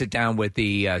use to sit down with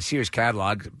the Sears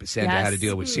catalog, Santa had to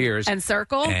deal with Sears and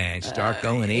circle and start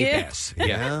going AS.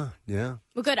 Yeah. Well,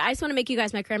 good. I just want to make you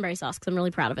guys my cranberry sauce because I'm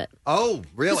really proud of it. Oh,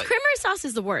 really? Because cranberry sauce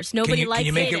is the worst. Nobody likes it. Can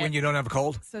you make it when you don't have a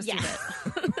cold? So yeah.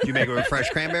 Do you make it with fresh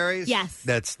cranberries? Yes.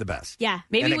 That's the best. Yeah.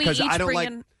 Maybe And we because each I don't bring like-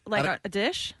 in I like don't- a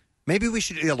dish. Maybe we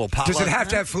should do a little potluck. Does it have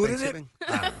to have food in it? Thanksgiving?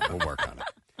 I don't know. We'll work on it.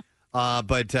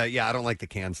 But I don't like the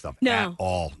canned stuff No. at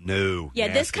all. No.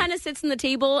 Yeah, this kind of sits on the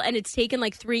table, and it's taken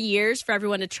like 3 years for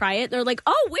everyone to try it. They're like,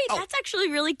 oh, wait, that's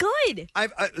actually really good.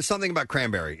 I've something about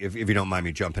cranberry, if you don't mind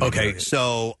me jumping in. Okay. here.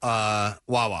 So,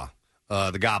 Wawa,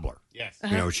 the gobbler. Yes.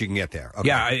 She can get there. Okay.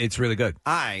 Yeah, it's really good.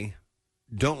 I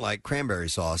don't like cranberry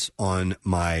sauce on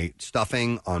my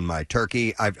stuffing, on my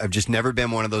turkey. I've just never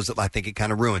been one of those that I think it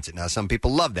kind of ruins it. Now, some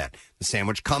people love that. The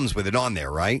sandwich comes with it on there,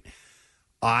 right?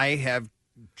 I have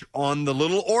on the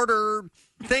little order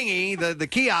thingy, the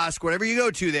kiosk, whatever you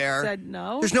go to there. Said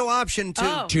no. There's no option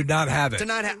to not have it. To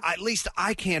not at least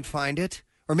I can't find it.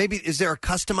 Or maybe is there a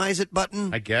customize it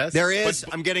button? I guess there is.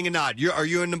 I'm getting a nod. Are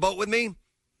you in the boat with me?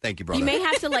 Thank you, brother. You may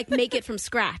have to like make it from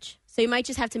scratch. So you might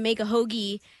just have to make a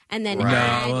hoagie and then Right.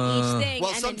 add No, each thing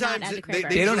well, and then sometimes not add the they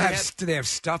cranberry. They don't have. Do they have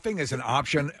stuffing as an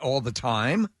option all the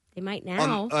time? They might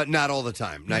now. Not all the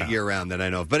time, not year round that I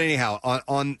know of. But anyhow,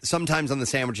 on sometimes on the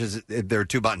sandwiches there are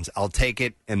two buttons. I'll take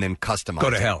it and then customize. Go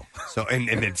to it. hell. So and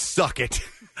then suck it.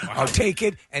 I'll take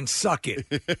it and suck it.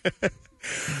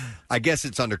 I guess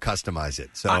it's under customize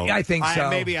it. So I think so.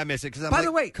 Maybe I miss it because By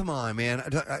the way, come on, man.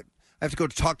 I have to go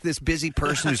talk to this busy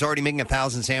person who's already making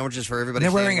 1,000 sandwiches for everybody.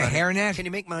 They're wearing a standing around. hairnet. Can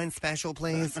you make mine special,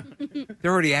 please?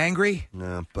 They're already angry.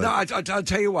 No, but No, I'll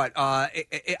tell you what. I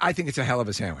think it's a hell of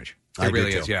a sandwich. It I do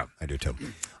really too. is. Yeah. I do too.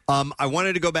 I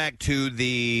wanted to go back to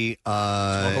the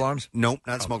smoke alarms. Nope,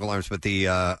 not smoke alarms, but the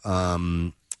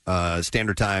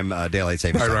standard time daylight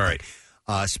savings time. Right.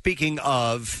 Speaking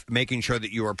of making sure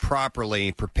that you are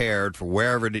properly prepared for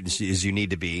wherever it is you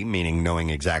need to be, meaning knowing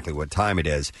exactly what time it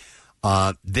is,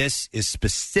 this is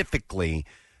specifically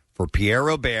for Pierre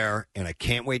Robert, and I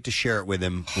can't wait to share it with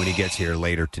him when he gets here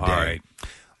later today.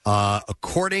 All right.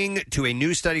 According to a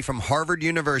new study from Harvard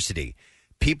University,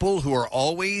 people who are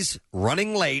always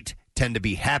running late tend to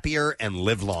be happier and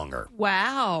live longer.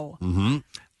 Wow. Mm-hmm.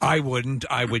 I wouldn't.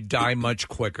 I would die much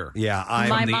quicker. Yeah, My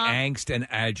from the mom- angst and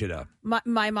agita.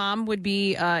 My mom would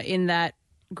be in that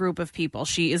group of people.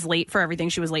 She is late for everything.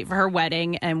 She was late for her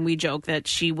wedding, and we joke that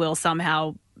she will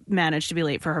somehow manage to be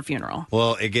late for her funeral.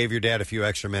 Well, it gave your dad a few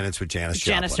extra minutes with Janis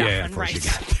Joplin. Janis Joplin, before she right.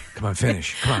 got there. Come on,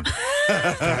 finish. Come on.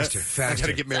 Faster. I got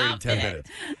to get married in 10 minutes.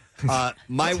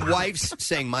 My wife's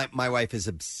saying my wife is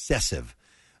obsessive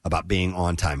about being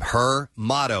on time. Her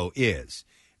motto is,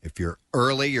 if you're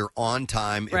early, you're on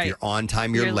time. If Right. you're on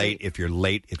time, you're You're late. late. If you're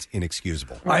late, it's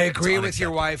inexcusable. I agree It's with your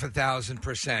unacceptable. wife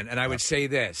 1,000%. And I would say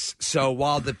this. So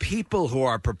while the people who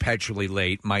are perpetually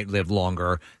late might live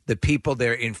longer, the people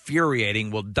they're infuriating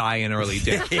will die an early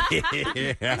death.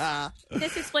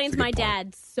 This explains my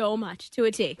dad so much to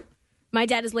a T. My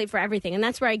dad is late for everything, and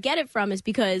that's where I get it from. Is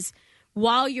because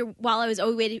while I was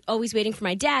always waiting for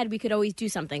my dad, we could always do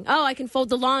something. Oh, I can fold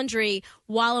the laundry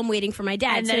while I'm waiting for my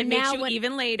dad, And then it makes you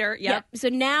even later. Yep. So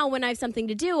now when I have something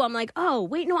to do, I'm like, oh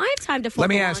wait, no, I have time to fold. Let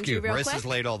me the ask laundry you, real Marissa's quick.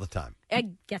 late all the time.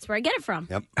 That's where I get it from.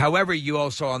 Yep. However, you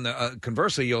also on the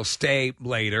conversely, you'll stay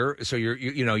later, so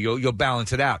you'll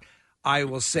balance it out. I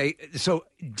will say. So,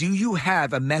 do you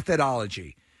have a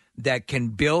methodology that can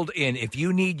build in if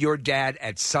you need your dad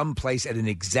at some place at an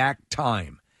exact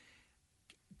time?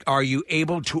 are you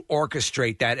able to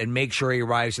orchestrate that and make sure he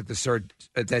arrives at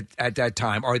that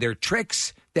time? Are there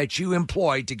tricks that you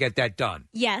employ to get that done?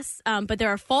 Yes, but there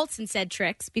are faults in said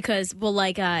tricks because we'll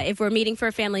if we're meeting for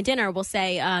a family dinner, we'll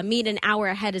say meet an hour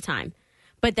ahead of time.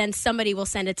 But then somebody will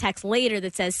send a text later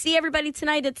that says, see everybody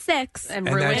tonight at 6. And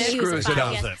ruin that screws it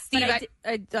up. Steve,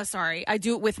 sorry, I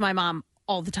do it with my mom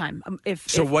all the time. What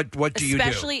do you do?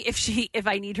 Especially if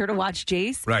I need her to watch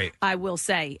Jace, right? I will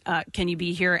say, can you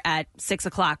be here at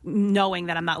 6:00, knowing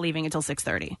that I'm not leaving until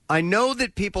 6:30. I know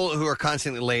that people who are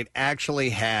constantly late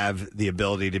actually have the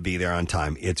ability to be there on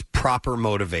time. It's proper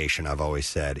motivation, I've always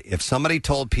said. If somebody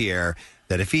told Pierre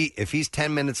that if he's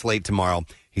 10 minutes late tomorrow,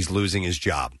 he's losing his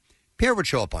job, Pierre would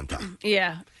show up on time.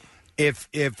 Yeah. If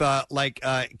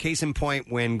case in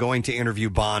point, when going to interview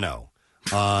Bono,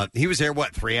 he was there,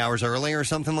 3 hours early or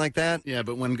something like that? Yeah,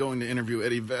 but when going to interview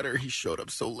Eddie Vedder, he showed up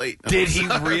so late. Did he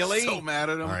really? I was so mad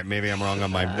at him. All right, maybe I'm wrong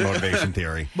on my motivation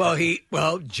theory.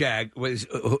 Jag was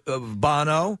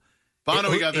Bono.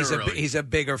 Bono, he got there early. He's a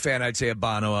bigger fan, I'd say, of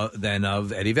Bono than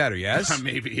of Eddie Vedder, yes?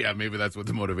 Maybe that's what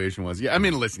the motivation was. Yeah, I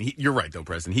mean, listen, you're right, though,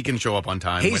 Preston. He can show up on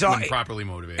time when properly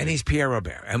motivated. And he's Pierre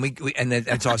Robert, and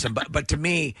that's awesome. But to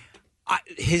me,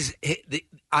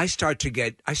 I start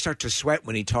to sweat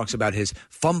when he talks about his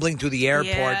fumbling through the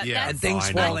airport and things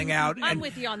falling out. I'm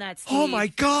with you on that, Steve. Oh, my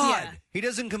God. Yeah. He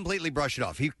doesn't completely brush it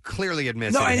off. He clearly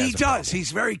admits No, that and he he has a does. problem.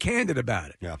 He's very candid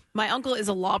about it. Yeah. My uncle is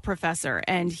a law professor,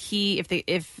 and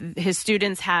if his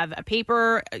students have a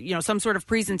paper, some sort of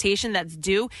presentation that's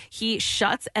due, he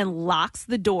shuts and locks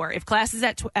the door. If class is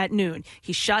at noon,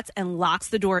 he shuts and locks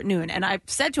the door at noon. And I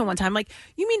said to him one time,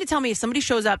 you mean to tell me if somebody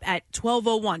shows up at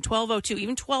 12:01, 12:02,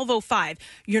 even 12:05,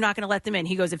 you're not going to let them in?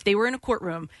 He goes, if they were in a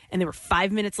courtroom and they were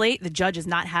 5 minutes late, the judge is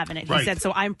not having it. He said,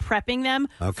 so I'm prepping them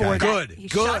for that. He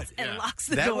shuts and locks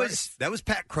the doors. That was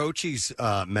Pat Croce's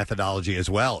methodology as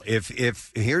well.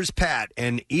 If here's Pat,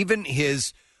 and even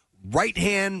his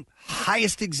right-hand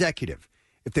highest executive,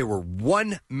 if they were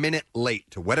 1 minute late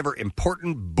to whatever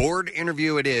important board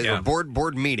interview it is or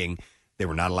board meeting, they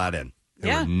were not allowed in.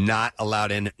 They were not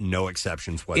allowed in, no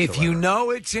exceptions whatsoever. If you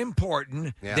know it's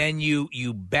important, then you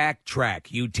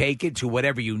backtrack. You take it to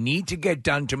whatever you need to get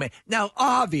done to make. Now,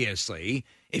 obviously,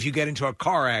 if you get into a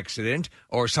car accident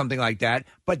or something like that,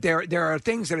 but there are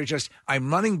things that are just,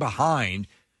 I'm running behind.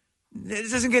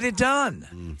 It doesn't get it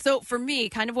done. So for me,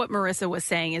 kind of what Marissa was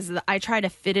saying is that I try to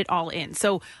fit it all in.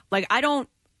 So I don't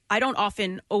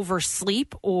often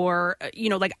oversleep or,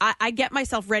 I get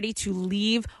myself ready to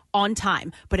leave on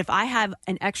time. But if I have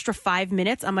an extra 5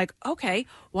 minutes, I'm like, okay,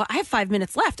 well, I have 5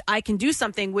 minutes left. I can do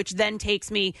something, which then takes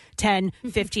me 10,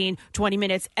 15, 20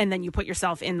 minutes, and then you put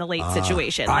yourself in the late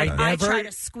situation. I try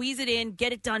to squeeze it in,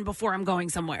 get it done before I'm going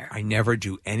somewhere. I never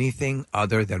do anything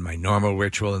other than my normal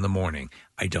ritual in the morning.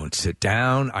 I don't sit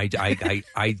down. I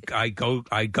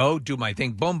go do my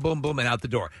thing, boom, boom, boom, and out the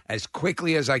door as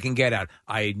quickly as I can get out.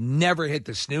 I never hit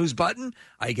the snooze button.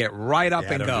 I get right up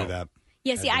and don't go. do that.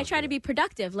 Yeah, see, I try to be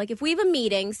productive. Like, if we have a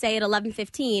meeting, say at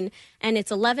 11:15, and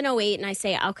it's 11:08, and I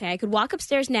say, okay, I could walk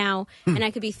upstairs now, and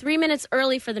I could be 3 minutes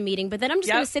early for the meeting, but then I'm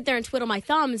just going to sit there and twiddle my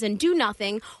thumbs and do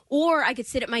nothing, or I could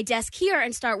sit at my desk here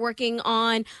and start working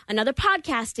on another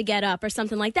podcast to get up or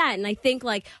something like that. And I think,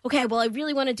 okay, well, I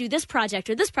really want to do this project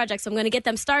or this project, so I'm going to get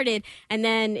them started, and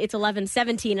then it's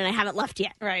 11:17, and I haven't left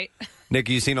yet. Right. Nick,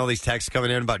 you seen all these texts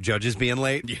coming in about judges being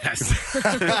late? Yes. What,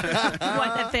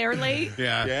 that they're late?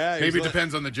 Yeah. Maybe it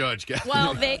depends on the judge.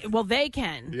 Well, they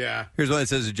can. Yeah. Here's one that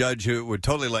says a judge who would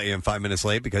totally let you in 5 minutes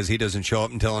late because he doesn't show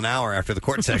up until an hour after the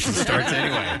court session starts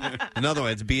anyway. Another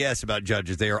one, it's BS about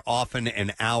judges. They are often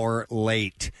an hour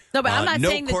late. No, but I'm not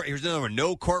saying that... Here's another one.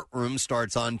 No courtroom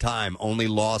starts on time. Only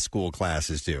law school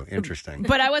classes do. Interesting.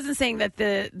 But I wasn't saying that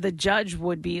the judge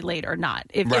would be late or not.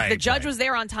 If the judge was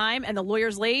there on time and the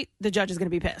lawyer's late, the judge is going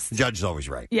to be pissed. The judge is always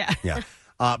right. Yeah. Yeah.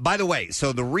 By the way,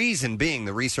 so the reason being,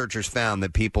 the researchers found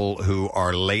that people who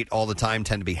are late all the time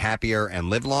tend to be happier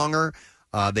and live longer.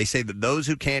 They say that those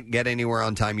who can't get anywhere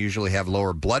on time usually have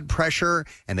lower blood pressure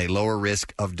and a lower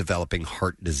risk of developing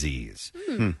heart disease.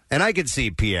 And I could see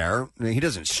Pierre. He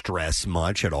doesn't stress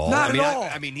much at all. Not at all.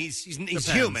 I mean, he's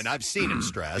human. I've seen him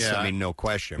stress. Yeah. I mean, no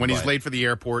question. When he's late for the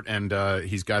airport and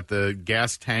he's got the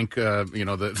gas tank,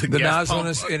 the gas nozzle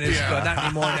pump. in his not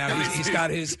anymore now. He's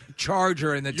got his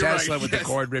charger in the Tesla with the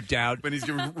cord ripped out. When he's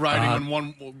riding on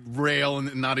one rail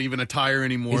and not even a tire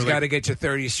anymore. He's got to get to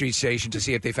 30th Street Station to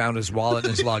see if they found his wallet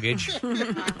and his luggage.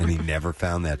 And he never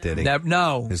found that, did he?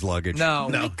 No. His luggage? No.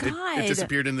 It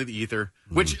disappeared into the ether.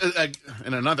 Which,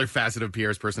 and another facet of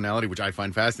Pierre's personality, which I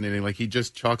find fascinating, he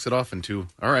just chalks it off into,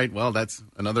 all right, well, that's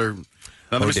another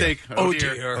Another mistake. Oh,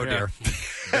 dear. Oh, dear.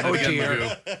 Oh,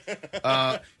 dear.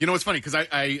 You know, it's funny because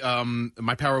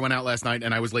my power went out last night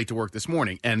and I was late to work this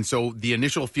morning. And so the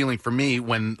initial feeling for me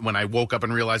when I woke up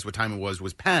and realized what time it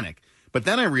was panic. But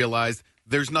then I realized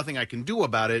there's nothing I can do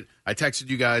about it. I texted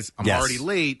you guys. I'm already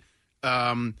late.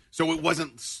 So it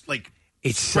wasn't like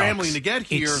scrambling to get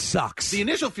here. It sucks. The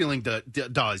initial feeling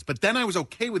does. But then I was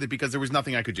okay with it because there was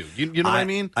nothing I could do. You know what I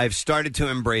mean? I've started to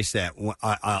embrace that.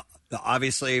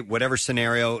 Obviously, whatever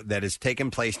scenario that has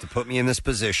taken place to put me in this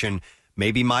position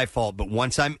may be my fault, but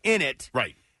once I'm in it,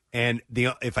 right? And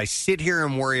if I sit here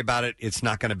and worry about it, it's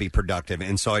not going to be productive.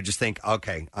 And so I just think,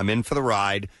 okay, I'm in for the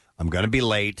ride. I'm going to be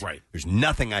late. Right. There's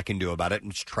nothing I can do about it.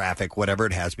 It's traffic, whatever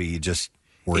it has to be. You just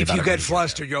worry If about you it. get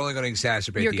flustered, you're only going to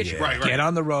exacerbate the issue. Right. Get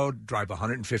on the road, drive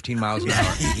 115 miles an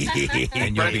hour,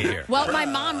 and you'll be here. Well, my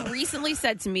mom recently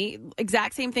said to me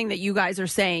exact same thing that you guys are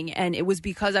saying, and it was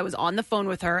because I was on the phone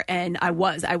with her, and I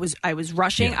was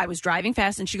rushing, I was driving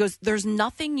fast, and she goes, "There's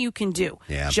nothing you can do.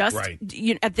 Just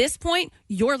at this point,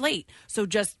 you're late, so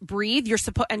just breathe. You're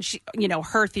supposed." And she,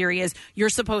 her theory is you're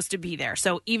supposed to be there.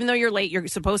 So even though you're late, you're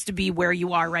supposed to be where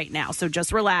you are right now. So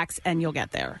just relax, and you'll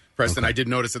get there. Preston, I did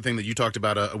notice the thing that you talked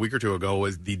about a week or two ago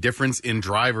was the difference in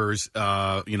drivers,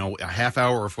 a half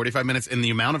hour or 45 minutes in the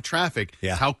amount of traffic,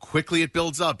 how quickly it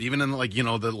builds up, even in the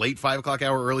late 5 o'clock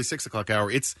hour, early 6 o'clock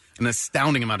hour. It's an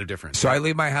astounding amount of difference. So I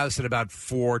leave my house at about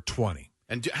 4:20.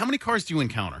 And how many cars do you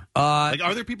encounter?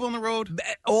 Are there people on the road?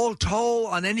 All told,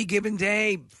 on any given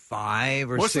day,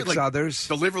 5 or 6 others.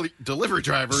 Delivery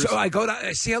drivers. So I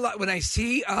see a lot. When I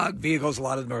see vehicles, a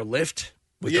lot of them are Lyft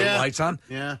with the lights on.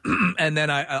 Yeah. And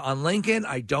then on Lincoln,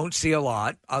 I don't see a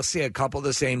lot. I'll see a couple of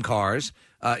the same cars,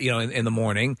 in the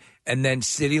morning. And then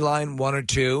City Line, 1 or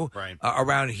 2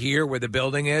 around here where the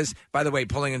building is. By the way,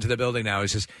 pulling into the building now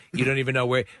is just, you don't even know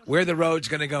where the road's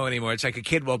going to go anymore. It's like a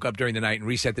kid woke up during the night and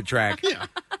reset the track.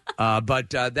 But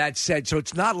that said, so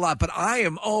it's not a lot. But I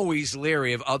am always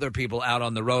leery of other people out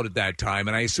on the road at that time.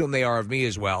 And I assume they are of me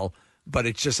as well. But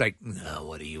it's just like, no,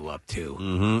 what are you up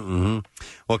to?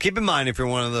 Well, keep in mind, if you're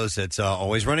one of those that's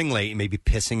always running late, you may be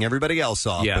pissing everybody else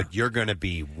off, but you're going to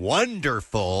be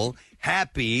wonderful,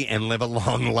 happy, and live a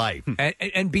long life.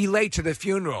 And be late to the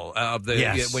funeral of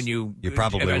the when you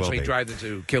probably eventually will be. drive them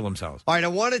to kill themselves. All right, I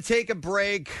want to take a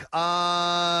break.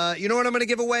 You know what I'm going to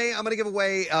give away? I'm going to give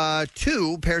away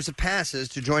 2 pairs of passes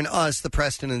to join us, the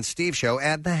Preston and Steve Show,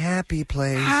 at the Happy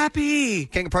Place. Happy!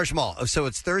 King of Prussia Mall. So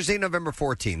it's Thursday, November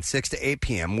 14th, 6 to 8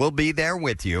 p.m. We'll be there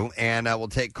with you, and we'll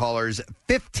take callers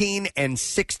 15 and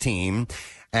 16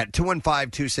 at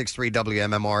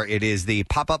 215-263-WMMR. It is the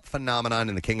pop-up phenomenon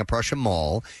in the King of Prussia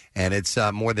Mall, and it's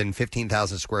more than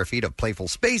 15,000 square feet of playful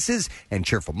spaces and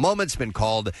cheerful moments. Been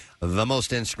called the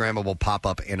most Instagrammable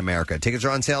pop-up in America. Tickets are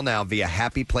on sale now via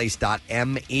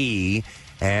happyplace.me,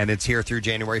 and it's here through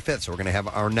January 5th, so we're going to have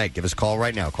our night. Give us a call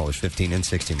right now, callers 15 and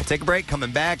 16. We'll take a break,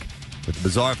 coming back with the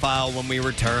Bizarre File when we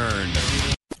return.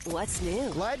 What's new?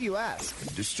 Glad you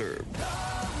asked. Disturbed.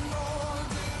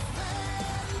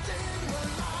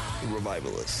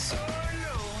 Revivalists.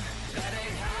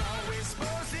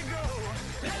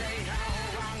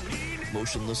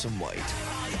 Motionless in White.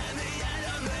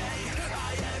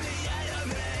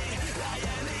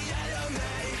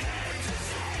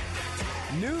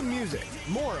 New music.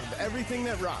 More of everything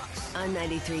that rocks. On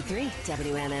 93.3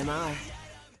 WMMR.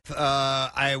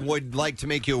 I would like to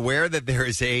make you aware that there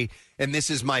is and this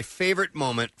is my favorite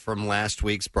moment from last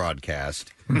week's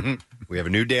broadcast. We have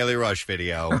a new Daily Rush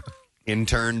video.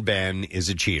 Intern Ben is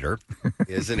a cheater,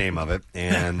 is the name of it.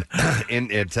 And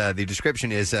the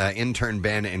description is Intern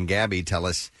Ben and Gabby tell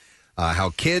us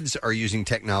how kids are using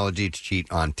technology to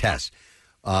cheat on tests.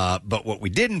 But what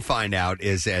we didn't find out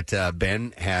is that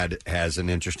Ben has an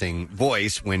interesting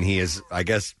voice when he is, I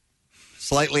guess,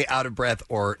 slightly out of breath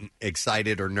or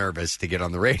excited or nervous to get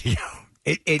on the radio.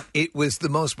 It was the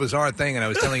most bizarre thing, and I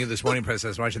was telling you this morning, Preston, I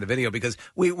was watching the video, because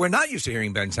we're not used to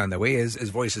hearing Ben sound that way. His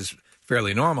voice is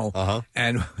fairly normal.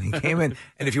 And he came in,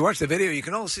 and if you watch the video, you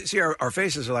can all see our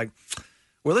faces are like,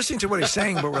 we're listening to what he's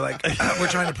saying, but we're like, we're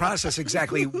trying to process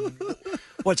exactly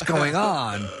what's going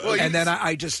on. Well, and then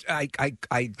I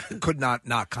could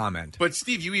not comment. But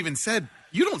Steve, you even said,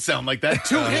 you don't sound like that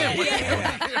to him.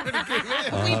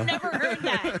 We've never heard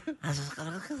that.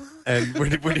 And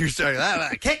when you started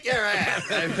that, kick your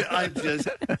ass.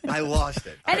 I lost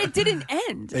it. And it didn't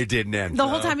end. It didn't end. The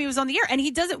whole time he was on the air. And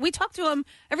he doesn't, we talk to him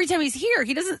every time he's here.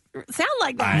 He doesn't sound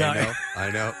like that. I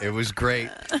know. It was great.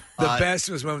 The best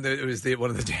was when it was one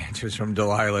of the dancers from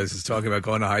Delilah's is talking about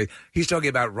going to high. He's talking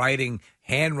about writing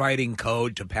handwriting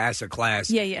code to pass a class.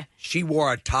 Yeah. She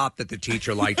wore a top that the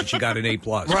teacher liked, and she got an A+.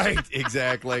 Right,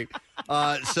 exactly.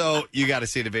 So you got to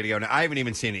see the video. Now, I haven't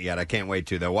even seen it yet. I can't wait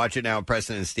to, though. Watch it now at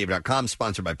PrestonandSteve.com,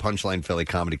 sponsored by Punchline Philly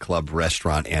Comedy Club,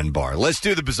 Restaurant, and Bar. Let's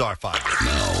do the Bizarre File.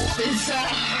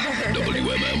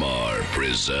 WMMR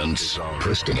presents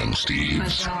Preston and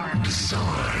Steve's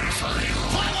Bizarre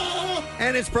File.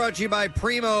 And it's brought to you by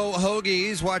Primo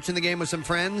Hoagies. Watching the game with some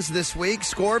friends this week.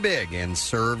 Score big and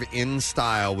serve in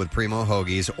style with Primo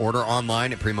Hoagies. Order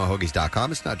online at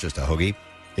PrimoHoagies.com. It's not just a hoagie.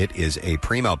 It is a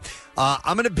Primo.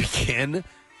 I'm going to begin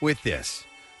with this.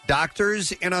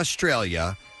 Doctors in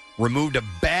Australia removed a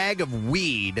bag of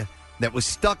weed that was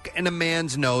stuck in a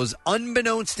man's nose,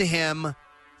 unbeknownst to him,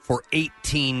 for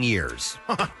 18 years.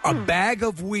 A bag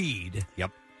of weed?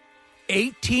 Yep.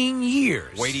 18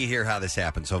 years. Wait till you hear how this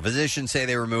happened. So physicians say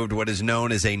they removed what is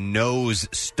known as a nose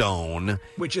stone.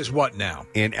 Which is what now?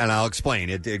 And I'll explain.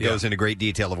 It goes into great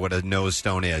detail of what a nose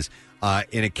stone is.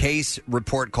 In a case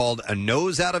report called A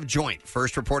Nose Out of Joint,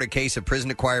 first reported case of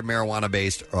prison-acquired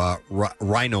marijuana-based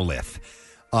rhinolith.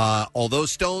 Although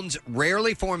stones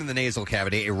rarely form in the nasal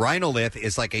cavity, a rhinolith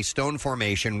is like a stone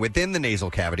formation within the nasal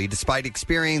cavity, despite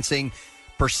experiencing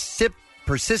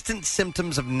persistent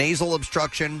symptoms of nasal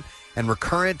obstruction and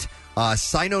recurrent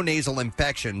sinonasal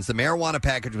infections. The marijuana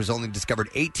package was only discovered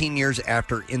 18 years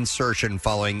after insertion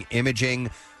following imaging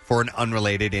for an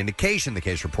unrelated indication, the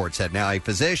case report said. Now, a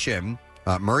physician,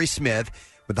 Murray Smith,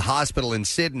 with the hospital in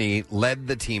Sydney, led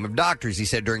the team of doctors. He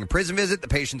said during a prison visit, the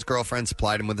patient's girlfriend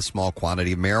supplied him with a small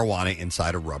quantity of marijuana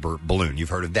inside a rubber balloon. You've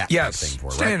heard of that type of thing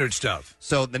before, right? Standard stuff.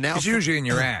 So it's usually in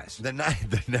your ass. The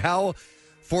now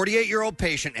 48-year-old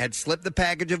patient had slipped the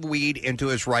package of weed into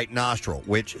his right nostril,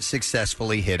 which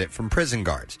successfully hid it from prison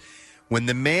guards. When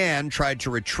the man tried to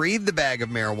retrieve the bag of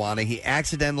marijuana, he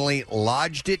accidentally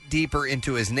lodged it deeper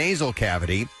into his nasal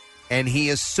cavity, and he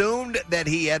assumed that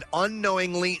he had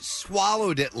unknowingly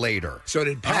swallowed it later. So it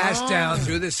had passed down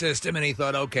through the system, and he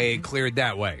thought, okay, it cleared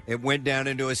that way. It went down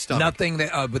into his stomach. Nothing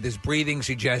that, with his breathing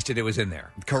suggested it was in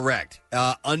there. Correct.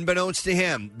 Unbeknownst to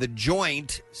him, the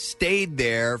joint stayed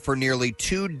there for nearly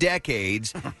 2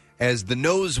 decades as the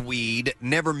noseweed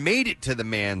never made it to the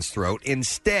man's throat.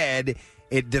 Instead,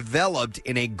 it developed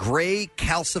in a gray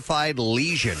calcified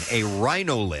lesion, a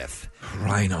rhinolith.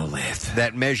 Rhinolith.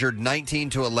 That measured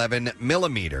 19 to 11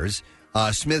 millimeters.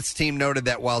 Smith's team noted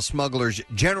that while smugglers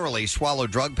generally swallow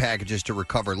drug packages to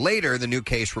recover later, the new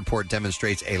case report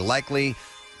demonstrates a likely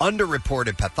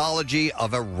underreported pathology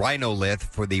of a rhinolith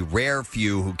for the rare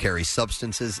few who carry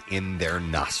substances in their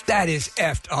nostrils. That is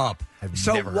effed up. I've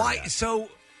never heard that. So,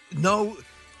 no,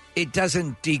 it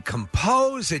doesn't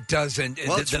decompose. It doesn't.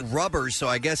 Well, it's rubber, so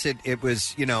I guess it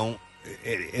was,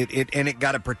 it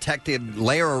got a protected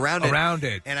layer around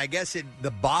it. And I guess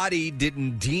the body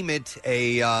didn't deem it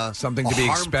a something to be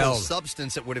harmful expelled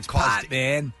substance that would have caused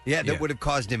man. Yeah, that would have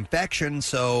caused infection.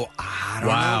 So I don't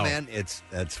know, man.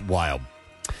 That's wild.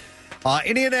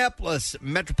 Indianapolis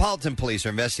Metropolitan Police are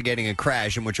investigating a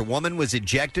crash in which a woman was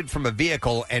ejected from a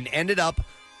vehicle and ended up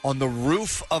on the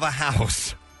roof of a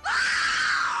house.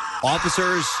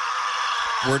 Officers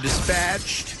were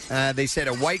dispatched. They said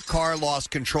a white car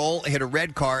lost control, hit a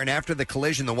red car, and after the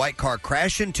collision, the white car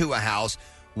crashed into a house.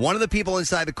 One of the people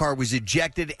inside the car was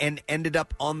ejected and ended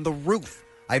up on the roof.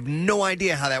 I have no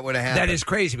idea how that would have happened. That is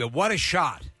crazy, but what a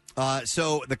shot.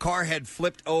 So the car had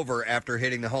flipped over after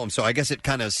hitting the home. So I guess it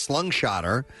kind of slungshot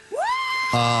her.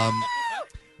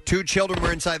 2 children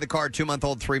were inside the car,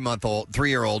 2-month-old,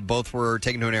 3-year-old. Both were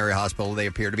taken to an area hospital. They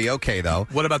appear to be okay, though.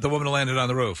 What about the woman who landed on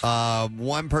the roof?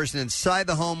 One person inside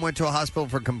the home went to a hospital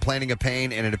for complaining of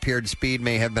pain, and it appeared speed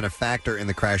may have been a factor in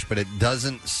the crash, but it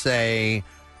doesn't say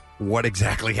what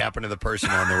exactly happened to the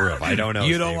person on the roof. I don't know,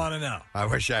 You don't Steve. want to know. I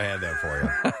wish I had that for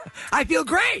you. I feel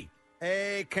great.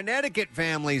 A Connecticut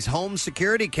family's home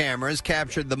security cameras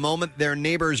captured the moment their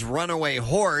neighbor's runaway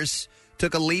horse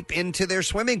took a leap into their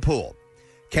swimming pool.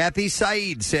 Kathy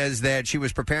Saeed says that she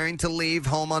was preparing to leave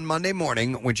home on Monday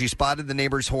morning when she spotted the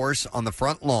neighbor's horse on the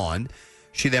front lawn.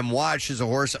 She then watched as the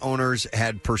horse owners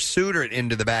had pursued it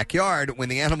into the backyard. When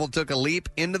the animal took a leap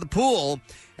into the pool,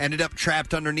 ended up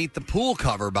trapped underneath the pool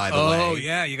cover, by the way. Oh,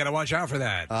 yeah, you got to watch out for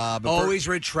that. Always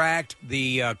retract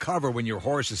the cover when your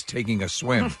horse is taking a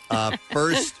swim.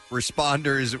 First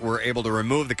responders were able to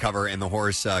remove the cover, and the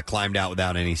horse climbed out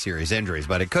without any serious injuries.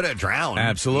 But it could have drowned.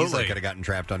 Absolutely. Easily could have gotten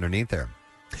trapped underneath there.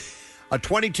 A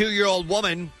 22-year-old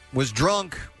woman was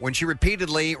drunk when she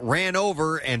repeatedly ran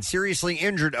over and seriously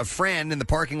injured a friend in the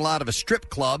parking lot of a strip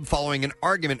club following an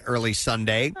argument early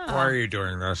Sunday. Why are you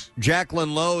doing this?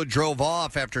 Jacqueline Lowe drove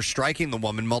off after striking the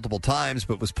woman multiple times,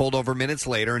 but was pulled over minutes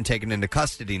later and taken into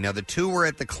custody. Now, the two were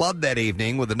at the club that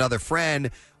evening with another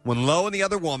friend when Lowe and the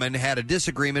other woman had a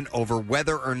disagreement over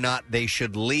whether or not they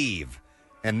should leave,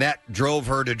 and that drove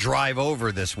her to drive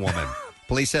over this woman.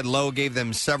 Police said Lowe gave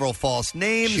them several false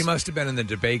names. She must have been in the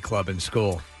debate club in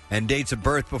school. And dates of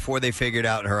birth before they figured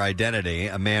out her identity.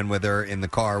 A man with her in the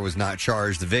car was not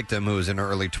charged. The victim, who was in her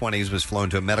early 20s, was flown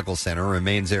to a medical center,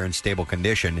 remains there in stable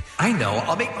condition. I know.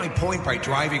 I'll make my point by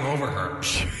driving over her.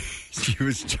 She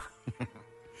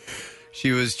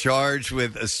was charged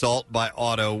with assault by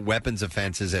auto, weapons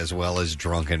offenses, as well as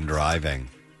drunken driving.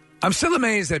 I'm still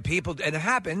amazed that people, and it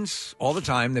happens all the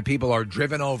time, that people are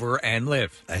driven over and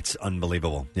live. That's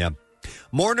unbelievable. Yeah.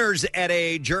 Mourners at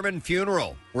a German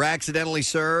funeral were accidentally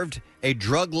served a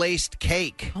drug-laced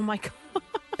cake. Oh, my God.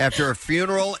 After a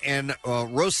funeral in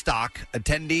Rostock,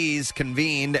 attendees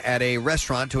convened at a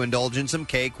restaurant to indulge in some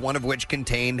cake, one of which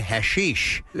contained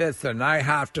hashish. Listen, I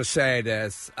have to say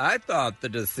this. I thought the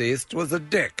deceased was a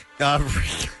dick.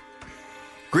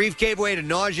 Grief gave way to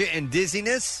nausea and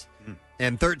dizziness,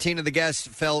 and 13 of the guests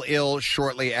fell ill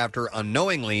shortly after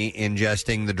unknowingly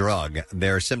ingesting the drug.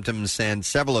 Their symptoms sent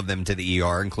several of them to the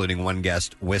ER, including one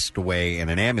guest whisked away in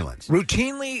an ambulance.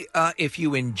 Routinely, if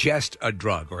you ingest a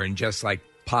drug or ingest like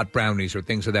pot brownies or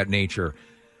things of that nature,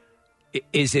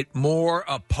 is it more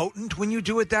potent when you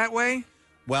do it that way?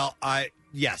 Well,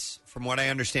 yes. From what I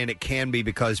understand, it can be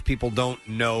because people don't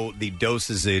know the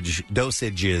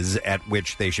dosages at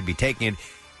which they should be taking it.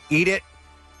 Eat it.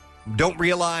 Don't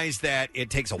realize that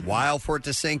it takes a while for it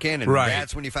to sink in, and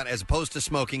that's when you find, as opposed to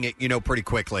smoking it, you know pretty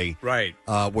quickly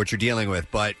what you're dealing with.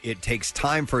 But it takes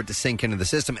time for it to sink into the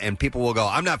system, and people will go,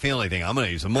 I'm not feeling anything, I'm going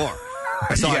to use some more.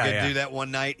 I saw a guy do that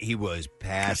one night. He was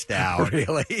passed out.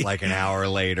 Really? Like an hour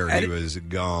later, he was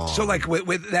gone. So, like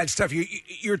with that stuff,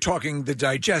 you're talking the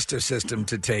digestive system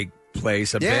to take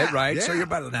place a bit, right? Yeah. So you're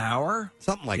about an hour?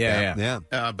 Something like that. Yeah.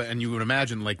 And you would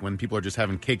imagine, like, when people are just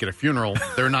having cake at a funeral,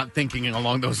 they're not thinking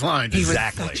along those lines.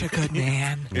 Exactly. Such a good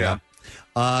man. Yeah.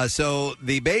 So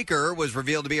the baker was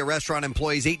revealed to be a restaurant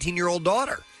employee's 18-year-old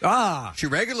daughter. She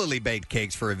regularly baked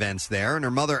cakes for events there, and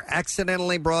her mother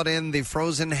accidentally brought in the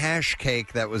frozen hash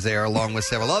cake that was there, along with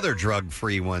several other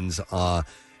drug-free ones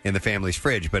in the family's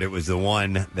fridge, but it was the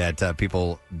one that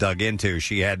people dug into.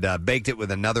 She had baked it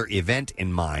with another event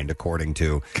in mind, according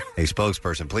to a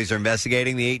spokesperson. Police are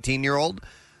investigating the 18-year-old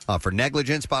for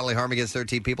negligence, bodily harm against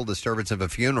 13 people, disturbance of a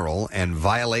funeral, and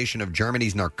violation of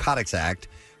Germany's Narcotics Act,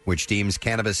 which deems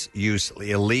cannabis use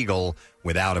illegal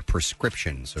without a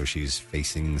prescription. So she's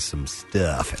facing some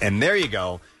stuff. And there you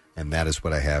go. And that is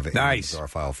what I have in our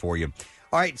file for you.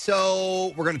 All right,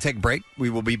 so we're going to take a break. We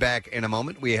will be back in a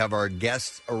moment. We have our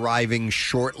guests arriving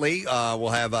shortly. We'll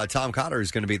have Tom Cotter,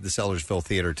 who's going to be at the Sellersville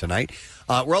Theater tonight.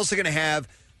 We're also going to have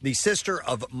the sister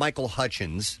of Michael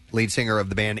Hutchins, lead singer of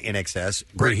the band INXS.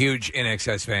 We're huge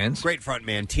INXS fans. Great front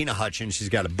man, Tina Hutchins. She's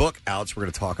got a book out, so we're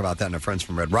going to talk about that in our Friends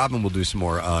from Red Robin. We'll do some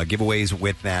more giveaways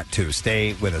with that, too.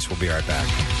 Stay with us. We'll be right back.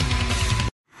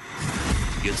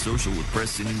 Get social with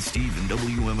Preston and Steve and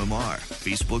WMMR.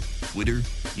 Facebook, Twitter,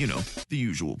 the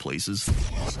usual places.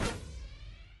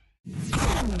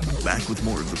 Back with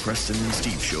more of the Preston and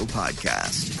Steve Show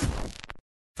podcast.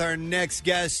 Our next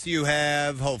guest you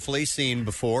have hopefully seen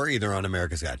before, either on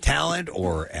America's Got Talent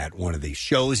or at one of these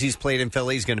shows he's played in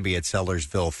Philly. He's going to be at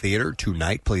Sellersville Theater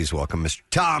tonight. Please welcome Mr.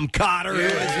 Tom Cotter, who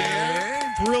is here.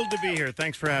 Thrilled to be here.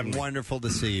 Thanks for having me. Wonderful to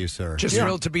see you, sir. Just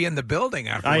thrilled to be in the building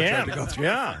after I we am. tried to go through.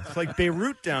 Yeah, it's like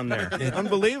Beirut down there.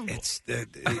 Unbelievable.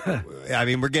 I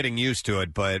mean, we're getting used to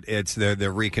it, but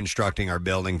they're reconstructing our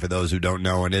building for those who don't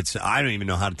know, and I don't even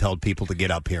know how to tell people to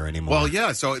get up here anymore. Well,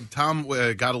 yeah, so Tom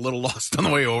got a little lost on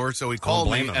the way over, so he called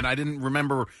me, and I didn't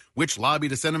remember which lobby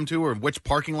to send him to or which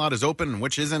parking lot is open and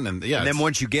which isn't. And then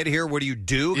once you get here, what do you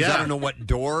do? Because I don't know what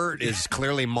door is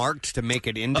clearly marked to make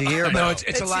it into here. No,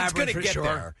 it's a labyrinth it's for get sure.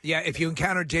 There. Yeah, if you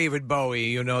encounter David Bowie,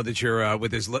 you know that you're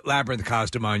with his labyrinth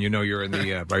costume on. You know you're in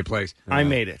the right place. I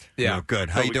made it. Yeah, oh, good.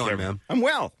 How you doing, man? I'm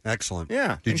well. Excellent.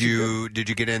 Yeah. Did you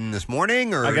get in this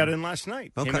morning or? I got in last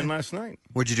night. Okay. Came in last night.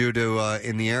 What'd you do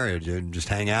in the area? Did you just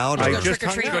hang out? I just go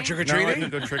trick or treating. No, I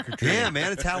didn't go trick or treating. Yeah,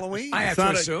 man, it's Halloween. I have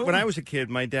to assume. When I was a kid,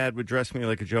 my dad would dress me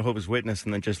like a Jehovah's Witness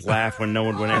and then just laugh when no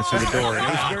one would answer the door. And it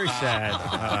was very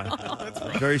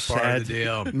sad. Very sad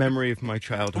deal. memory of my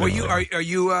childhood. Well, are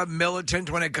you military?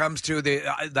 militant when it comes to the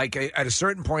at a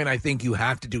certain point. I think you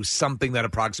have to do something that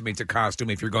approximates a costume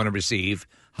if you're going to receive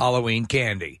Halloween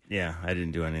candy. Yeah, I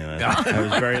didn't do any of that. I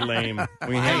was very lame.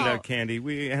 We handed out candy.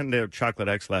 We handed out chocolate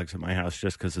X-Lax at my house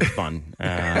just because it's fun.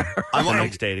 The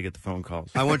next day to get the phone calls.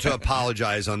 I want to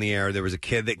apologize on the air. There was a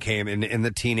kid that came in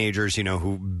the teenagers,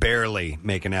 who barely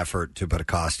make an effort to put a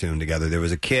costume together. There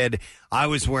was a kid. I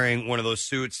was wearing one of those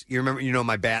suits. You remember,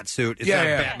 my bat suit? It's not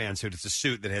a Batman suit. It's a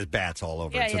suit that has bats all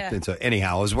over it.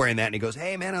 Anyhow, I was wearing that, and he goes,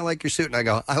 "Hey, man, I like your suit." And I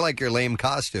go, "I like your lame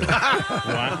costume."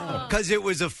 Wow. Because it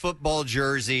was a football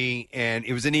jersey, and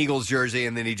it was an Eagles jersey,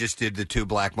 and then he just did the 2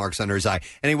 black marks under his eye.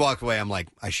 And he walked away. I'm like,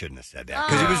 I shouldn't have said that.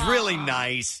 Because it was really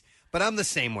nice. But I'm the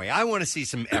same way. I want to see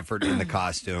some effort in the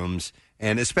costumes.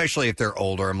 And especially if they're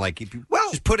older, I'm like,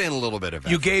 just put in a little bit of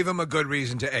effort. You gave him a good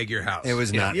reason to egg your house. It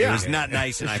was not. It was not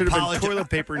nice. And I should have apologize. been toilet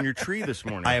paper in your tree this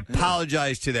morning. I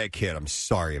apologize to that kid. I'm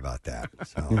sorry about that.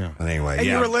 So, but anyway, and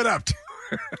you were lit up too.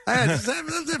 I was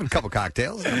having a couple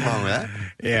cocktails. Nothing wrong with that.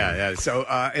 Yeah. So,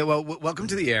 welcome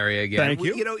to the area again. Thank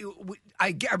you.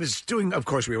 I was doing. Of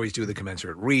course, we always do the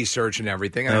commensurate research and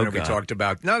everything. I know we talked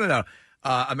about. No.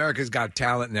 America's Got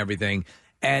Talent and everything.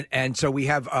 And so we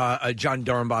have John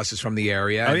Dornbos is from the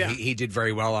area. Oh, yeah. He did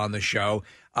very well on the show.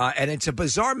 And it's a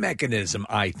bizarre mechanism,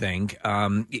 I think.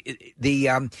 I've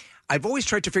always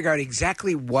tried to figure out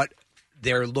exactly what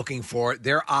they're looking for,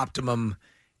 their optimum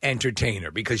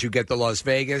entertainer, because you get the Las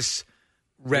Vegas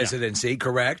residency,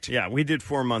 correct? Yeah, we did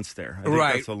 4 months there. I think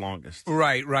that's the longest.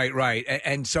 Right.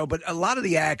 And so, but a lot of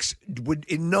the acts would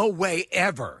in no way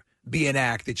ever be an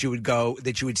act that you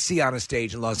would see on a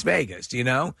stage in Las Vegas, do you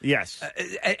know? Yes.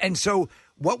 And so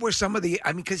what were some of the,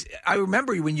 because I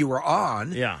remember when you were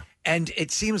on, and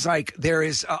it seems like there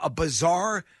is a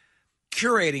bizarre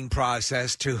curating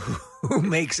process to who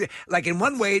makes it. Like in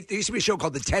one way, there used to be a show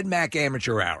called the Ted Mack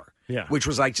Amateur Hour, which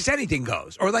was like just anything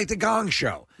goes, or like the Gong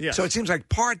Show. Yes. So it seems like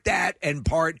part that and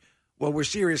part, well, we're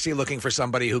seriously looking for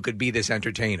somebody who could be this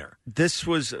entertainer. This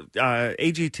was,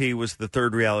 AGT was the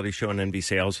third reality show on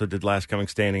NBC. I also did Last Comic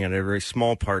Standing. I had a very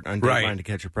small part on Deadline to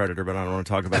Catch a Predator, but I don't want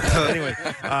to talk about that. Anyway,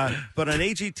 but on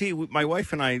AGT, my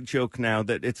wife and I joke now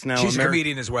that it's now... She's a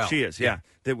comedian as well. She is, yeah.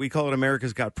 That we call it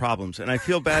America's Got Problems. And I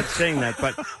feel bad saying that,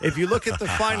 but if you look at the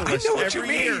finalists I know what every you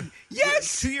mean. year...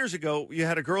 Yes! 2 years ago, you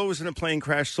had a girl who was in a plane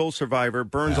crash, sole survivor,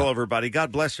 burns all over her body.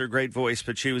 God bless her, great voice,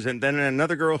 but she was in... Then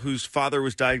another girl whose father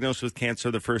was diagnosed with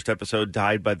cancer the first episode,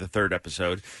 died by the third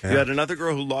episode. You had another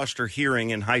girl who lost her hearing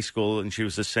in high school, and she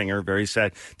was a singer, very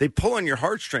sad. They pull on your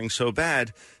heartstrings so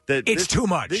bad that it's too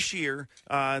much. This year,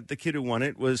 the kid who won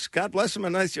it was, God bless him, a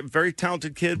nice, very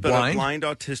talented kid, but a blind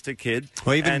autistic kid.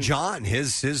 Well, even John,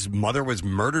 his mother was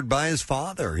murdered by his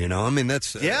father. I mean,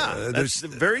 that's that's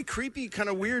very creepy, kind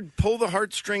of weird, pull the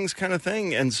heartstrings kind of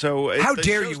thing. And so, how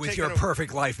dare you with your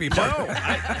perfect life be part of it?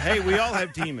 Hey, we all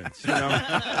have demons,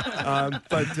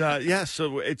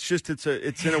 so it's just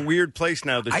it's in a weird place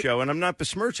now. The show, and I'm not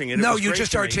besmirching it. No, you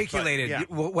just articulated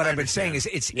what I've been saying. Is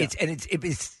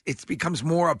it becomes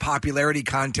more a popularity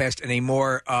contest and a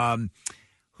more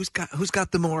who's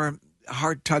got the more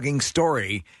heart tugging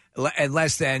story. And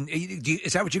less than,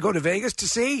 is that what you go to Vegas to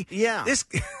see? Yeah.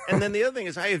 And then the other thing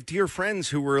is I have dear friends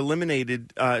who were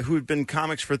eliminated, who had been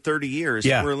comics for 30 years,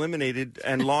 were eliminated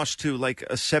and lost to like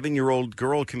a 7-year-old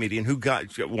girl comedian who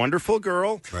got a wonderful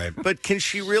girl. Right. But can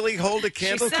she really hold a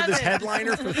candle to this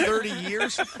headliner for 30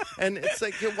 years? And it's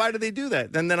like, why do they do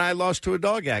that? And then I lost to a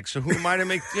dog act. So who am I to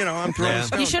make, I'm throwing a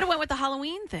stone. You should have went with the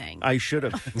Halloween thing. I should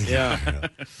have. Yeah.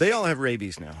 They all have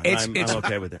rabies now. I'm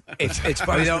okay with it. It's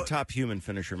funny, the top human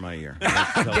finisher my year.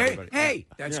 Hey,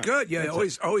 that's good. Yeah,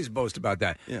 always boast about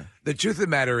that. Yeah. The truth of the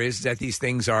matter is that these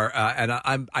things are, and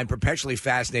I'm perpetually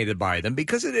fascinated by them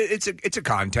because it's a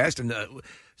contest. And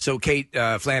so Kate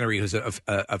Flannery, who's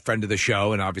a friend of the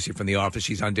show and obviously from The Office,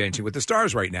 she's on Dancing with the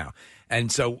Stars right now.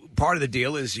 And so part of the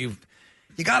deal is you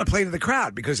got to play to the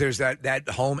crowd because there's that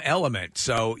home element.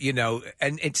 So,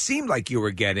 and it seemed like you were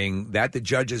getting that. The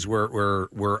judges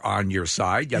were on your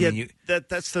side. I mean,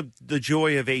 that's the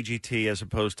joy of AGT as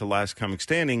opposed to Last Comic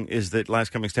Standing is that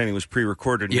Last Comic Standing was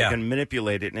pre-recorded and they can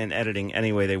manipulate it in editing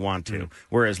any way they want to,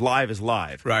 whereas live is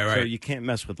live. Right. So you can't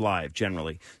mess with live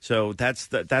generally. So that's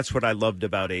what I loved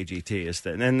about AGT is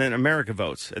that, and then America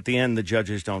votes. At the end, the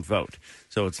judges don't vote.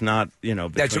 So it's not,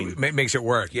 that's what makes it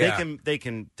work. Yeah. They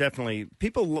can definitely,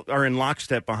 people are in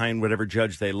lockstep behind whatever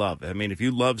judge they love. I mean, if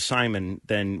you love Simon,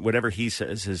 then whatever he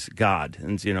says is God.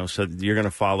 And, so you're going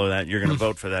to follow that. You're going to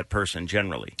vote for that person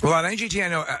generally. Well, on AGT, I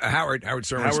know Howard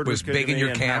Stern was big in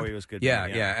your camp. Howie was good. Yeah.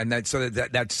 And that's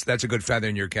a good feather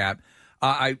in your cap.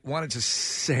 I wanted to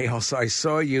say also, I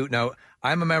saw you. Now,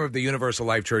 I'm a member of the Universal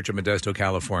Life Church of Modesto,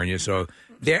 California. So,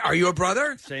 are you a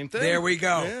brother? Same thing. There we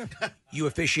go. Yeah. You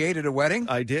officiated a wedding?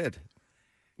 I did.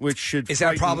 Which should Is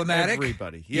that frighten problematic?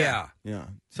 Everybody. Yeah.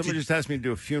 Someone just asked me to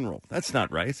do a funeral. That's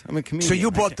not right. I'm a comedian. So you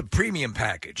bought the premium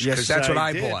package? Yes, Because that's what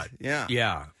I did. bought. Yeah.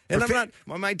 Yeah. And I'm not.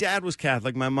 Well, my dad was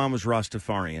Catholic. My mom was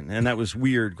Rastafarian, and that was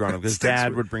weird growing up because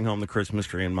Dad would bring home the Christmas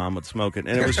tree and Mom would smoke it,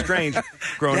 and it was strange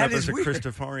growing up as a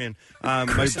Christafarian.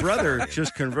 My brother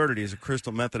just converted; he's a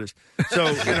Crystal Methodist. So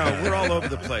we're all over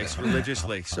the place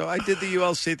religiously. So I did the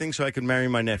ULC thing so I could marry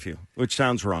my nephew, which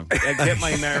sounds wrong. Get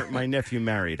my nephew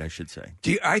married, I should say.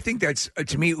 I think that's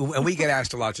to me, and we get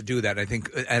asked a lot to do that. I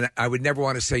think, and I would never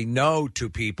want to say no to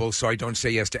people, so I don't say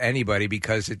yes to anybody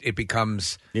because it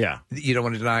becomes you don't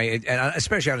want to deny. And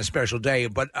especially on a special day.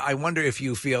 But I wonder if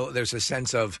you feel there's a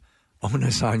sense of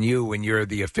onus on you when you're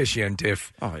the officiant.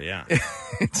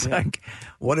 It's like,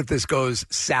 what if this goes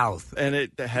south? And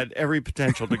it had every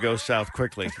potential to go south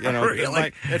quickly.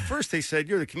 Really? At first they said,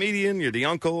 you're the comedian, you're the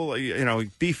uncle,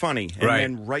 be funny. And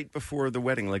then right before the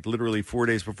wedding, like literally 4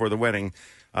 days before the wedding,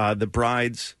 the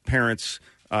bride's parents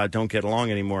don't get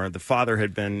along anymore. The father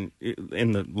had been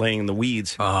laying in the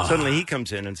weeds. Suddenly he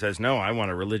comes in and says, no, I want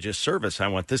a religious service. I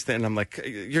want this thing. And I'm like,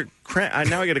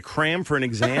 now I got to cram for an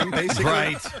exam, basically.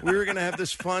 Right. We were going to have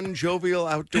this fun, jovial,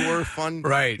 outdoor fun.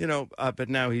 Right. But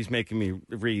now he's making me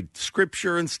read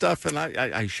scripture and stuff, and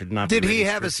I should not Did be he reading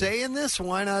have scripture. a say in this?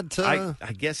 Why not?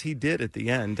 I guess he did at the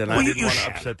end, and I didn't want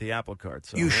to upset the apple cart.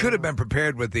 So. You should have been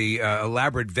prepared with the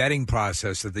elaborate vetting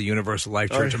process that the Universal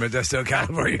Life Church of Modesto,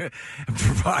 California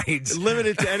provides.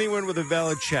 Limited to anyone with a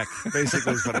valid check,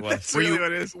 basically is what it was.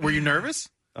 Were you nervous?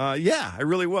 Yeah, I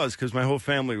really was because my whole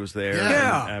family was there.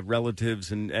 Yeah. And,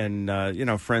 relatives and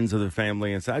friends of the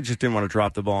family, and so I just didn't want to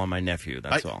drop the ball on my nephew.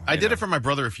 That's all. I did it for my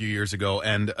brother a few years ago,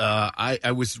 and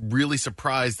I was really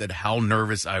surprised at how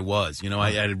nervous I was.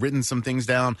 I had written some things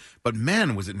down, but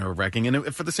man, was it nerve wracking,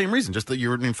 and for the same reason, just that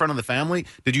you're in front of the family.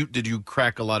 Did you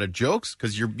crack a lot of jokes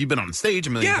because you've been on stage a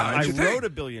million times? I wrote a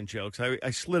billion jokes.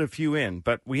 I slid a few in,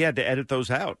 but we had to edit those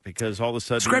out because all of a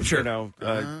sudden, Scripture.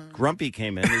 Grumpy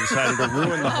came in and decided to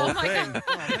ruin the whole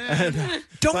thing.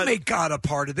 Don't make God a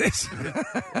part of this.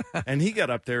 And he got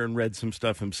up there and read some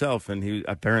stuff himself, and he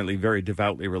apparently very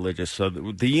devoutly religious. So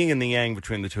the yin and the yang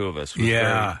between the two of us was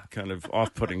very kind of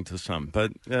off-putting to some.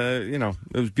 But, it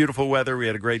was beautiful weather. We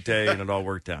had a great day, and it all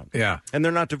worked out. Yeah. And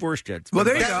they're not divorced yet. Well,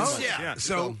 there you go. Yeah.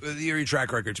 So your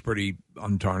track record's pretty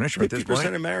untarnished right at this 50%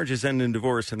 point. of marriages end in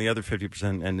divorce, and the other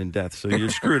 50% end in death. So you're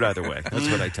screwed either way.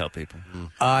 That's what I tell people.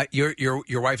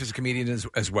 Your wife is a comedian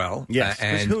as well. Yes.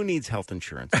 And Who needs health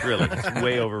insurance? Really, it's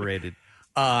way overrated.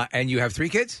 And you have 3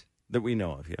 kids that we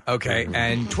know of. Yeah. Okay,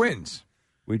 and twins.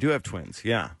 We do have twins.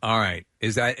 Yeah. All right.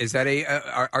 Is that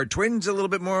are twins a little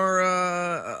bit more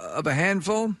of a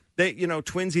handful? They,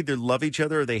 twins either love each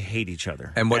other or they hate each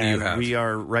other. And what do you have? We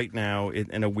are right now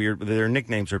in a weird. Their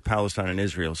nicknames are Palestine and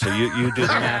Israel. So you do the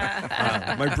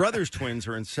math. My brother's twins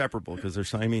are inseparable because they're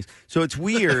Siamese. So it's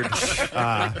weird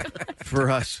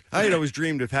for us. I had always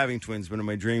dreamed of having twins, but in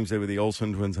my dreams they were the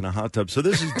Olsen twins in a hot tub. So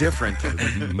this is different,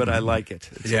 but I like it.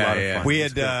 It's a lot of fun. We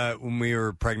had when we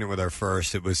were pregnant with our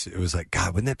first, it was like,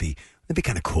 God, wouldn't that be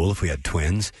kind of cool if we had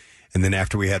twins? And then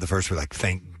after we had the first, we're like,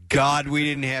 thank God we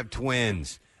didn't have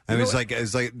twins. I mean, it's like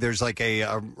there's like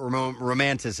a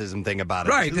romanticism thing about it.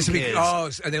 Right. This would be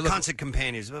and they look constant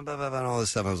companions, blah, blah, blah, blah, and all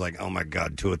this stuff. I was like, oh my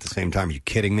God, 2 at the same time. Are you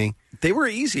kidding me? They were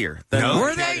easier than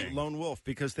were they? Lone Wolf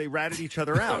because they ratted each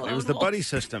other out. It was the buddy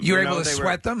system. You were able to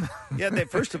sweat them? Yeah.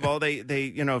 First of all, they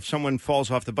if someone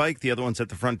falls off the bike, the other one's at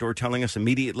the front door telling us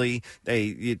immediately.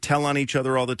 You tell on each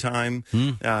other all the time.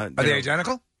 Are they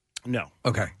identical? No.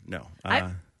 Okay. No.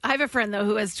 I have a friend, though,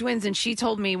 who has twins, and she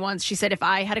told me once, she said, if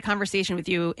I had a conversation with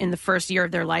you in the first year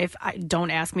of their life, don't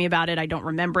ask me about it. I don't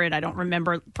remember it. I don't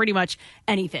remember pretty much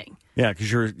anything. Yeah,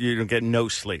 because you don't get no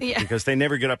sleep because they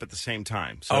never get up at the same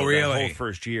time. So really? The whole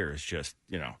first year is just,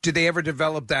 Did they ever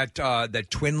develop that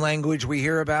twin language we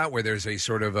hear about, where there's a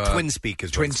sort of twin speak? Is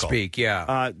what twin it's called. speak?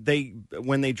 Yeah.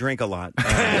 When they drink a lot.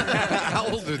 How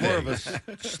old are they? More of a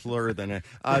slur than it.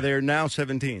 They're now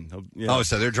 17. Oh,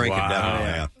 so they're drinking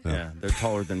down. Yeah, they're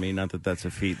taller than me. Not that that's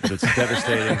a feat, but it's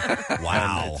devastating.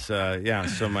 Wow.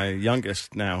 So my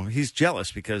youngest now, he's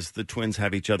jealous because the twins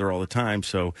have each other all the time.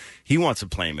 So he wants a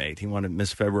playmate. He wanted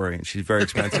Miss February, and she's very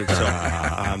expensive.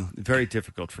 So very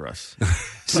difficult for us.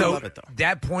 So I love it, though.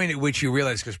 That point at which you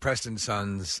realize, because Preston's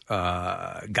sons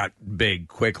got big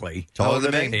quickly. Taller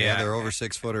than me? Yeah, they're over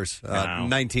 6 footers.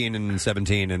 19 and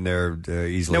 17, and they're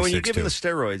easily 6'2". Now, when you give them the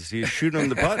steroids, do you shoot them in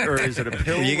the butt, or is it a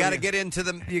pill? You got to get into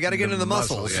the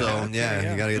muscle. yeah. So,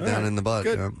 you got to get down in the butt.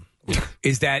 Good.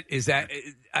 Is that it's?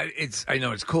 I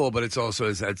know it's cool, but it's also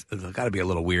it's got to be a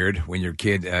little weird when your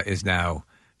kid is now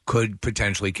could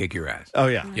potentially kick your ass. Oh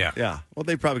yeah, yeah. Well,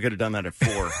 they probably could have done that at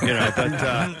 4,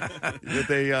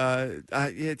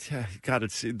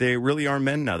 but they really are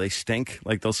men now. They stink.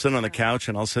 Like they'll sit on the couch,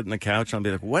 and I'll sit in the couch, and I'll be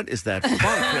like, "What is that funk?"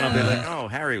 And I'll be like, "Oh,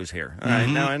 Harry was here." All right,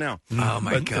 now I know. Oh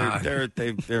my God, they're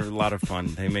a lot of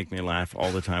fun. They make me laugh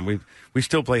all the time. We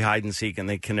still play hide and seek, and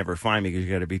they can never find me because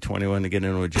you got to be 21 to get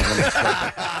into a gentleman's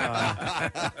club.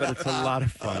 But it's a lot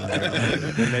of fun.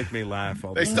 They make me laugh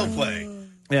all the time. They still play.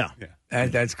 Yeah.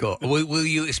 That's cool. Will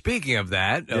you? Speaking of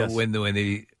that, Yes. when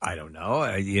the I don't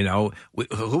know,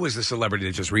 who was the celebrity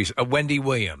that just recently? Wendy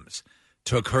Williams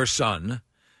took her son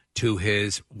to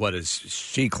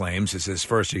she claims is his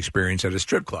first experience at a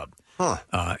strip club. Huh.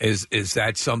 Is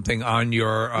that something on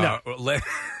your list?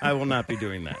 I will not be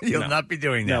doing that. You'll not be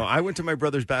doing that. No, I went to my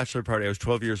brother's bachelor party. I was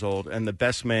 12 years old, and the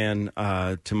best man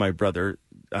to my brother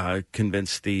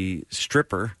convinced the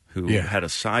stripper who had a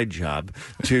side job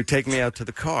to take me out to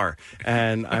the car.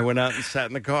 And I went out and sat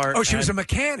in the car. Oh, she was a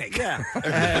mechanic. Yeah.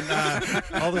 And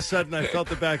all of a sudden, I felt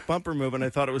the back bumper move, and I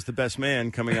thought it was the best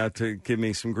man coming out to give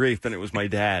me some grief, and it was my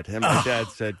dad. And my dad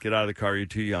said, "Get out of the car, you're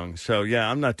too young." So,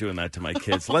 yeah, I'm not doing that to my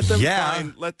kids. Let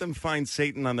them find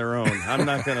Satan on their own. I'm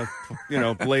not going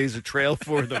to, blaze a trail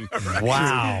for them.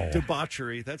 Wow.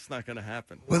 Debauchery, that's not going to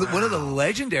happen. Well, one of the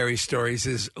legendary stories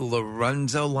is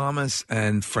Lorenzo Lamas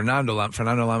and Fernando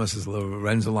Lamas is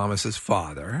Lorenzo Lamas'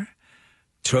 father,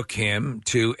 took him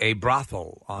to a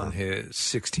brothel on his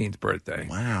 16th birthday.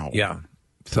 Wow. Yeah.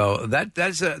 So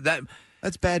that's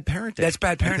bad parenting. That's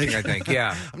bad parenting, I think.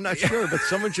 Yeah. I'm not sure, but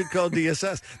someone should call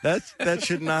DSS. That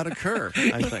should not occur,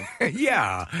 I think.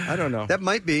 Yeah. I don't know. That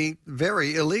might be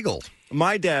very illegal.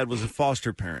 My dad was a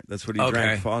foster parent. That's what he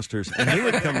drank, Fosters. And he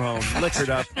would come home, liquored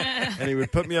up, and he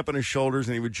would put me up on his shoulders,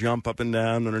 and he would jump up and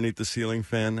down underneath the ceiling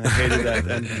fan. I hated that.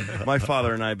 And my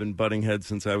father and I have been butting heads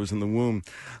since I was in the womb.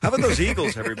 How about those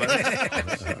Eagles, everybody?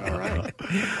 All right.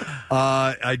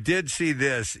 I did see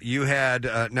this. You had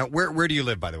now. Where do you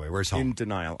live, by the way? Where's home? In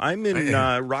denial. I'm in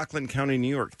Rockland County, New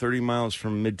York, 30 miles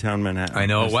from Midtown Manhattan. I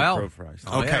know it well.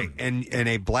 Okay, and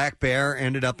a black bear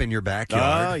ended up in your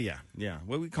backyard. Oh, yeah.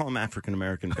 Well, we call them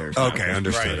African-American bears. Okay,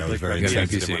 understood. I was very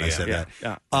sensitive when I said that.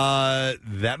 Yeah.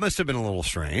 That must have been a little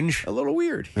strange. A little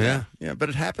weird. Yeah, but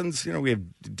it happens. We have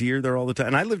deer there all the time.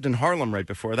 And I lived in Harlem right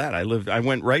before that.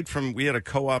 We had a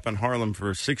co-op in Harlem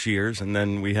for 6 years, and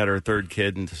then we had our third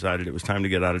kid and decided it was time to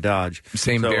get out of Dodge.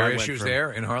 Same bear issues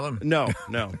there in Harlem? No,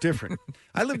 different.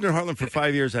 I lived in Harlem for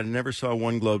 5 years. I never saw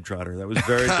one Globetrotter. That was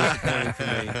very disappointing for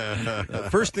me. The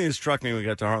first thing that struck me when we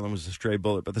got to Harlem was a stray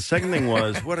bullet. But the second thing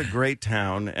was, what a great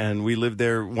town. And we lived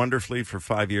there wonderfully for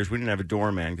 5 years. We didn't have a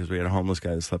doorman because we had a homeless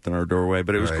guy that slept in our doorway.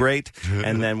 But it was great.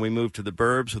 And then we moved to the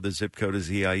burbs with the zip code of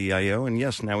ZIEIO. And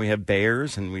yes, now we have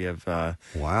bears and we have...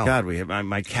 wow. God, we have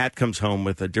my cat comes home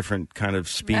with a different kind of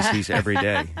species every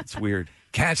day. It's weird.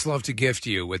 Cats love to gift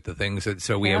you with the things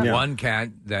so we have one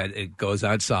cat that it goes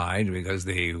outside because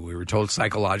we were told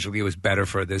psychologically it was better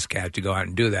for this cat to go out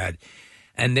and do that.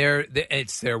 And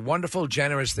it's their wonderful,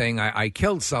 generous thing. I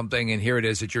killed something, and here it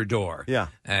is at your door. Yeah,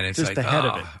 and it's just like the head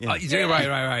of it.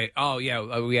 Right. Oh yeah,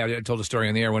 I told a story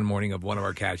on the air one morning of one of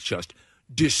our cats just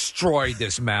destroyed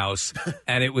this mouse,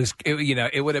 and it would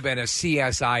have been a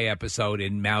CSI episode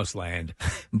in Mouseland,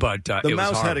 but the it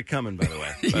mouse was had it coming, by the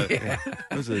way. But, it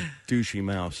was a douchey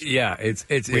mouse. Yeah,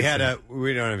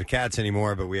 we don't have cats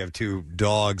anymore, but we have 2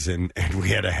 dogs, and we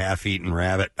had a half-eaten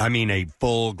rabbit. I mean, a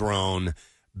full-grown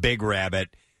big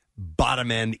rabbit.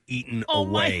 Bottom end eaten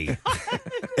away.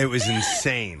 It was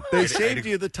insane. They saved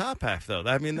you the top half, though.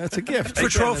 I mean, that's a gift. For a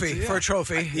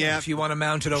trophy. Yeah. If you want to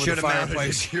mount it over the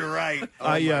fireplace. You're right.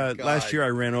 Last year I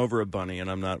ran over a bunny, and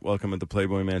I'm not welcome at the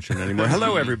Playboy Mansion anymore.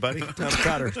 Hello, everybody. Tom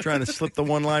Cotter trying to slip the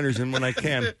one-liners in when I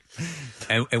can.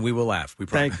 And we will laugh. We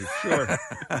promise. Thank you. Sure.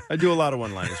 I do a lot of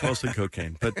one-liners, mostly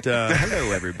cocaine. But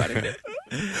hello, everybody.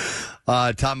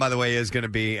 Tom, by the way, is going to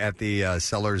be at the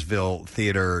Sellersville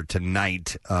Theater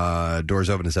tonight. Doors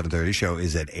open at 7:30. Show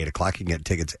is at 8 o'clock. You can get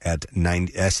tickets at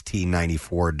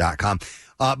st94.com.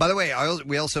 By the way,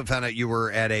 we also found out you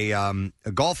were at a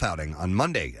golf outing on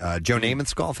Monday. Joe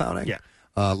Namath's golf outing? Yeah.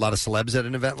 A lot of celebs at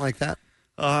an event like that?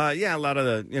 Yeah, a lot of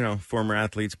the former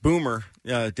athletes. Boomer,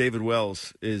 David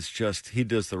Wells he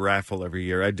does the raffle every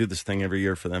year. I do this thing every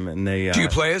year for them, and they. Do you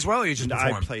play as well, or you just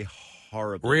perform? I play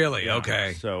horribly. Really? Yeah.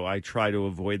 Okay. So I try to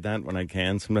avoid that when I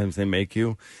can. Sometimes they make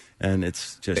you, and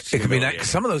it's just It could be nice.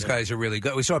 Some of those guys are really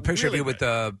good. We saw a picture of you with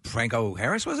Franco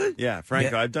Harris, was it? Yeah,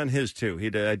 Franco. Yeah. I've done his too.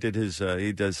 I did his.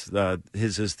 He does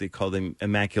his is called the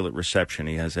Immaculate Reception.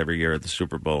 He has every year at the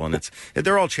Super Bowl, and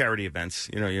they're all charity events.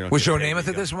 You know. Was Joe Namath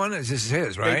at this one? This is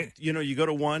his, right? You go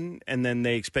to one, and then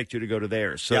they expect you to go to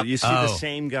theirs. So Yep. you see the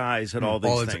same guys at all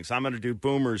these things. I'm going to do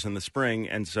Boomers in the spring,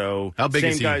 and so How big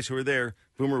same is he? guys who are there.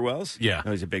 Boomer Wells? Yeah.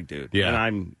 No, he's a big dude. Yeah. And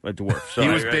I'm a dwarf. So he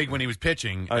was big when he was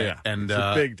pitching. Oh, yeah. And he's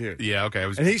a big dude. Yeah, okay.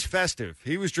 And he's festive.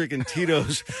 He was drinking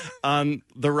Tito's on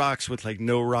the rocks with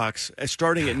no rocks,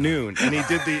 starting at noon. And he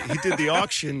did the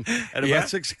auction at about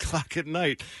 6 o'clock at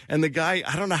night. And the guy,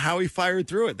 I don't know how he fired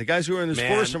through it. The guys who were in his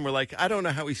foursome were like, I don't know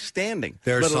how he's standing.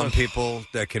 There are some people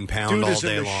that can pound all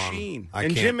day long.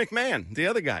 And Jim McMahon, the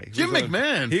other guy. Jim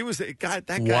McMahon? He was the guy.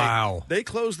 That guy. Wow. They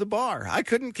closed the bar. I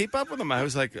couldn't keep up with him. I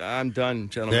was like, I'm done,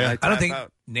 gentlemen. I don't think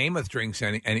out. Namath drinks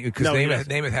any because No, he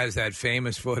Namath has that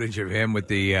famous footage of him with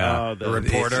the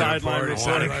reporter. sideline I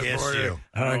reporter. want to kiss you.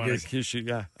 I want to kiss you.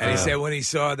 Yeah. And he said when he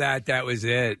saw that was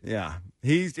it. Yeah.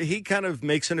 He kind of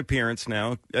makes an appearance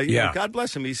now. God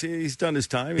bless him. He's done his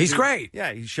time. He's great.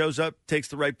 Yeah, he shows up, takes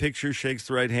the right pictures, shakes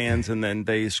the right hands, and then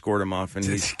they escort him off, and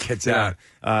he gets out.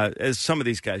 As some of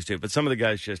these guys do, but some of the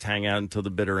guys just hang out until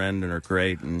the bitter end and are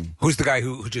great. And who's the guy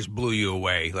who just blew you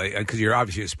away? Like because you're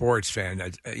obviously a sports fan,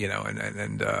 who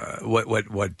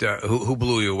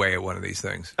blew you away at one of these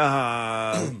things?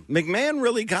 McMahon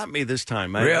really got me this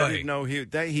time. I didn't know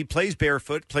he plays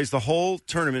barefoot, plays the whole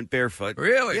tournament barefoot.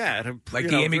 Really? Yeah. Like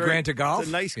the Amy Grant of golf? It's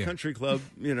a nice country club,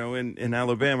 in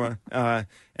Alabama,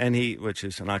 and which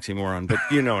is an oxymoron, but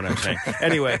you know what I'm saying.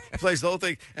 Anyway, he plays the whole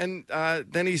thing, and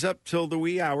then he's up till the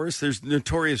wee hours. There's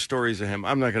notorious stories of him.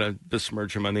 I'm not going to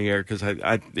besmirch him on the air because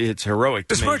it's heroic.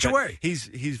 Besmirch away. He's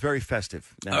very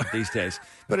festive now these days.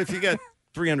 But if you got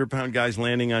 300-pound guys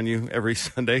landing on you every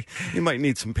Sunday, you might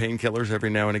need some painkillers every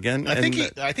now and again. I think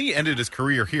he ended his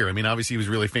career here. I mean, obviously he was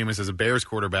really famous as a Bears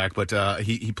quarterback, but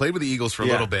he played with the Eagles for a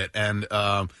little bit, and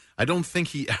I don't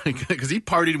think because he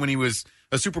partied when he was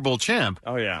a Super Bowl champ.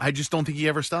 Oh yeah, I just don't think he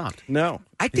ever stopped. No,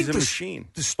 I think he's a machine.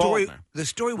 The story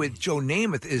with Joe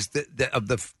Namath is of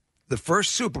the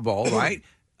first Super Bowl, right?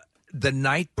 The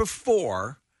night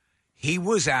before, he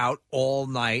was out all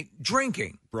night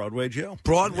drinking. Broadway Joe.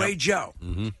 Joe.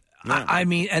 Mm-hmm. Yeah. I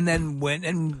mean, and then went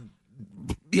and,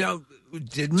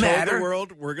 didn't Told matter. the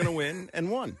world we're going to win and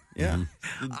won. Yeah.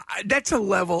 That's a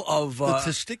level of... the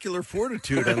testicular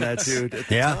fortitude on that dude at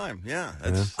the time. Yeah.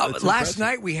 That's last impressive.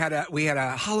 night we had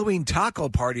a Halloween taco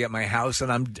party at my house,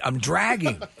 and I'm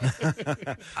dragging.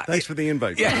 Thanks for the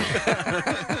invite. Yeah.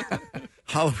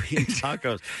 Halloween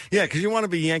tacos. Yeah, because you want to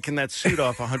be yanking that suit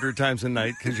off 100 times a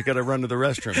night because you got to run to the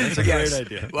restroom. That's a great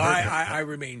idea. Well, I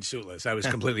remained suitless. I was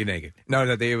completely naked. No,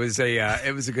 it was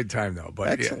a good time though. But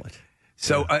excellent. Yeah.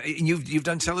 So you've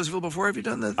done Sellersville before? Have you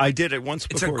done that? I did it once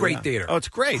before. It's a great theater. Oh, it's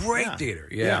great. Great theater.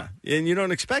 Yeah. And you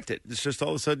don't expect it. It's just all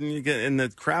of a sudden you get, and the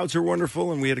crowds are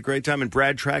wonderful, and we had a great time. And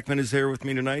Brad Trackman is there with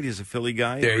me tonight. He's a Philly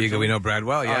guy. There you go. We know Brad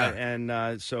well. Yeah.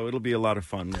 And so it'll be a lot of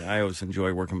fun. I always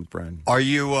enjoy working with Brad. Are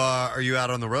you out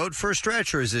on the road for a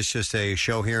stretch, or is this just a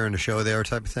show here and a show there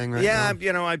type of thing? Right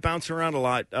now? I bounce around a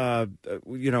lot.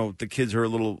 The kids are a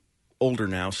little older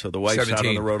now, so the wife's 17. out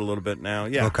on the road a little bit now.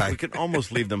 Yeah, okay. We can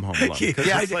almost leave them home alone.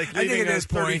 Yeah, it's like I think leaving at a this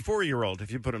point- 34-year-old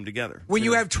if you put them together. When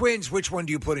you have twins, which one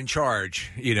do you put in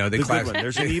charge? The good class. one.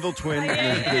 There's an evil twin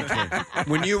and there's a good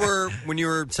twin. When you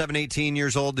were 7, 18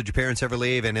 years old, did your parents ever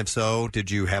leave? And if so,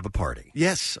 did you have a party?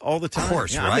 Yes, all the time. Of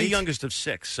course, I'm right? the youngest of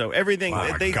 6, so everything.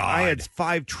 Oh, God. I had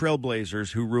 5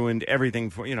 trailblazers who ruined everything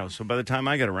for So by the time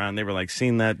I got around, they were like,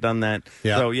 seen that, done that.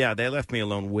 Yeah. So yeah, they left me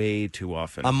alone way too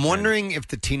often. I'm wondering if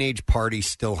the teenage party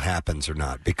still happens or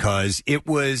not, because it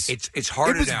was it's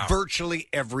harder it was now. virtually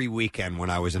every weekend when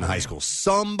I was in high school.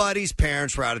 Somebody's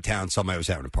parents were out of town, somebody was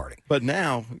having a party. But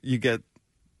now you get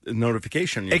a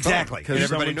notification on your Exactly. because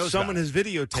Everybody knows someone about has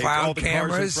videotaped Cloud all the cars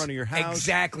cameras. in front of your house.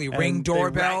 Exactly. and Ring they rat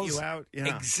doorbells. you out.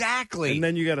 Yeah. Exactly. And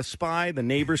then you got a spy. The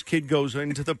neighbor's kid goes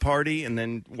into the party and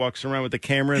then walks around with the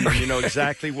camera, and then you know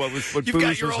exactly what You've booze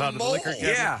got your was own out of the mole. liquor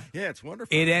cabinet. Yeah. It's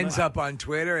wonderful. It ends up on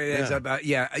Twitter. It ends up.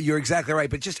 You're exactly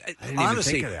right. But just even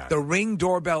honestly, think of that. the Ring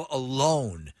doorbell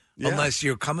alone, unless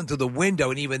you're coming through the window,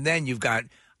 and even then,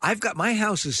 I've got my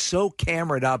house is so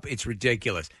camered up, it's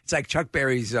ridiculous. It's like Chuck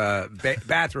Berry's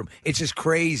bathroom. It's just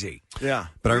crazy. Yeah.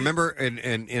 But I remember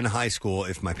in high school,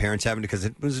 if my parents happened, because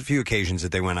it was a few occasions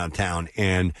that they went out of town,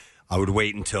 and I would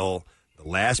wait until the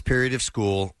last period of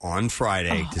school on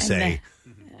Friday to say,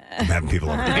 I'm having people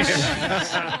over tonight.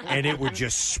 And it would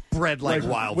just spread like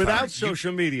wildfire. Without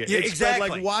social media. Yeah, It exactly.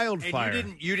 spread like wildfire.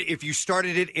 And if you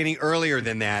started it any earlier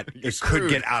than that, it could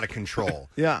get out of control.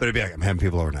 Yeah. But it'd be like, I'm having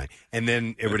people over tonight. And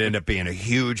then it would end up being a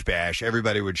huge bash.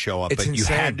 Everybody would show up, It's but you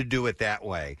insane. had to do it that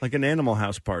way. Like an Animal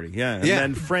House party, yeah. And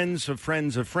then friends of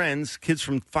friends of friends, kids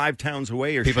from 5 towns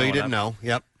away are People you showing didn't up. know,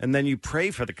 yep. And then you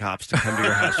pray for the cops to come to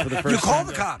your house for the first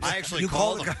time. I actually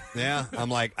called them. Yeah. I'm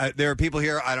like, there are people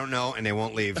here I don't know, and they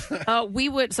won't leave. We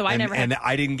would, so I never had. And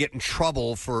I didn't get in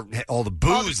trouble for all the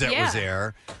booze that was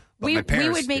there. But my We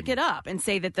parents would make it up and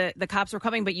say that the cops were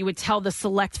coming, but you would tell the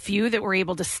select few that were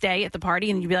able to stay at the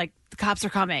party, and you'd be like, the cops are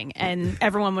coming, and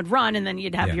everyone would run, and then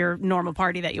you'd have your normal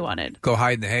party that you wanted. Go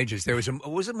hide in the hedges. There was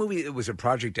a movie. It was a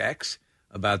Project X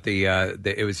about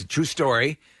it was a true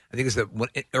story. I think it was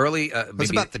the early. It was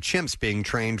about the chimps being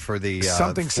trained for the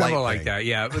something flight similar like thing. that.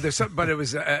 Yeah, but it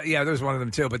was there was one of them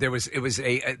too. But it was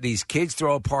these kids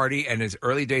throw a party, and it's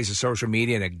early days of social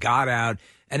media, and it got out,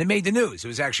 and it made the news. It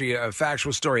was actually a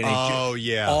factual story. And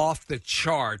off the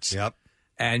charts. Yep,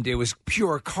 and it was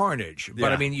pure carnage. But Yeah.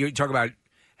 I mean, you talk about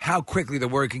how quickly the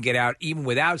word can get out, even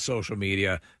without social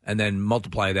media, and then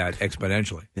multiply that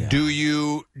exponentially. Do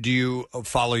you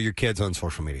follow your kids on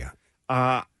social media?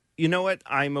 You know what?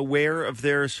 I'm aware of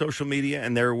their social media,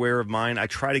 and they're aware of mine. I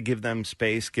try to give them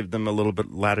space, give them a little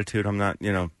bit latitude. I'm not,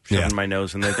 shoving my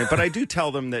nose in their thing. But I do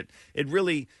tell them that it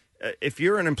really, if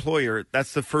you're an employer,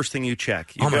 that's the first thing you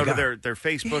check. You go to their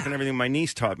Facebook and everything. My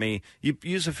niece taught me, you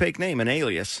use a fake name, an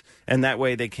alias, and that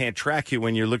way they can't track you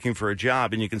when you're looking for a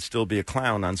job, and you can still be a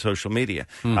clown on social media.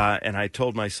 And I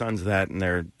told my sons that, and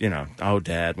they're, oh,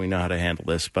 Dad, we know how to handle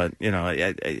this. But,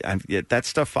 that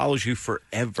stuff follows you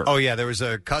forever. Oh, yeah. There was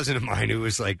a cousin of mine who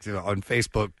was like on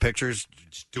Facebook pictures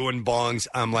just doing bongs.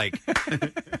 I'm like,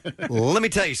 let me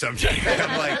tell you something.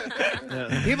 I'm like,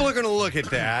 people are going to look at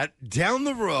that down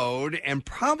the road and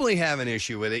probably have an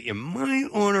issue with it. You might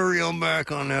want to reel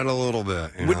back on that a little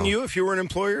bit. Wouldn't you if you were an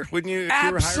employer? Wouldn't you? If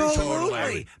you were hiring someone?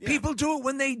 Absolutely. People do it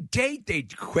when they date. They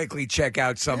quickly check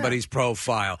out somebody's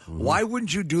profile. Why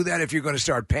wouldn't you do that if you're going to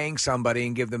start paying somebody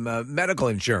and give them medical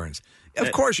insurance?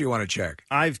 Of course you want to check.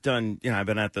 I've done, I've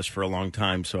been at this for a long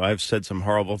time, so I've said some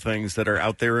horrible things that are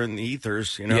out there in the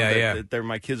ethers, that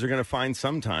my kids are going to find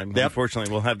sometime. Yep.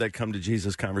 Unfortunately, we'll have that come to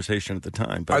Jesus conversation at the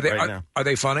time. But now. Are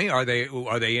they funny? Are they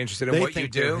interested in what you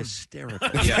do? They're hysterical.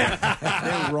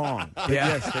 They're wrong. But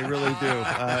yes, they really do.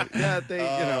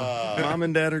 Mom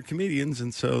and Dad are comedians,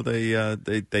 and so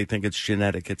they think it's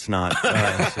genetic. It's not.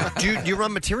 Do you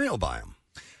run material by them?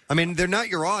 I mean, they're not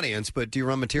your audience, but do you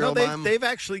run material by them? They've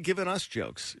actually given us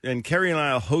jokes, and Carrie and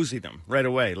I will hosey them right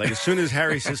away. Like, as soon as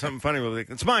Harry says something funny, we'll be like,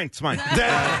 it's mine.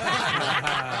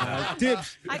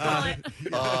 Dibs. I call it.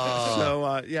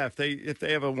 So, if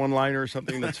they have a one-liner or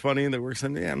something that's funny and that works,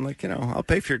 then, I'm like, I'll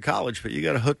pay for your college, but you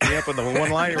got to hook me up with a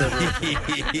one-liner.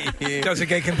 Does it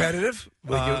get competitive?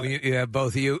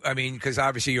 Both of you? I mean, because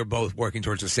obviously you're both working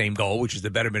towards the same goal, which is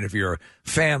the betterment of your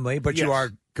family, but you are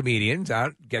comedians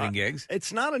out getting gigs.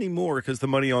 It's not anymore because the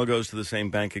money all goes to the same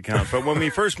bank account. But when we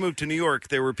first moved to New York,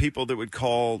 there were people that would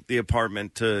call the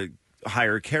apartment to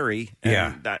hire Carrie.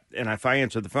 And if I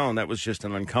answered the phone, that was just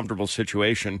an uncomfortable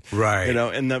situation. Right.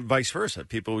 And then vice versa.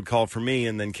 People would call for me,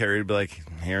 and then Carrie would be like,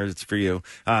 here, it's for you.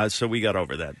 So we got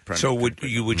over that. So would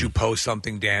you post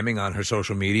something damning on her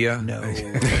social media? No.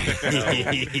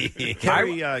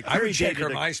 Carrie I would check dated her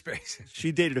MySpace.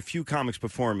 She dated a few comics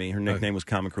before me. Her nickname was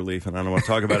Comic Relief, and I don't want to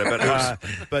talk about it.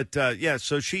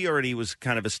 So she already was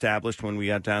kind of established when we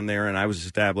got down there, and I was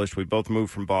established. We both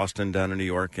moved from Boston down to New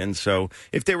York, and so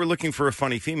if they were looking for a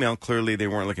funny female, clearly they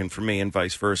weren't looking for me, and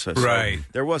vice versa. So right.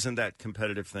 There wasn't that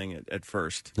competitive thing at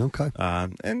first. Okay.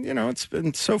 And, it's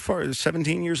been so far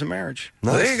 17 years of marriage.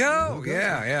 Nice. There you go.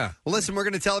 Yeah. Well, listen, we're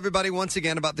going to tell everybody once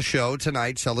again about the show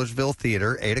tonight, Sellersville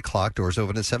Theater, 8 o'clock. Doors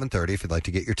open at 7:30. If you'd like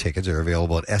to get your tickets, they're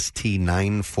available at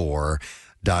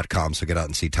st94.com. So get out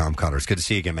and see Tom Cotter. It's good to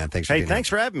see you again, man. Thanks for being thanks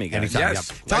for having me, guys. Anytime. Yes.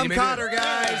 Yep. Tom Cotter,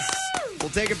 guys.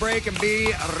 We'll take a break and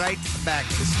be right back.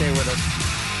 So stay with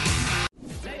us.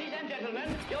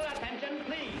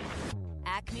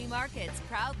 Acme Markets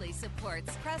proudly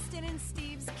supports Preston and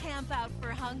Steve's Camp Out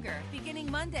for Hunger, beginning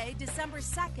Monday, December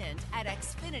 2nd at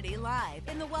Xfinity Live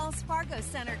in the Wells Fargo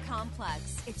Center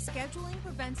complex. If scheduling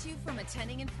prevents you from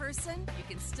attending in person, you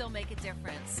can still make a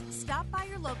difference. Stop by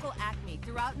your local Acme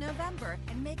throughout November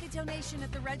and make a donation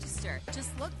at the register.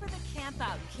 Just look for the Camp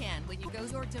Out can when you go.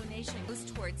 Your donation goes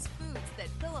towards foods that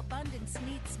Phil Abundance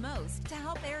needs most to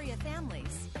help area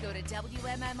families. Go to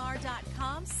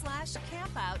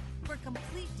WMMR.com/campout For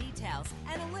complete details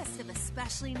and a list of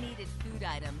especially needed food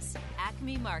items,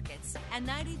 Acme Markets and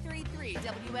 93.3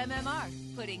 WMMR,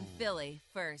 putting Philly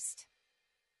first.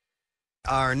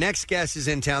 Our next guest is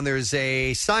in town. There's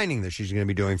a signing that she's going to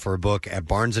be doing for a book at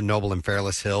Barnes & Noble in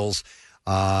Fairless Hills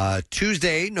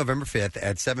Tuesday, November 5th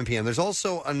at 7 p.m. There's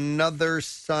also another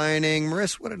signing.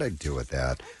 Maris, what did I do with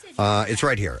that? It's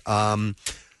right here.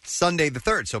 Sunday the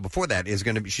 3rd. So before that she's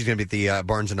going to be at the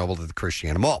Barnes & Noble at the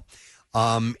Christiana Mall.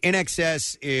 In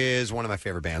Excess is one of my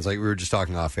favorite bands. Like we were just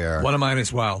talking off air. One of mine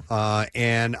as well.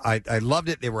 And I loved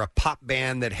it. They were a pop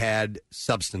band that had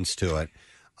substance to it.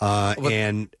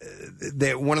 And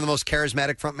they're one of the most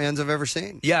charismatic frontmans I've ever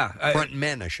seen. Yeah,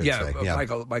 frontmen, I should say. Yeah,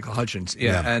 Michael Hutchins.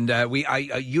 Yeah, and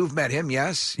you've met him,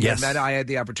 yes? Yes. I had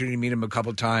the opportunity to meet him a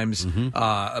couple times.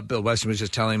 Bill Weston was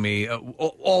just telling me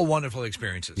all wonderful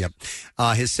experiences. Yep.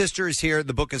 His sister is here.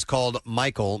 The book is called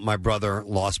Michael, My Brother,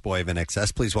 Lost Boy of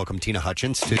InXS. Please welcome Tina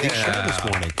Hutchins to the show this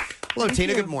morning. Hello, Thank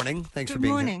Tina. you. Good morning. Thanks Good for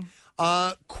being morning.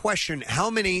 here. Question: how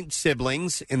many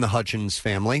siblings in the Hutchins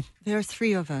family? There are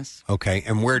 3 of us. Okay,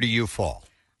 and where do you fall?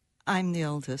 I'm the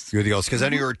oldest. You're the oldest, because I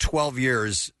know you were 12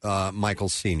 years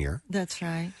Michael's senior. That's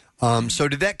right. So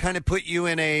did that kind of put you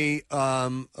in a,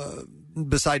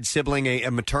 besides sibling,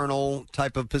 a maternal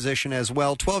type of position as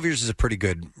well? 12 years is a pretty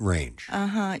good range.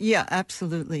 Yeah,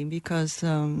 absolutely, because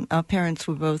our parents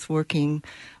were both working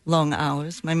long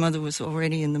hours. My mother was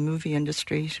already in the movie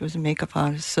industry. She was a makeup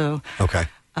artist, so okay.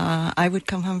 I would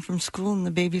come home from school and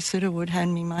the babysitter would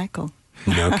hand me Michael.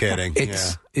 No kidding.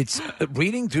 It's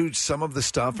reading through some of the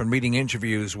stuff and reading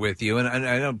interviews with you, and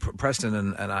I know Preston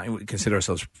and I consider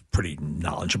ourselves pretty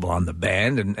knowledgeable on the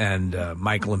band, and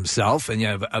Michael himself, and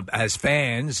as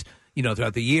fans,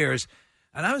 throughout the years.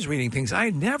 And I was reading things I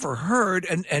had never heard,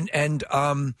 and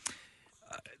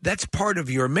that's part of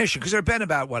your mission, because there have been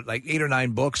about 8 or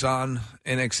 9 books on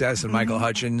InXS and Michael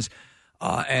Hutchins,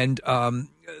 and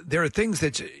there are things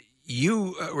that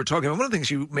you were talking about. One of the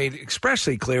things you made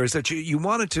expressly clear is that you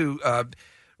wanted to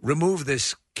remove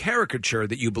this caricature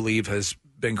that you believe has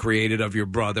been created of your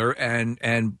brother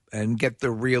and get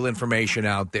the real information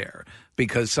out there.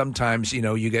 Because sometimes,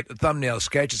 you get thumbnail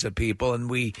sketches of people and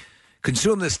we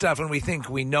consume this stuff and we think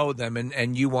we know them,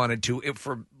 and you wanted to,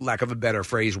 for lack of a better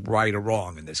phrase, right or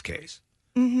wrong in this case.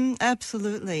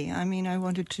 Absolutely. I mean, I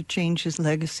wanted to change his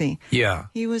legacy. Yeah.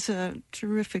 He was a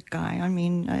terrific guy. I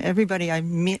mean, everybody I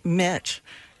met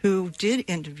who did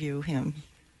interview him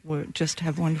just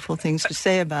have wonderful things to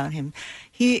say about him.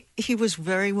 He was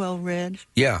very well read.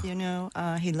 Yeah.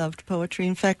 He loved poetry.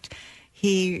 In fact,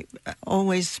 he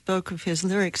always spoke of his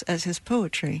lyrics as his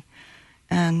poetry.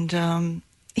 And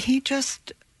he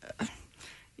just...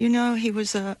 he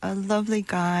was a lovely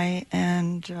guy,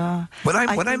 and when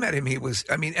I met him, he was.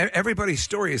 I mean, everybody's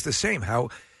story is the same. How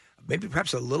maybe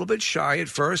perhaps a little bit shy at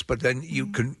first, but then you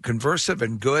conversive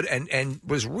and good, and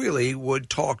would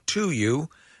talk to you.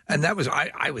 And that was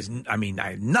I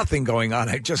had nothing going on.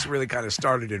 I just really kind of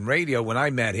started in radio when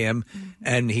I met him,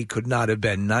 and he could not have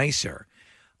been nicer.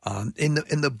 In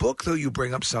the book, though, you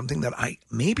bring up something that I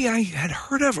had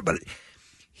heard of, but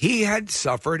he had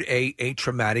suffered a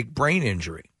traumatic brain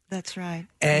injury. That's right.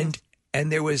 And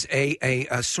there was a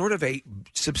sort of a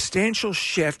substantial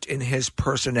shift in his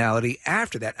personality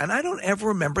after that. And I don't ever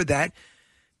remember that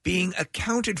being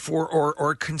accounted for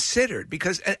or considered,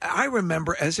 because I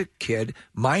remember as a kid,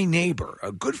 my neighbor,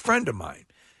 a good friend of mine,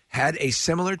 had a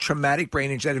similar traumatic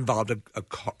brain injury that involved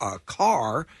a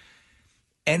car.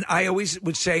 And I always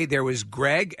would say there was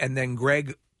Greg and then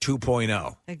Greg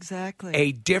 2.0. Exactly.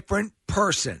 A different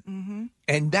person.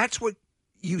 And that's what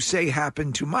you say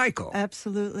happened to Michael.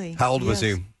 Absolutely. How old was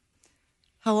he?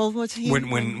 How old was he?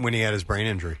 When he had his brain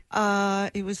injury?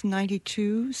 It was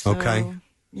 92. So, okay.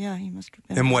 Yeah, he must have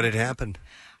been. And what had happened?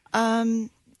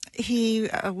 He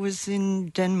was in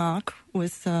Denmark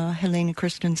with Helena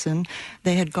Christensen.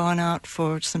 They had gone out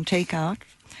for some takeout,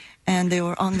 and they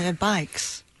were on their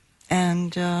bikes.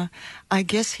 And I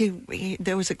guess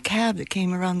there was a cab that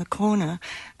came around the corner,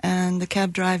 and the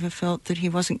cab driver felt that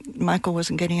Michael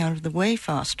wasn't getting out of the way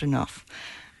fast enough.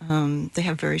 They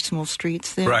have very small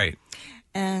streets there. Right.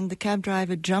 And the cab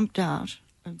driver jumped out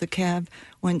of the cab,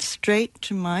 went straight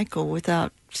to Michael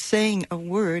without saying a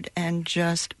word, and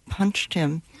just punched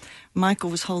him. Michael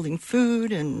was holding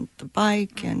food and the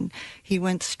bike, and he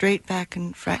went straight back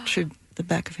and fractured the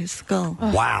back of his skull.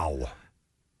 Wow.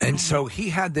 And so he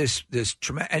had this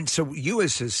trauma. And so you,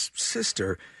 as his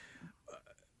sister,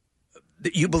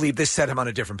 you believe this set him on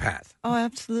a different path. Oh,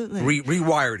 absolutely.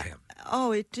 Rewired him.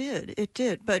 Oh, it did. It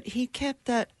did. But he kept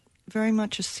that very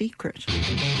much a secret.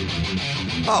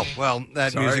 Oh, well,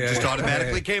 that music just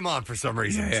automatically came on for some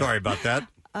reason. Yeah. Sorry about that.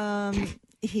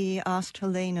 he asked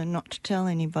Helena not to tell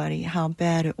anybody how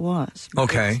bad it was.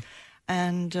 Okay.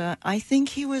 And I think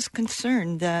he was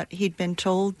concerned that he'd been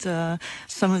told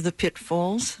some of the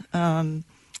pitfalls,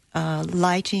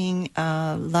 lighting,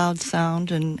 loud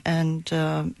sound,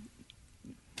 and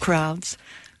crowds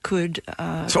could...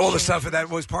 so all the stuff that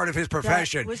was part of his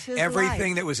profession, was his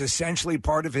everything life. that was essentially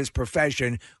part of his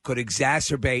profession could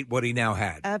exacerbate what he now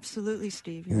had. Absolutely,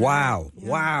 Steve. You're Wow. right. Yeah.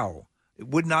 Wow.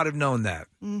 Would not have known that.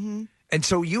 Mm-hmm. And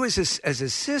so you as a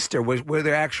sister, were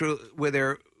there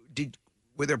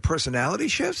personality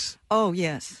shifts? Oh,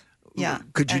 yes. Yeah.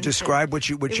 Could you And describe what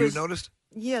you it was- noticed?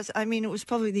 Yes, I mean, it was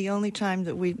probably the only time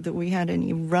that we had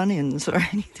any run-ins or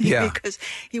anything, Yeah. because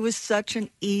he was such an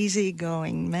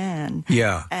easygoing man.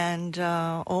 Yeah. And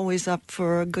always up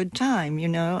for a good time, you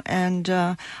know. And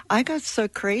I got so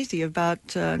crazy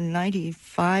about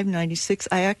 95, 96.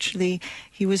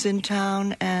 He was in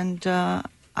town, and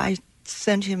I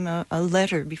sent him a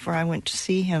letter before I went to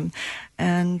see him.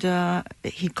 And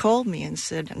he called me and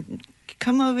said,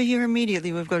 "Come over here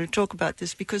immediately. We've got to talk about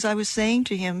this," because I was saying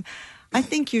to him, "I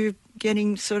think you're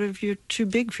you're too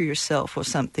big for yourself or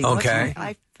something." Okay.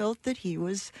 I felt that he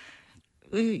was,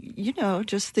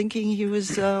 just thinking he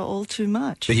was all too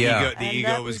much. The And ego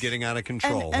that was getting out of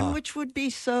control. And huh? which would be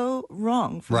so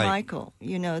wrong for Right. Michael.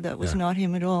 That was Yeah. not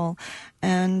him at all.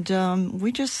 And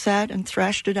we just sat and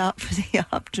thrashed it out for the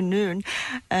afternoon.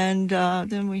 And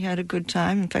then we had a good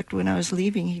time. In fact, when I was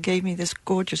leaving, he gave me this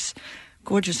gorgeous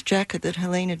jacket that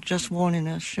Helena had just worn in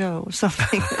a show or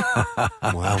something.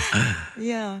 Wow.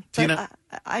 Yeah. Tina-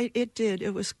 But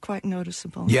it was quite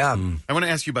noticeable. Yeah. I want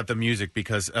to ask you about the music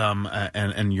because,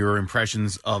 and your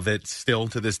impressions of it still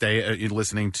to this day. You're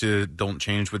listening to "Don't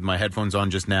Change" with my headphones on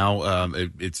just now.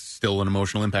 It's still an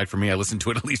emotional impact for me. I listen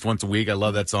to it at least once a week. I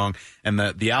love that song. And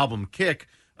the album "Kick"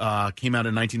 came out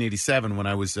in 1987 when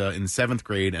I was in 7th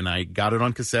grade, and I got it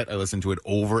on cassette. I listened to it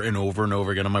over and over and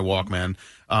over again on my Walkman.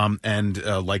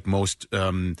 Like most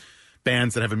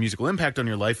bands that have a musical impact on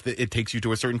your life, it takes you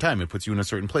to a certain time. It puts you in a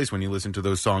certain place when you listen to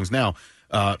those songs now.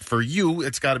 For you,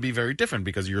 it's got to be very different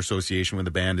because your association with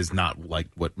the band is not like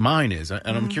what mine is.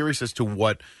 And I'm curious as to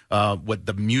what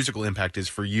the musical impact is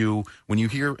for you when you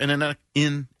hear an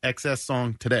In Excess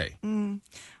song today.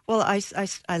 Well,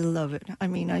 I love it. I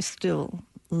mean, I still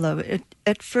love it.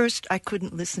 At first, I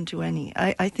couldn't listen to any.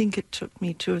 I think it took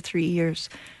me 2 or 3 years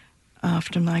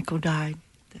after Michael died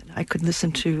that I could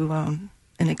listen to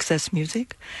In Excess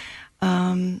music.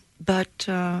 But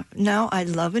now I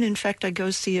love it. In fact, I go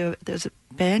see there's a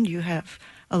band you have,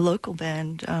 a local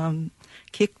band,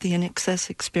 Kick the In Excess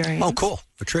Experience. Oh, cool.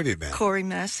 A tribute band. Corey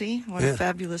Massey, what a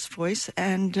fabulous voice.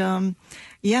 And, and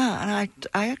I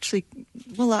actually,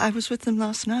 I was with them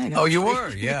last night. Oh, you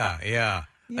actually. were? Yeah.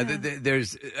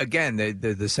 There's again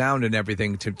the sound and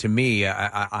everything. To me,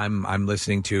 I'm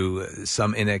listening to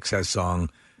some In Excess song,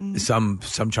 some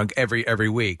chunk every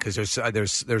week because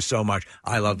there's so much.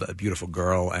 I love A Beautiful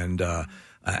Girl and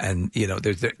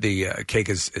there's the Cake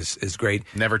is great.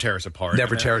 Never Tear Us Apart.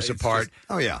 Never Tear Us Apart.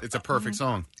 It's a perfect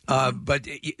song. But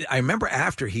I remember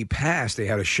after he passed, they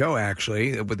had a show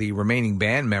actually with the remaining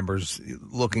band members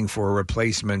looking for a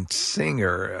replacement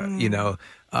singer.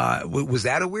 Was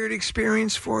that a weird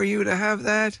experience for you to have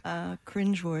that?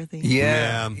 Cringeworthy.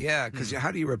 Yeah. Because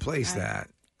how do you replace that?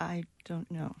 I don't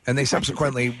know. And they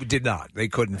subsequently did not. They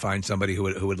couldn't find somebody who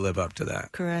would live up to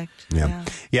that. Correct.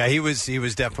 Yeah. He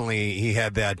was definitely, he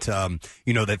had that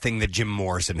that thing that Jim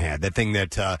Morrison had, that thing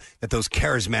that those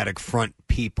charismatic front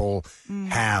people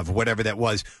have, whatever that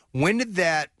was. When did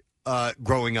that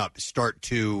growing up start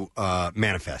to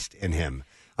manifest in him?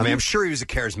 I mean, I'm sure he was a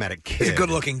charismatic kid. He's a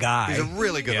good-looking guy. He's a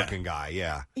really good-looking guy,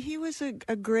 yeah. He was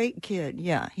a great kid,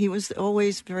 yeah. He was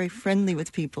always very friendly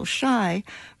with people, shy,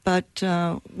 but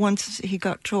once he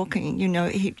got talking,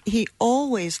 he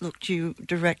always looked you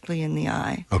directly in the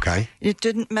eye. Okay. It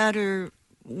didn't matter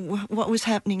what was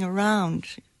happening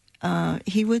around.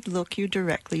 He would look you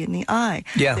directly in the eye.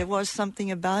 Yeah. There was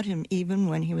something about him even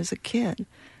when he was a kid.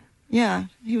 Yeah,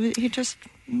 he just...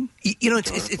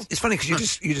 It's funny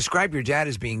because you describe your dad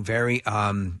as being very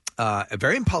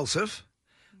very impulsive,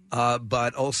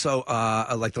 but also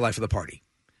like the life of the party.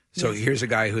 So here's a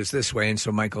guy who's this way, and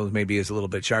so Michael maybe is a little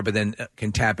bit shy, but then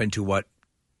can tap into what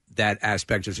that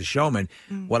aspect as a showman.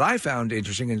 What I found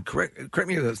interesting, and correct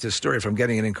me this story if I'm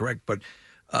getting it incorrect, but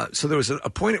so there was a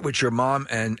point at which your mom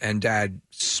and dad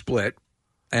split,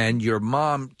 and your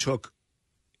mom took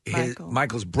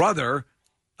Michael's brother.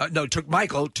 Took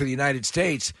Michael to the United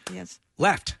States. Yes.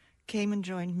 Left. Came and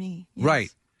joined me. Yes.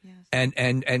 Right. Yes.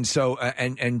 And so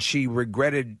she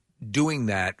regretted doing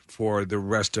that for the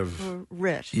rest of for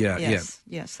Rhett. Yeah.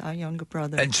 Yes, our younger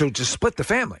brother. And so to split the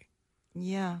family.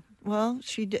 Yeah. Well,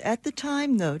 she at the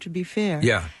time, though, to be fair.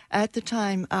 Yeah. At the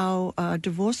time, our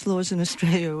divorce laws in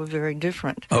Australia were very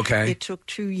different. Okay. It took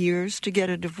 2 years to get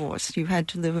a divorce. You had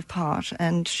to live apart.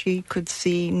 And she could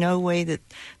see no way that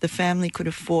the family could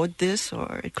afford this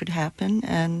or it could happen.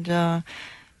 And how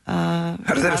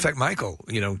does that affect Michael?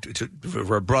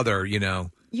 For a brother,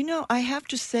 I have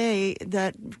to say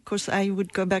that, of course, I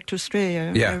would go back to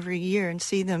Australia every year and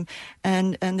see them.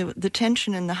 And the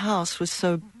tension in the house was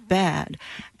so bad.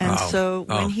 And so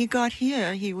when he got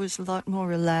here, he was a lot more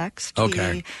relaxed.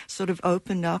 Okay. He sort of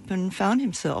opened up and found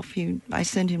himself. I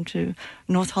sent him to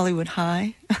North Hollywood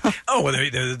High. Oh, well,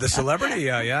 the celebrity?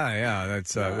 Yeah.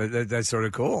 That's sort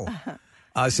of cool.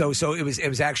 So it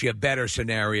was actually a better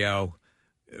scenario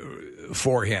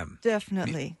for him.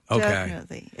 Definitely. Okay.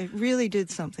 Definitely. It really did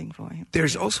something for him.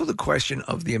 There's also the question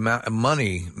of the amount of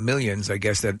money, millions, I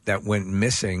guess, that went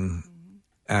missing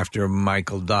after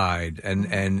Michael died.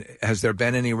 And has there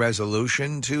been any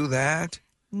resolution to that?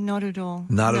 Not at all.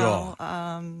 Not at all.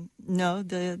 No,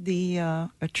 the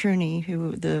attorney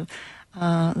the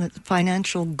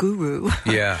financial guru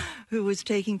who was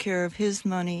taking care of his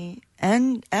money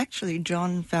and actually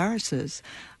John Farris's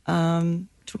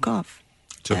took off.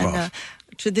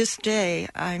 To this day,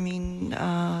 I mean,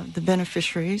 the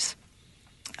beneficiaries,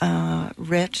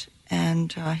 Rhett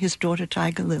and his daughter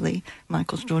Tiger Lily,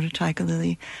 Michael's daughter Tiger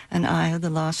Lily, and I are the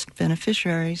last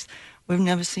beneficiaries. We've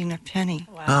never seen a penny.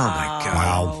 Wow. Oh, my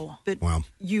God. But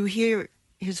you hear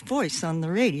his voice on the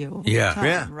radio all the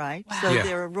time, right? Wow. So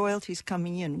there are royalties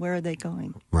coming in. Where are they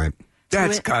going? Right.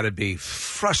 That's got to be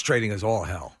frustrating as all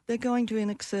hell. They're going to In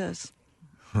Excess.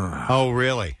 Oh,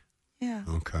 really? Yeah.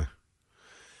 Okay.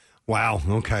 Wow.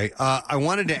 Okay. I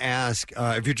wanted to ask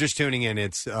if you're just tuning in.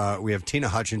 It's we have Tina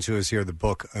Hutchins who is here. The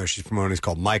book she's promoting is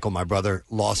called "Michael, My Brother,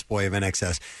 Lost Boy of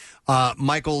NXS."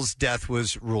 Michael's death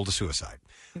was ruled a suicide,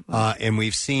 and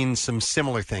we've seen some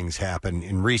similar things happen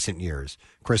in recent years.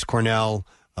 Chris Cornell,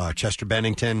 Chester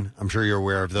Bennington. I'm sure you're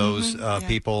aware of those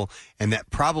people, and that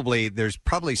there's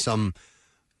probably some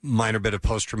minor bit of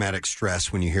post-traumatic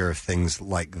stress when you hear of things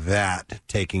like that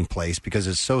taking place because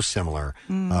it's so similar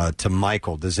to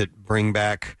Michael. Does it bring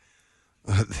back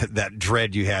that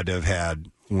dread you had to have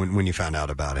had when you found out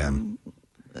about him?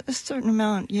 A certain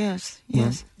amount, yes.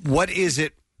 What is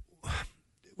it?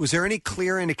 Was there any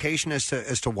clear indication as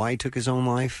to why he took his own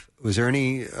life? Was there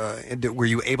any? Were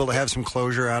you able to have some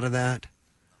closure out of that?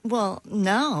 Well,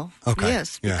 now,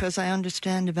 yes, because I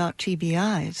understand about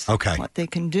TBIs, what they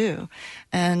can do,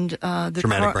 and the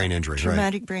traumatic brain injury,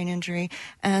 traumatic brain injury,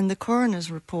 and the coroner's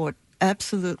report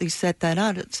absolutely set that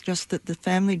out. It's just that the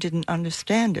family didn't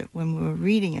understand it when we were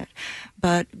reading it,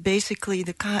 but basically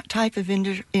the type of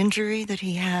injury that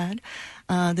he had,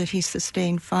 that he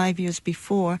sustained 5 years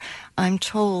before, I'm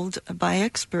told by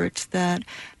experts that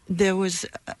there was.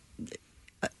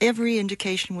 Every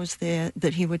indication was there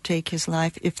that he would take his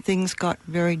life if things got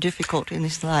very difficult in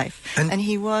his life. And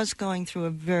he was going through a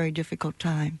very difficult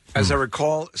time. As I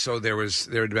recall, so there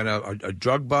had been a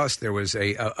drug bust. There was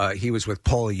he was with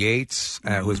Paula Yates,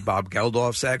 who was Bob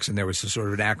Geldof's ex, and there was a sort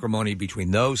of an acrimony between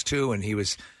those two, and he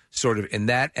was sort of in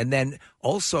that. And then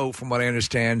also, from what I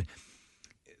understand,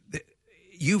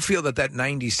 you feel that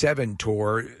 97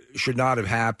 tour should not have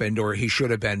happened, or he should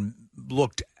have been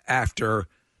looked after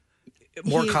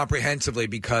more comprehensively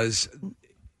because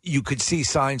you could see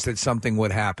signs that something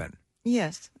would happen.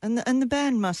 Yes, and the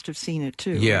band must have seen it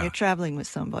too. Yeah. When you're traveling with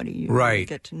somebody, you really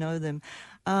get to know them.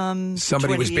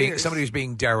 Somebody was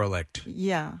being derelict.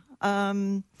 Yeah.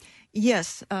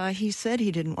 Yes, he said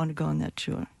he didn't want to go on that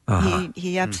tour.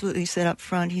 He absolutely said up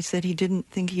front. He said he didn't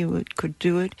think he could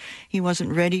do it. He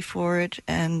wasn't ready for it,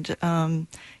 and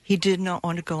he did not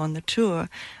want to go on the tour.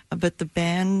 But the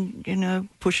band,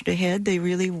 pushed ahead. They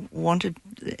really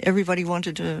everybody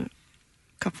wanted a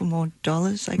couple more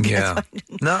dollars, I guess.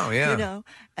 Yeah.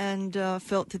 And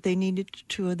felt that they needed to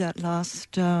tour that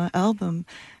last album.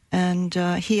 And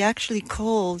he actually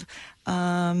called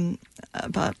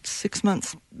about 6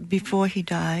 months before he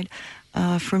died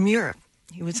from Europe.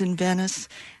 He was in Venice,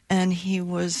 and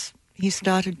he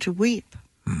started to weep.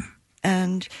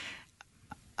 And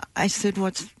I said,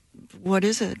 what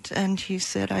is it? And he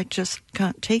said, I just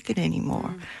can't take it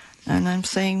anymore. And I'm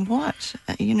saying, what?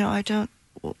 You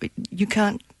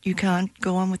can't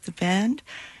go on with the band?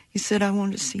 He said, I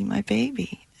want to see my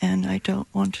baby, and I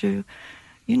don't want to,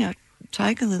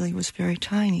 Tiger Lily was very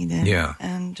tiny then. Yeah.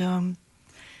 And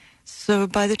so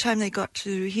by the time they got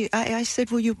to I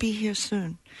said, well, you'll be here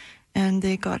soon. And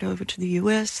they got over to the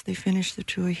U.S. They finished the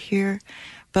tour here.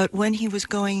 But when he was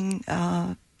going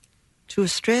to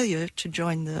Australia to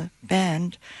join the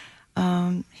band,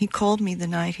 he called me the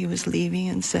night he was leaving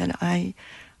and said, I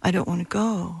don't want to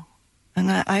go.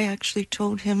 And I actually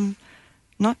told him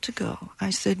not to go. I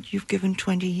said, you've given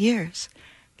 20 years.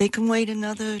 They can wait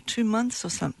another 2 months or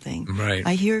something. Right.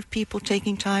 I hear of people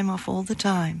taking time off all the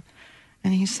time.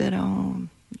 And he said,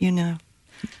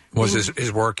 Was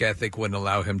his work ethic wouldn't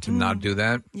allow him to not do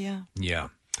that? Yeah. Yeah.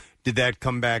 Did that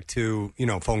come back to,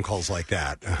 phone calls like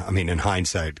that? I mean, in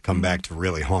hindsight, come back to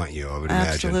really haunt you, I would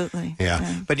imagine. Absolutely.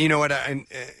 Yeah. But you know what? And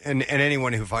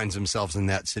anyone who finds themselves in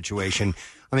that situation,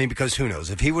 I mean, because who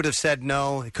knows? If he would have said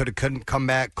no, he couldn't come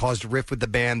back, caused a rift with the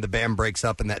band breaks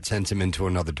up, and that sends him into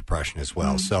another depression as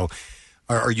well. So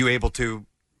are you able to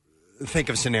think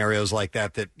of scenarios like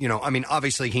that, I mean,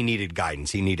 obviously he needed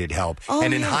guidance, he needed help.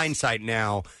 And in hindsight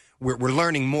now, we're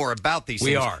learning more about these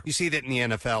things. We are. You see that in the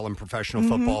NFL and professional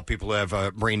football, people who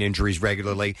have brain injuries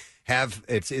regularly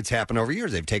it's happened over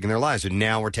years. They've taken their lives, and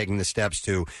now we're taking the steps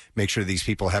to make sure these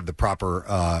people have the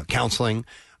proper counseling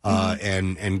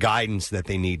and guidance that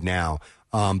they need now.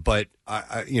 But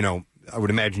I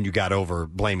would imagine you got over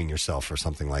blaming yourself for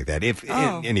something like that. If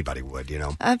anybody would,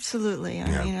 Absolutely.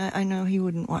 I mean, I know he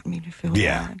wouldn't want me to feel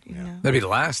bad. You know? That'd be the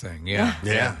last thing. Yeah.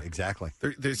 Yeah, exactly.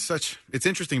 It's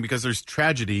interesting because there's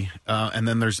tragedy and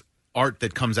then there's art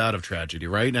that comes out of tragedy,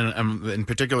 right? And in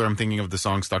particular, I'm thinking of the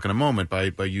song "Stuck in a Moment"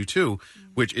 by U2,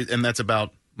 and that's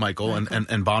about Michael.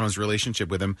 And Bono's relationship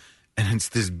with him, and it's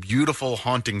this beautiful,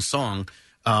 haunting song.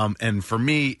 And for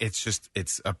me,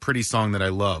 it's a pretty song that I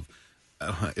love.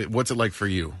 What's it like for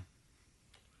you?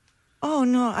 Oh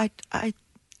no,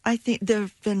 I think there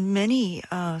have been many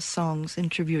songs in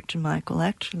tribute to Michael,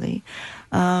 actually,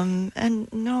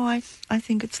 and no, I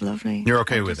think it's lovely. You're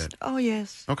okay with it? Oh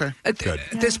yes. Okay, good.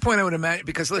 At this point, I would imagine,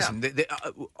 because listen,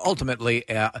 ultimately,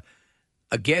 a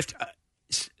gift.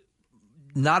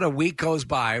 Not a week goes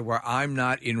by where I'm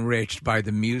not enriched by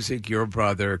the music your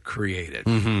brother created,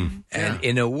 and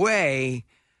in a way,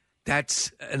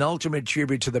 that's an ultimate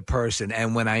tribute to the person.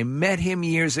 And when I met him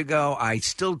years ago, I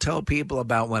still tell people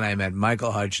about when I met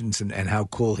Michael Hutchinson and how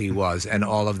cool he was and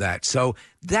all of that. So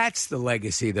that's the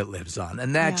legacy that lives on.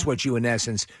 And that's what you, in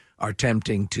essence, are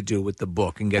attempting to do with the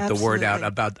book and get the word out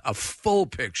about a full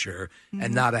picture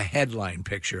and not a headline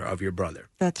picture of your brother.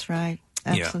 That's right.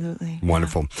 Absolutely. Yeah.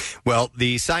 Wonderful. Well,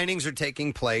 the signings are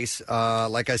taking place.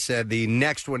 Like I said, the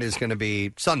next one is going to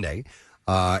be Sunday.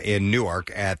 In Newark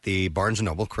at the Barnes &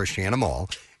 Noble Christiana Mall.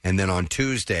 And then on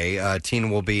Tuesday, Tina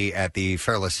will be at the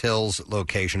Fairless Hills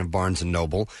location of Barnes &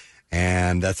 Noble.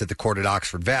 And that's at the court at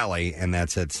Oxford Valley, and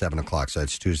that's at 7 o'clock. So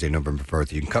that's Tuesday, November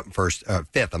 5th. You can come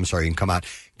 5th. You can come out,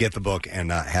 get the book,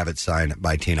 and have it signed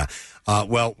by Tina.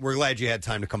 Well, we're glad you had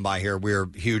time to come by here. We're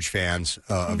huge fans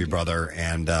of your brother,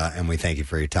 and we thank you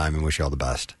for your time and wish you all the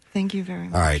best. Thank you very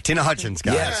much. All right, Tina Hutchins,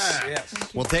 guys. Yes.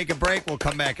 We'll take a break. We'll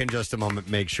come back in just a moment.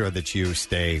 Make sure that you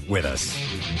stay with us.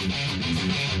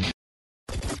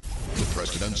 The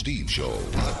Preston and Steve Show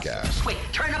podcast. Wait,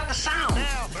 turn up the sound.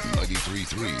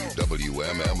 93.3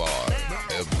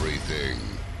 WMMR. Everything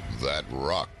that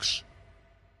rocks.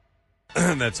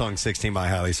 That song 16 by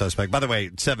Highly Suspect. By the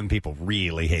way, 7 people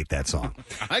really hate that song.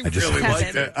 I really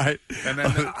liked it.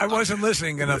 I wasn't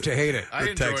listening enough to hate it. I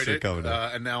enjoyed it,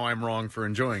 and now I'm wrong for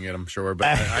enjoying it, I'm sure. But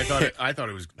I thought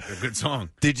it was a good song.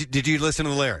 Did you listen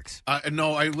to the lyrics?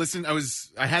 No, I listened.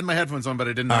 I had my headphones on, but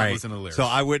I did not listen to the lyrics. So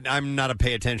I'm not a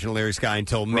pay attention to lyrics guy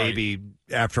until maybe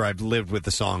after I've lived with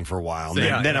the song for a while.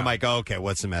 Then I might go, okay,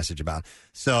 what's the message about?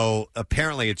 So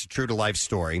apparently it's a true to life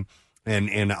story.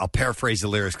 And I'll paraphrase the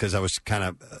lyrics because I was kind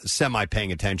of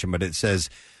semi-paying attention, but it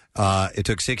says, it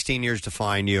took 16 years to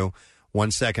find you, 1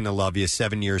 second to love you,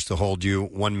 7 years to hold you,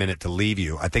 1 minute to leave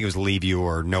you. I think it was leave you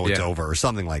or know it's over or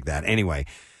something like that. Anyway,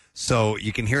 so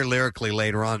you can hear lyrically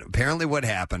later on. Apparently what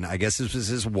happened, I guess this was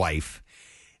his wife,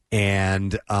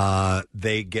 and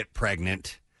they get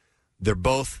pregnant. They're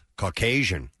both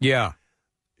Caucasian. Yeah.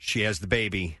 She has the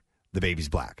baby. The baby's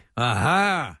black.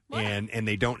 Uh-huh. And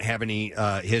they don't have any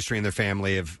history in their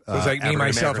family of it was like me,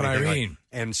 myself, and Irene.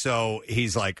 And so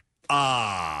he's like,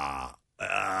 babe.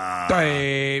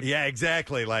 Yeah,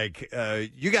 exactly. Like,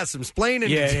 you got some splaining to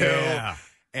do. Yeah.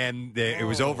 And it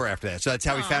was over after that. So that's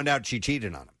how he found out she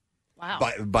cheated on him.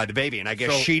 Wow. By the baby. And I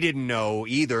guess she didn't know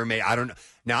either. I don't know.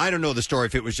 Now, I don't know the story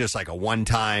if it was just like a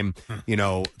one-time,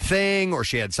 thing, or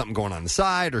she had something going on the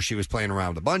side, or she was playing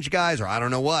around with a bunch of guys, or I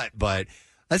don't know what, but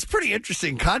that's a pretty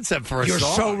interesting concept for a You're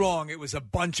song. so wrong. It was a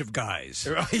bunch of guys.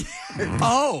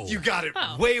 Oh. You got it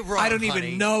way wrong, I don't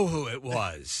even know who it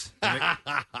was.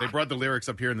 They brought the lyrics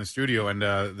up here in the studio,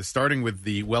 and starting with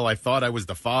well, I thought I was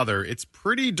the father, it's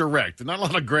pretty direct. Not a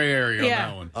lot of gray area on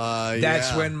that one.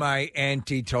 That's when my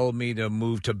auntie told me to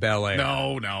move to Bel Air.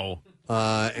 No.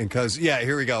 And because,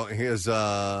 here we go. Here's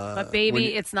But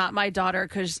baby, it's not my daughter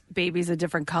because baby's a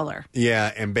different color.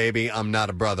 Yeah, and baby, I'm not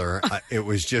a brother. It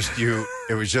was just you.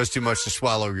 It was just too much to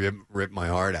swallow. Rip my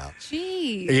heart out.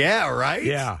 Jeez. Yeah, right?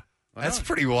 Yeah. That's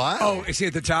pretty wild. Oh, you see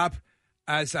at the top?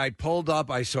 As I pulled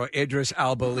up, I saw Idris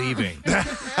Elba leaving.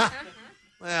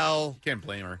 Well, can't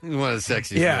blame her. One of the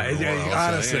sexiest. Yeah, men in the world,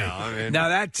 honestly. so, I mean. Now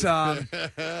that's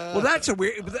well, that's a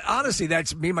weird. Honestly,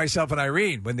 that's me, myself, and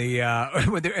Irene. When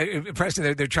they're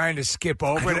Preston, they're trying to skip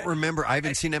over. I don't remember. I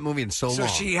haven't seen that movie in so long. So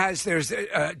she has. There's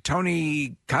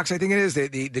Tony Cox, I think it is,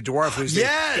 the dwarf who's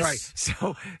right.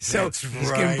 So That's he's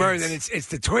right. giving birth, and it's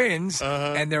the twins,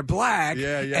 and they're black.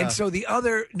 Yeah. And so the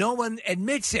other, no one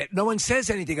admits it. No one says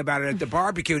anything about it at the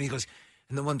barbecue, and he goes,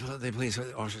 and the one they police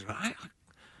officers go,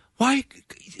 why?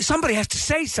 Somebody has to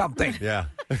say something. Yeah.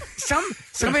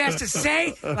 Somebody has to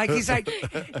say, like, he's like,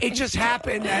 it just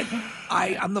happened that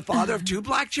I'm the father of 2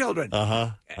 black children.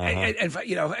 And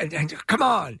come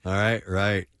on. All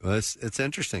right. Well, it's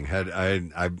interesting.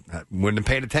 I wouldn't have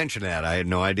paid attention to that. I had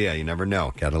no idea. You never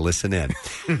know. Got to listen in.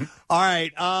 All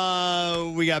right.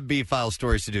 We got B-file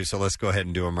stories to do, so let's go ahead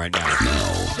and do them right now.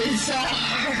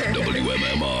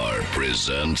 WMMR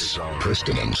presents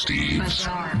Preston and Steve's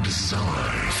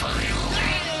Bizarre File.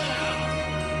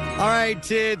 All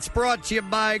right, it's brought to you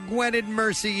by Gwynedd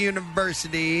Mercy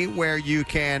University, where you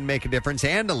can make a difference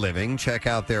and a living. Check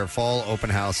out their fall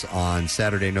open house on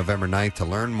Saturday, November 9th to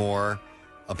learn more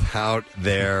about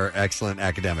their excellent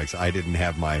academics. I didn't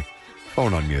have my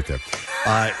phone on mute there.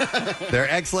 Their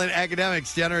excellent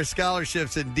academics, generous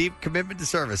scholarships, and deep commitment to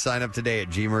service. Sign up today at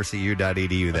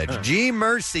gmercyu.edu. That's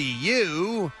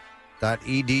gmercyu.edu.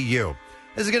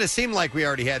 This is going to seem like we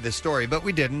already had this story, but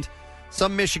we didn't.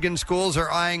 Some Michigan schools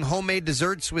are eyeing homemade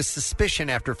desserts with suspicion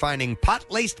after finding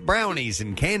pot-laced brownies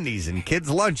and candies in kids'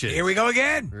 lunches. Here we go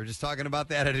again. We were just talking about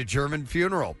that at a German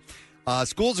funeral.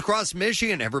 Schools across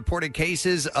Michigan have reported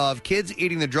cases of kids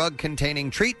eating the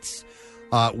drug-containing treats,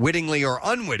 wittingly or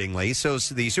unwittingly. So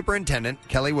the superintendent,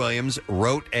 Kelly Williams,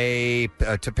 wrote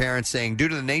to parents saying, due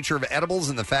to the nature of edibles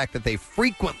and the fact that they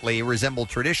frequently resemble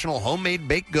traditional homemade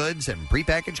baked goods and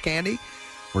prepackaged candy,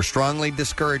 we're strongly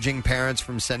discouraging parents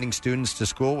from sending students to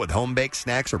school with home-baked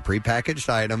snacks or prepackaged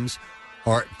items.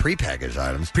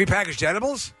 Prepackaged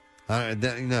edibles?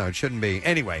 No, it shouldn't be.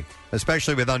 Anyway,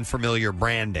 especially with unfamiliar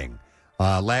branding.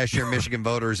 Last year, Michigan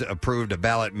voters approved a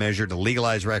ballot measure to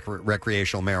legalize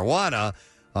recreational marijuana.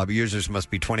 But users must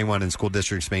be 21 and school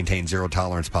districts maintain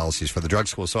zero-tolerance policies for the drug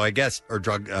schools. So I guess,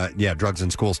 drugs in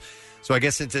schools. So I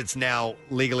guess since it's now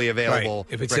legally available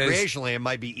Right. If it recreationally, it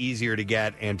might be easier to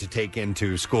get and to take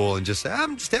into school and just say,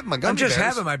 I'm just having my gummy I'm just bears.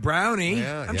 having my brownie.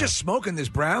 I'm just smoking this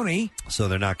brownie. So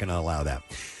they're not going to allow that.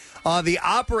 The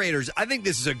operators, I think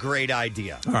this is a great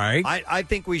idea. All right. I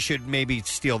think we should maybe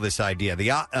steal this idea.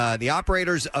 The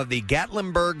operators of the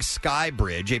Gatlinburg Sky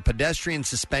Bridge, a pedestrian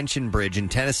suspension bridge in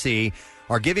Tennessee,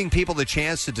 are giving people the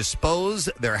chance to dispose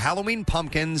their Halloween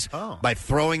pumpkins by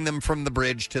throwing them from the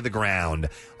bridge to the ground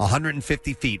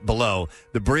 150 feet below.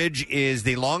 The bridge is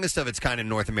the longest of its kind in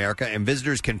North America, and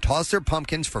visitors can toss their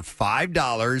pumpkins for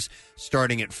 $5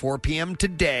 starting at 4 p.m.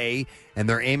 today, and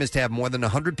their aim is to have more than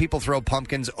 100 people throw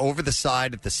pumpkins over the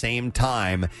side at the same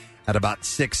time at about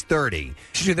 6:30. You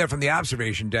should do that from the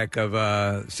observation deck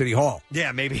of City Hall.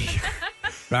 Yeah, maybe.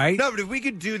 Right? No, but if we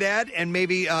could do that and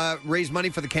maybe raise money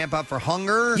for the Camp Out for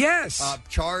Hunger. Yes.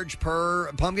 Charge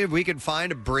per pumpkin. If we could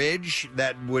find a bridge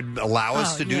that would allow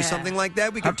us to do something like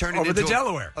that, we could turn it over into the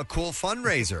Delaware. a cool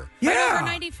fundraiser. Right over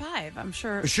 95, I'm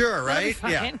sure. Sure, That'll be right?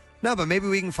 fine. Yeah. No, but maybe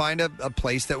we can find a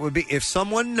place that would be, if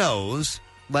someone knows,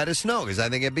 let us know, because I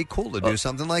think it'd be cool to do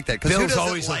something like that. 'Cause who Bill's doesn't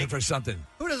always looking for something.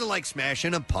 Who doesn't like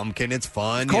smashing a pumpkin? It's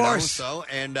fun, Of course.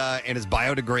 and it's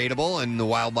biodegradable, and the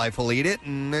wildlife will eat it,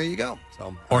 and there you go.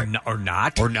 So Or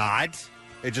not.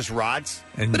 It just rots.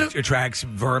 And attracts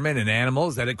vermin and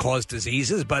animals that it cause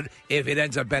diseases. But if it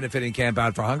ends up benefiting Camp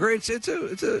Out for Hunger, it's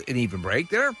an even break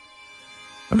there.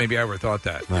 Or maybe I overthought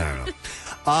that. I don't know.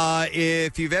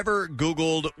 If you've ever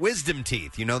Googled wisdom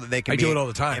teeth, you know that they can I be do it all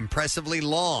the time. impressively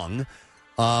long,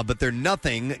 but they're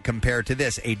nothing compared to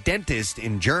this. A dentist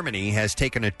in Germany has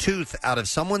taken a tooth out of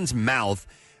someone's mouth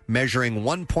measuring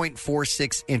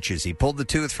 1.46 inches. He pulled the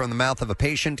tooth from the mouth of a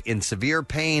patient in severe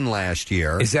pain last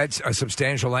year. Is that a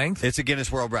substantial length? It's a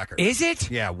Guinness World Record. Is it?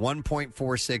 Yeah,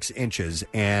 1.46 inches.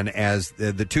 And as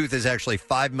the tooth is actually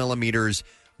 5 millimeters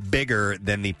bigger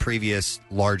than the previous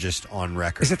largest on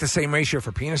record. Is that the same ratio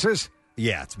for penises?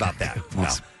 Yeah, it's about that. No.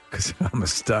 Because I'm a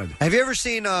stud. Have you ever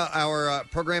seen our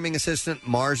programming assistant,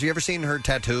 Mars? Have you ever seen her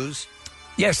tattoos?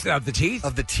 Yes, of the teeth?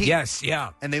 Of the teeth. Yes,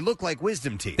 yeah. And they look like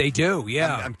wisdom teeth. They do,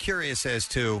 yeah. I'm curious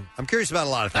about a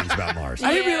lot of things about Mars.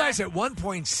 I didn't realize that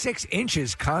 1.6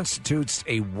 inches constitutes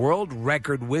a world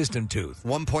record wisdom tooth.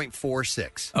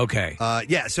 1.46. Okay.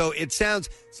 Yeah, so it sounds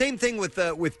same thing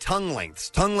with tongue lengths.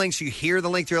 Tongue lengths, you hear the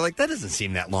length, you're like, that doesn't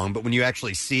seem that long. But when you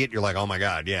actually see it, you're like, oh my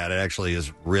God, yeah, it actually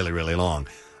is really, really long.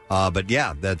 But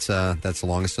yeah, that's the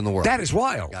longest in the world. That is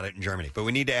wild. Got it in Germany. But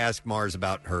we need to ask Mars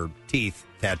about her teeth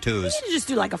tattoos. We need to just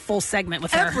do like a full segment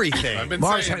with her. Everything.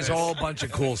 Mars has a whole bunch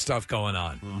of cool stuff going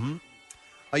on. Mm-hmm.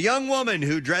 A young woman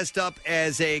who dressed up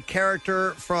as a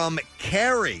character from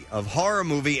Carrie of horror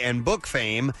movie and book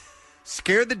fame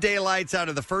scared the daylights out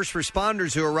of the first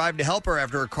responders who arrived to help her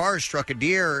after her car struck a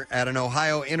deer at an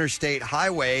Ohio interstate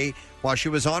highway while she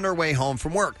was on her way home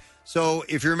from work. So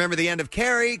if you remember the end of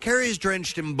Carrie, Carrie's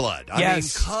drenched in blood. I mean,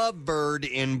 covered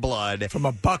in blood. From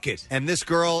a bucket. And this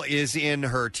girl is in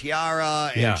her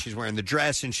tiara, and she's wearing the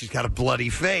dress, and she's got a bloody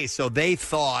face. So they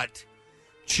thought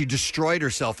she destroyed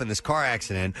herself in this car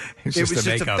accident. It was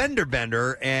just a fender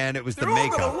bender, and it was the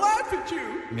makeup. They're all gonna laugh at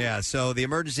you. Yeah, so the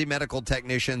emergency medical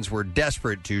technicians were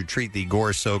desperate to treat the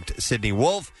gore-soaked Sydney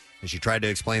Wolf, and she tried to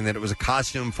explain that it was a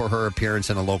costume for her appearance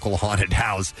in a local haunted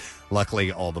house.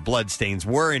 Luckily, all the bloodstains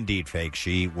were indeed fake.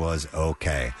 She was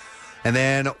okay. And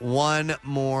then one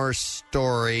more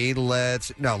story.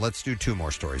 Let's do two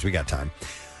more stories. We got time.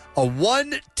 A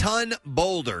 1-ton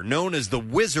boulder known as the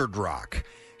Wizard Rock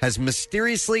has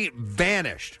mysteriously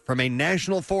vanished from a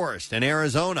national forest in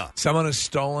Arizona. Someone has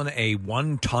stolen a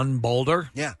 1-ton boulder?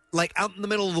 Yeah, like out in the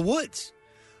middle of the woods.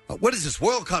 What is this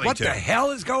world coming What to? the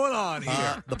hell is going on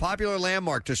here? The popular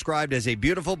landmark, described as a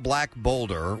beautiful black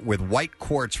boulder with white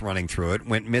quartz running through it,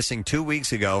 went missing 2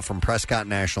 weeks ago from Prescott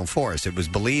National Forest. It was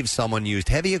believed someone used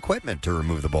heavy equipment to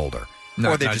remove the boulder.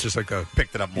 No, or they not just like a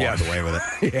picked it up and walked away with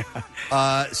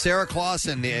it. Sarah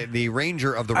Clausen, the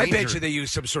ranger of the I ranger... bet you they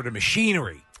use some sort of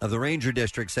machinery. Of the Ranger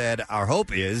District said, our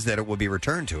hope is that it will be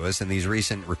returned to us, and these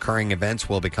recent recurring events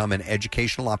will become an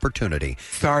educational opportunity.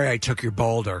 Sorry I took your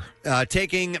boulder.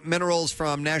 Taking minerals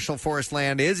from national forest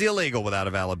land is illegal without a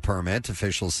valid permit,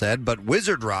 officials said, but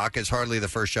Wizard Rock is hardly the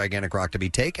first gigantic rock to be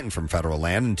taken from federal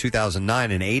land. In 2009,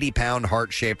 an 80-pound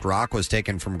heart-shaped rock was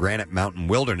taken from Granite Mountain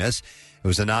Wilderness. It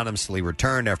was anonymously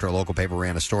returned after a local paper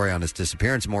ran a story on its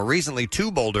disappearance. More recently, 2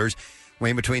 boulders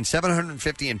weighing between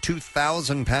 750 and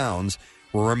 2,000 pounds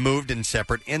were removed in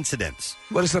separate incidents.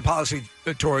 What is the policy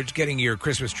towards getting your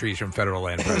Christmas trees from federal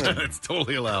land? It's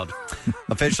totally allowed.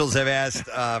 Officials have asked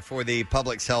for the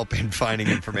public's help in finding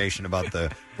information about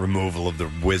the removal of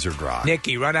the Wizard Rock.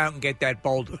 Nikki, run out and get that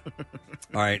boulder.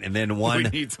 All right, and then one We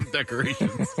need some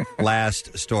decorations.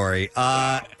 last story.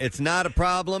 It's not a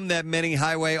problem that many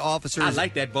highway officers... I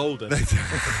like that boulder.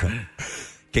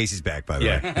 Casey's back, by the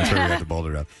way. That's where we got the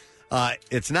boulder up.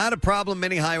 It's not a problem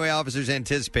many highway officers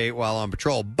anticipate while on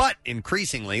patrol, but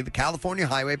increasingly, the California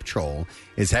Highway Patrol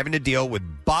is having to deal with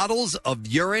bottles of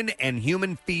urine and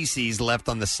human feces left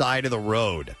on the side of the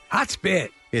road. Hot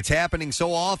spit. It's happening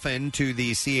so often to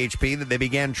the CHP that they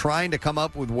began trying to come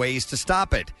up with ways to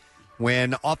stop it.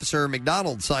 When Officer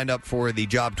McDonald signed up for the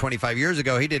job 25 years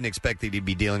ago, he didn't expect that he'd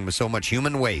be dealing with so much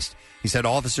human waste. He said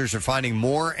officers are finding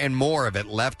more and more of it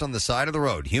left on the side of the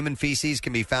road. Human feces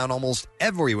can be found almost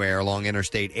everywhere along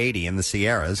Interstate 80 in the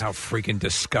Sierras. How freaking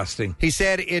disgusting. He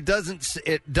said it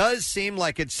does seem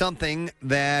like it's something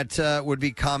that would be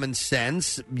common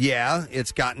sense. Yeah,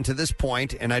 it's gotten to this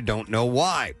point, and I don't know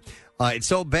why. It's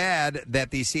so bad that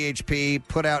the CHP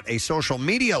put out a social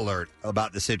media alert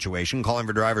about the situation, calling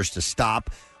for drivers to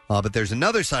stop. But there's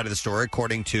another side of the story,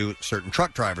 according to certain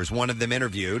truck drivers. One of them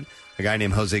interviewed, a guy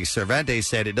named Jose Cervantes,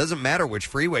 said it doesn't matter which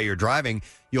freeway you're driving,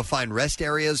 you'll find rest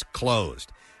areas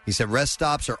closed. He said rest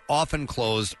stops are often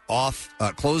closed off,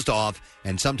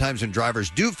 and sometimes when drivers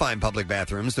do find public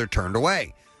bathrooms, they're turned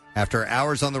away. After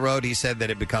hours on the road, he said that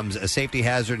it becomes a safety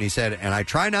hazard, and he said, and I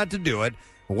try not to do it.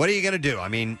 What are you going to do? I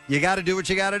mean, you got to do what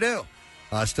you got to do.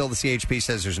 Still, the CHP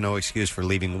says there's no excuse for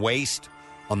leaving waste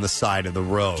on the side of the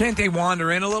road. Can't they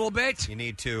wander in a little bit? You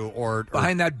need to, or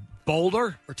behind that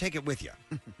boulder? Or take it with you.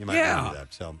 You might want to do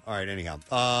that. So, all right, anyhow.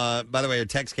 By the way, a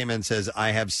text came in and says,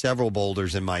 I have several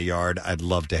boulders in my yard I'd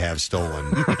love to have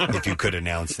stolen. If you could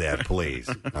announce that, please.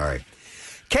 All right.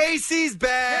 Casey's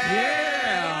back!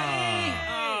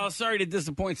 Yeah! Oh, sorry to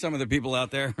disappoint some of the people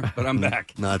out there, but I'm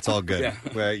back. No, it's all good. Yeah.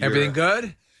 Well, Everything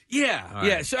good? Yeah, All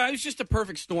yeah. right. So it was just a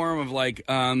perfect storm of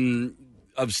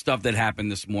of stuff that happened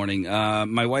this morning.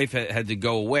 My wife had to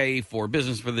go away for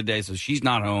business for the day, so she's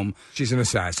not home. She's an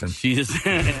assassin. She's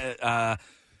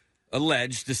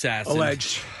alleged assassin.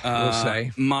 Alleged, we'll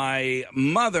say. My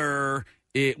mother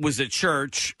It was at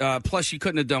church. Plus, she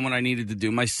couldn't have done what I needed to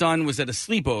do. My son was at a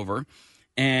sleepover,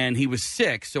 and he was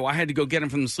sick, so I had to go get him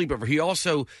from the sleepover. He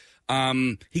also...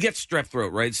 he gets strep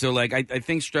throat, right? So, like, I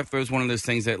think strep throat is one of those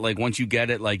things that, like, once you get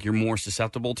it, like, you're more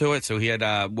susceptible to it. So he had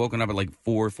woken up at, like,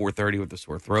 4:30 with a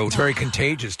sore throat. It's very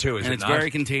contagious, too, isn't it? And it's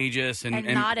very contagious. And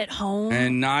not at home.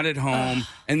 And not at home.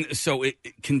 And so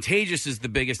contagious is the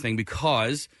biggest thing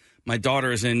because my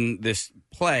daughter is in this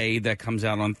play that comes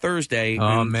out on Thursday.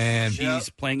 Oh, and man. She's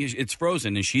playing, it's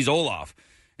Frozen, and she's Olaf.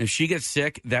 And if she gets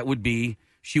sick, that would be...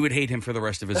 She would hate him for the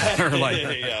rest of her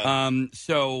life.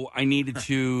 So I needed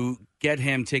to take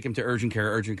him to urgent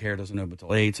care. Urgent care doesn't open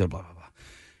until 8, so blah, blah, blah.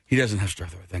 He doesn't have strep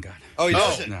throat, thank God. Oh, he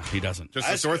doesn't? No, he doesn't.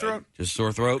 Just a sore throat? Just a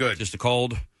sore throat. Good. Just a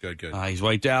cold. Good. He's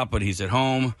wiped out, but he's at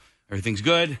home. Everything's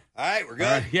good. All right, we're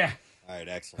good. Yeah. All right,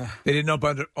 excellent. They didn't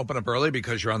open up early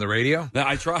because you're on the radio? No,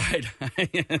 I tried.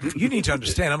 You need to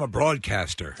understand, I'm a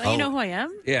broadcaster. Don't you know who I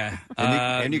am? Yeah.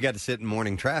 And you got to sit in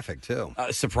morning traffic, too.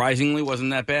 Surprisingly, wasn't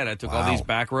that bad. I took all these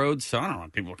back roads, so I don't know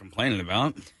what people are complaining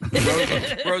about.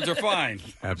 Roads are fine.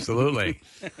 Absolutely.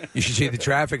 You should see the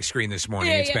traffic screen this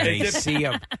morning. It's been a sea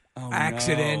of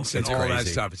accidents and It's all that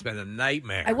crazy. stuff. It's been a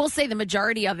nightmare. I will say the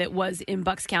majority of it was in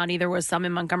Bucks County. There was some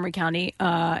in Montgomery County,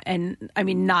 and I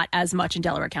mean not as much in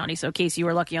Delaware County. So, Casey, you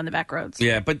were lucky on the back roads.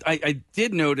 Yeah, but I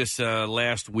did notice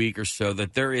last week or so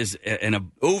that there is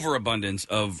an overabundance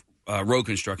of road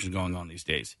construction going on these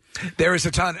days. There is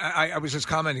a ton. I was just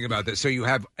commenting about this. So you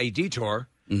have a detour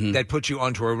that puts you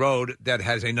onto a road that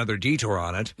has another detour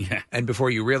on it. Yeah. And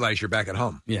before you realize you're back at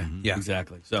home. Yeah,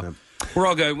 exactly. So we're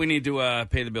all good. We need to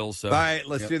pay the bills. So. All right,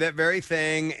 let's do that very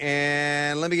thing.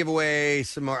 And let me give away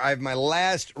some more. I have my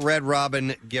last Red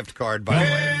Robin gift card, by the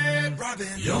way. Red Robin.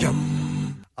 Yum.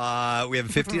 We have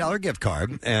a $50 gift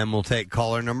card, and we'll take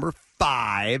caller number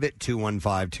 5 at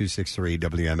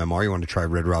 215-263-WMMR. You want to try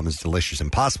Red Robin's Delicious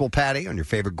Impossible Patty on your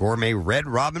favorite gourmet Red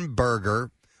Robin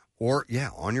burger. Or,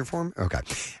 on your form? Okay.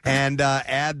 And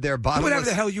add their bottomless... Whatever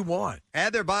the hell you want.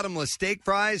 Add their bottomless steak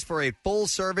fries for a full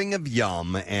serving of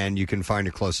yum. And you can find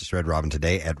your closest Red Robin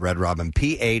today at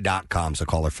redrobinpa.com. So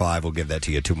caller 5 will give that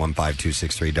to you,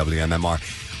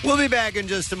 215-263-WMMR. We'll be back in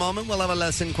just a moment. We'll have a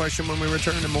lesson question when we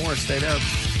return to more. Stay there.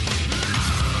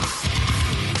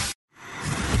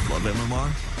 Love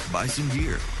MMR? Buy some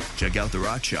gear. Check out the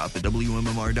rock shop at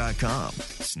WMMR.com.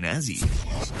 Snazzy.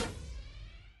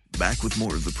 Back with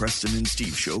more of the Preston and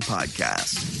Steve Show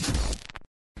podcast.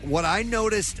 What I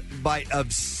noticed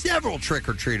of several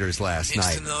trick-or-treaters last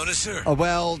night. Instant noticer?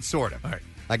 Well, sort of. All right.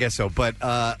 I guess so. But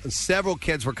several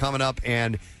kids were coming up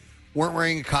and weren't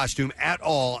wearing a costume at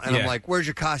all. And I'm like, where's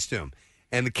your costume?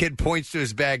 And the kid points to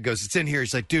his bag, goes, it's in here.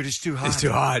 He's like, dude, it's too hot. It's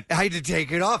too hot. I had to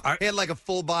take it off. He had like a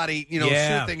full body,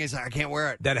 suit thing. He's like, I can't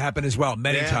wear it. That happened as well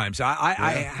many times. I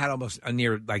had almost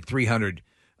near like 300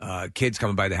 kids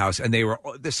coming by the house, and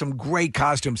there's some great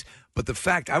costumes. But the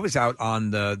fact I was out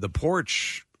on the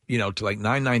porch, to like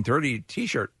 9:30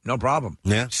 T-shirt, no problem.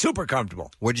 Yeah, super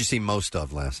comfortable. What'd you see most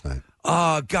of last night?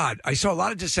 God, I saw a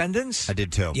lot of Descendants. I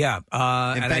did too. Yeah, In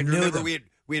and fact, I knew remember them.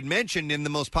 we had mentioned in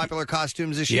the most popular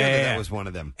costumes this year that was one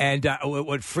of them. And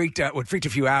what freaked a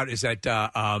few out is that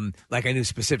like I knew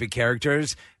specific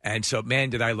characters, and so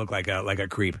man, did I look like a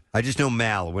creep. I just know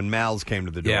Mal. When Mal's came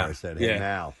to the door, I said, "Hey,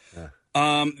 Mal." Yeah.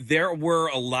 There were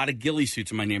a lot of ghillie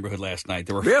suits in my neighborhood last night.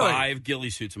 There were 5 ghillie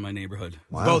suits in my neighborhood.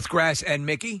 Wow. Both Grass and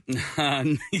Mickey?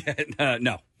 No.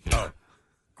 Oh,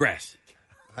 Grass.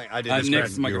 I did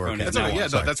Nick's microphone. That's all right.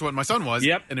 That's what my son was.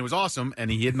 Yep. And it was awesome. And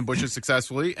he hid in the bushes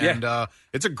successfully. And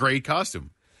it's a great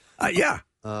costume. A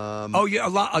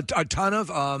ton of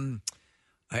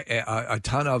a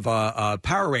ton of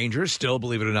Power Rangers. Still,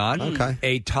 believe it or not. Okay.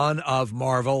 A ton of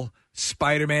Marvel.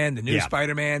 Spider-Man, the new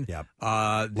Spider-Man. Yep.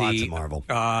 Lots of Marvel.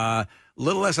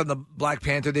 Little less on the Black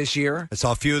Panther this year. I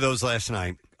saw a few of those last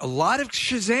night. A lot of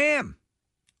Shazam.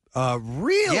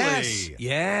 Really? Yes.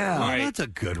 Yeah. Well, that's a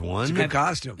good one. It's a good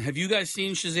costume. Have you guys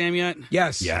seen Shazam yet?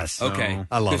 Yes. Yes. Okay. No.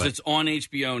 I love it. Because it's on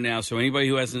HBO now, so anybody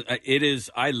who hasn't, it is,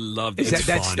 I love it.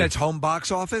 That's home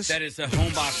box office? That is a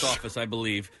home box office, I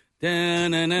believe.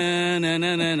 Yum.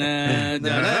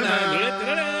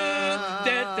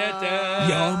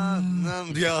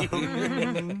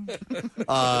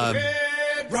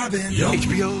 Robin.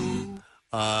 HBO.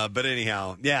 But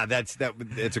anyhow,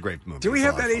 it's a great movie. Do we It's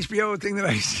have a lot that of fun. HBO thing that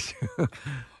I...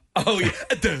 Oh, yeah.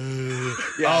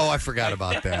 Oh, I forgot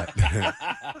about that.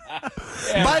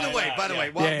 By the way,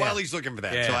 while he's looking for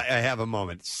that, so I have a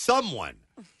moment.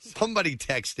 Somebody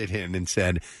texted in and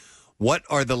said, "What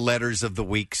are the letters of the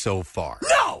week so far?"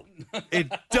 No! It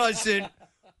doesn't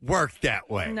work that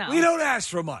way. No. We don't ask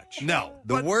for much. No.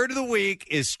 The word of the week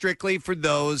is strictly for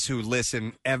those who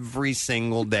listen every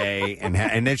single day,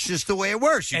 and it's just the way it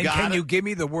works. Can you give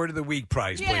me the word of the week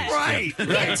prize, please? Right.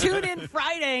 Yeah, tune in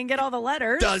Friday and get all the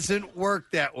letters. Doesn't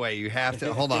work that way. You have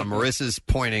to. Hold on. Marissa's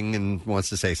pointing and wants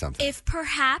to say something. If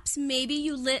perhaps maybe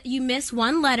you miss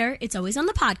one letter, it's always on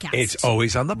the podcast. It's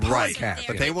always on the Right. podcast.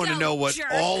 But they want to know what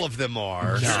all of them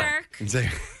are. Jerk. And say,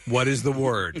 what is the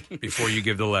word before you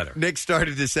give the letter? Nick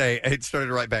started to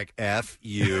write back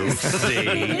F-U-C.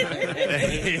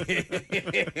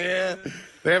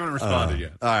 They haven't responded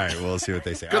yet. All right, we'll see what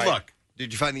they say. Good All right. luck.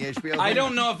 Did you find the HBO? I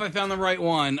don't know if I found the right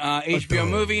one. HBO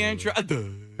movie intro. No, that's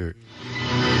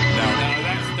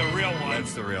the real one.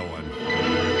 That's the real one.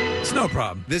 It's no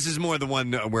problem. This is more the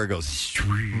one where it goes,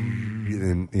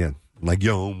 and, yeah, like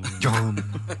yum.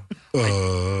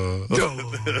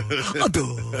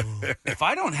 If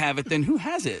I don't have it, then who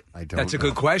has it? I don't. That's a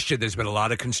good question. There's been a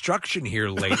lot of construction here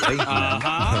lately. And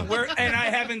I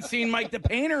haven't seen Mike the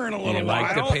Painter in a little while.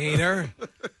 Mike the Painter.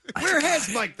 Where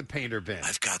has Mike the Painter been?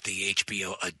 I've got the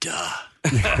HBO duh.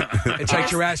 It's like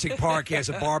Jurassic Park. He has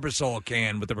a Barbasol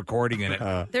can with the recording in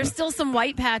it. There's still some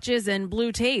white patches and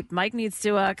blue tape. Mike needs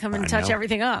to come and touch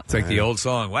everything up. It's like the old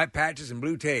song, White Patches and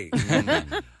Blue Tape.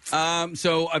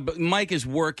 But Mike is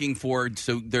working for.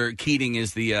 So Keating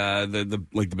is the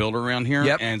builder around here.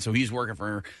 Yep. And so he's working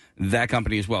for that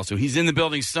company as well. So he's in the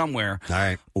building somewhere. All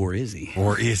right. Or is he?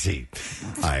 All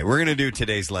right, we're going to do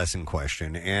today's lesson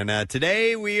question. And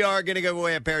today we are going to give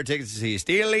away a pair of tickets to see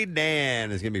Steely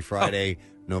Dan. It's going to be Friday,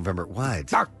 November.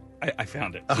 What? I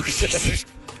found it. Oh,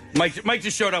 Mike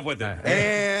just showed up with it.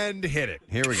 And hit it.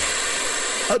 Here we go.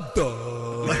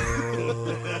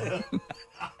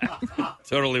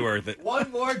 Totally worth it.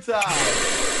 One more time.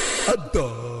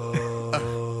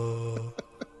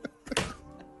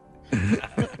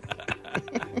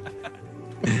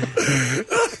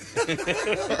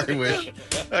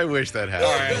 I wish that happened.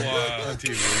 All right, well, on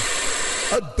TV.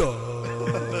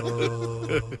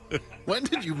 When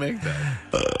did you make that?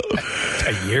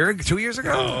 A year, 2 years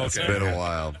ago? Oh, okay. It's been a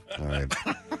while. All right.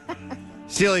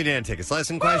 Steely Dan tickets.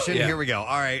 Lesson question. Yeah. Here we go.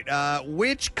 All right.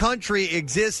 Which country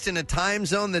exists in a time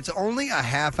zone that's only a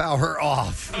half hour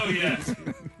off? Oh, yes.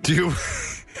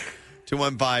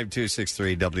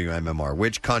 215-263-WMMR.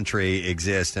 Which country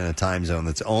exists in a time zone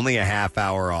that's only a half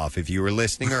hour off? If you were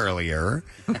listening earlier,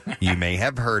 you may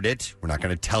have heard it. We're not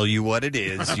going to tell you what it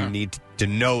is. You need to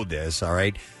know this, all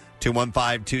right?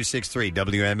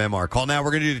 215-263-WMMR. Call now. We're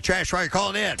going to do the trash while you're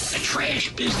calling in. The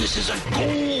trash business is a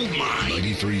gold mine.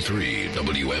 93.3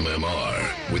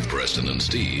 WMMR with Preston and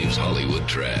Steve's Hollywood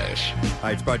Trash. All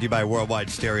right, it's brought to you by Worldwide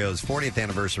Stereo's 40th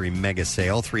anniversary mega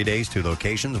sale. 3 days, 2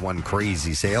 locations, one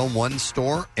crazy sale, one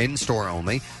store, in-store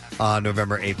only,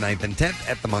 November 8th, 9th, and 10th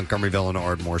at the Montgomeryville and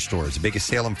Ardmore stores. The biggest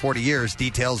sale in 40 years.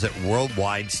 Details at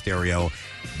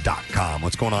worldwidestereo.com.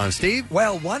 What's going on, Steve?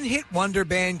 Well, one-hit wonder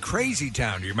band Crazy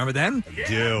Town. Do you remember them? I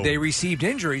do. They received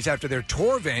injuries after their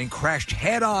tour van crashed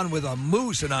head-on with a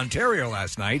moose in Ontario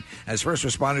last night. As first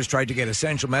responders tried to get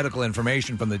essential medical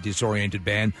information from the disoriented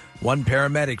band, one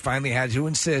paramedic finally had to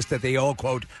insist that they all,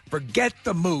 quote, forget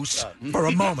the moose for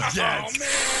a moment. Thank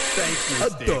you,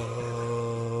 Steve.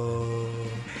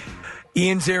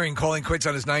 Ian Ziering calling quits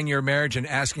on his 9-year marriage and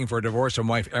asking for a divorce from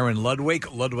wife Erin Ludwig.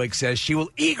 Ludwig says she will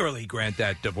eagerly grant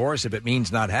that divorce if it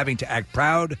means not having to act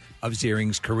proud of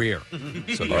Ziering's career.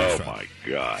 So my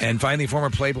God. And finally, former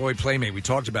Playboy playmate, we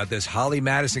talked about this, Holly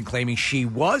Madison claiming she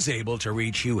was able to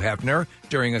reach Hugh Hefner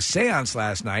during a seance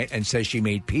last night and says she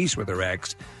made peace with her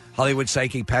ex. Hollywood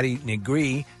psychic Patty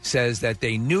Negri says that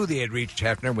they knew they had reached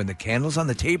Hefner when the candles on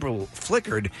the table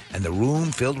flickered and the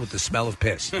room filled with the smell of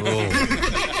piss. And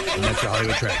that's your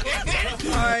Hollywood trash.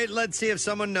 All right, let's see if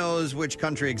someone knows which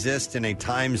country exists in a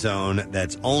time zone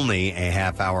that's only a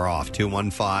half hour off.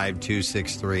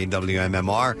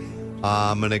 215-263-WMMR.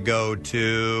 I'm going to go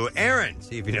to Aaron,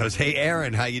 see if he knows. Hey,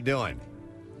 Aaron, how you doing?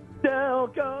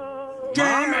 Delco.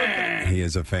 He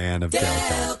is a fan of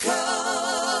Delco.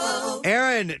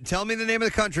 Aaron, tell me the name of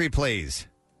the country, please.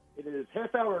 It is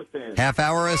half hour stand. Half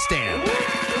hour a stand.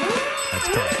 That's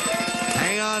correct.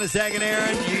 Hang on a second,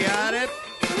 Aaron. You got it.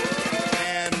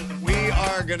 And we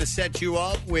are going to set you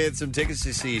up with some tickets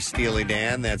to see Steely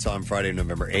Dan. That's on Friday,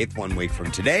 November 8th, 1 week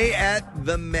from today at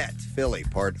the Met, Philly,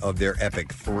 part of their epic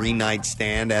 3-night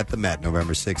stand at the Met,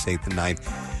 November 6th, 8th, and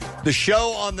 9th. The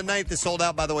show on the 9th is sold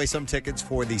out. By the way, some tickets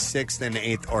for the 6th and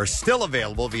 8th are still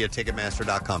available via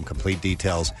Ticketmaster.com. Complete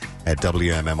details at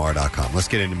WMMR.com. Let's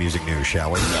get into music news,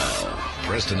 shall we? Now,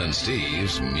 Preston and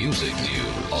Steve's Music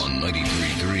News on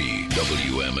 93.3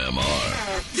 WMMR.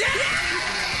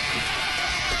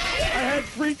 I had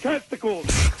 3 testicles.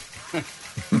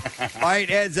 All right,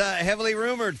 as heavily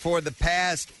rumored for the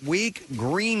past week,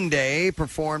 Green Day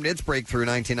performed its breakthrough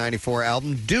 1994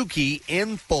 album, Dookie,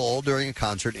 in full during a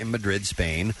concert in Madrid,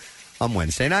 Spain on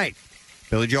Wednesday night.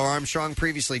 Billy Joe Armstrong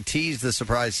previously teased the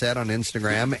surprise set on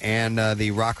Instagram, and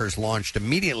the Rockers launched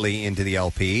immediately into the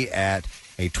LP at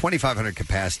a 2,500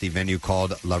 capacity venue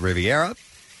called La Riviera.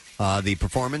 The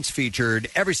performance featured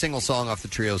every single song off the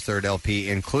trio's third LP,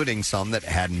 including some that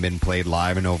hadn't been played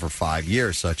live in over 5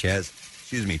 years, such as,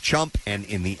 Chump and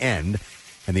In the End,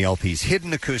 and the LP's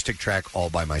hidden acoustic track, All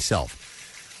By Myself.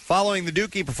 Following the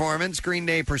Dookie performance, Green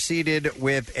Day proceeded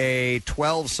with a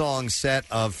 12-song set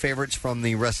of favorites from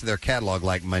the rest of their catalog,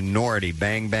 like Minority,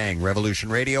 Bang Bang, Revolution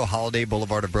Radio, Holiday,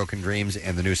 Boulevard of Broken Dreams,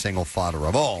 and the new single, Father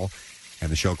of All. And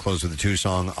the show closed with a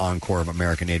 2-song encore of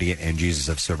American Idiot and Jesus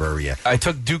of Suburbia. I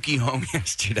took Dookie home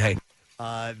yesterday.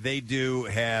 They do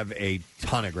have a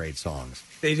ton of great songs.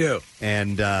 They do.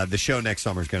 And the show next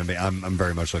summer is going to be, I'm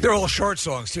very much looking They're forward all to it. short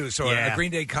songs, too. So a Green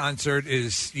Day concert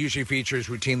usually features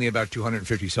routinely about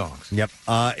 250 songs. Yep.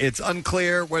 It's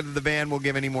unclear whether the band will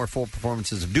give any more full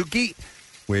performances of Dookie,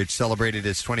 which celebrated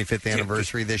its 25th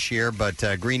anniversary this year. But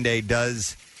Green Day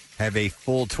does have a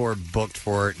full tour booked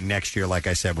for next year, like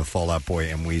I said, with Fall Out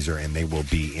Boy and Weezer, and they will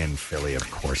be in Philly,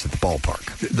 of course, at the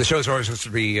ballpark. The show's always supposed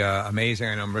to be amazing.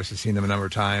 I know Marissa's seen them a number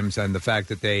of times, and the fact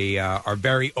that they are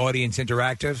very audience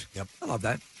interactive. Yep. I love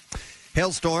that.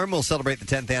 Hailstorm will celebrate the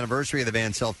 10th anniversary of the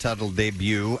band's self-titled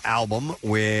debut album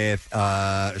with,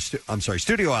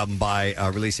 studio album by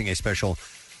releasing a special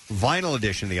vinyl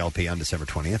edition of the LP on December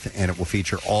 20th, and it will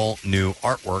feature all new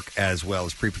artwork as well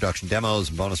as pre-production demos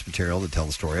and bonus material that tell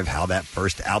the story of how that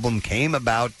first album came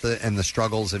about and the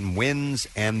struggles and wins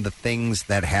and the things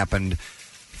that happened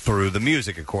through the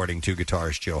music, according to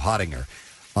guitarist Joe Hottinger.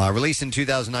 Released in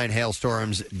 2009,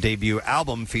 Hailstorm's debut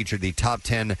album featured the top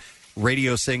 10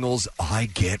 radio singles, I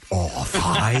Get Off.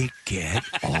 I Get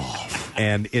Off.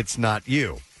 And It's Not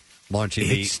You.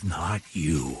 Launching Not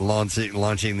You.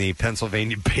 Launching the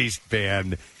Pennsylvania-based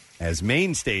band as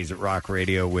mainstays at rock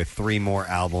radio with 3 more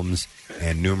albums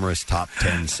and numerous top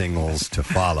 10 singles to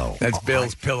follow. That's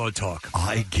Bill's pillow talk.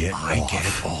 I Get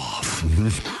Off.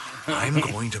 I'm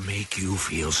going to make you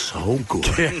feel so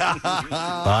good.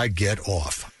 I Get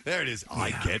Off. There it is.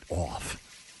 I Get Off.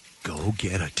 Go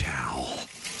get a towel.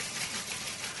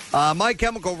 My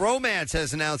Chemical Romance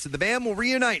has announced that the band will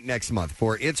reunite next month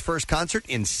for its first concert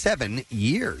in 7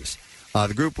 years.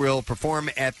 The group will perform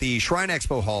at the Shrine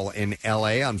Expo Hall in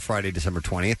L.A. on Friday, December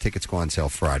 20th. Tickets go on sale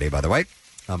Friday, by the way.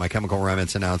 My Chemical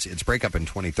Romance announced its breakup in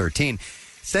 2013.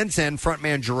 Since then,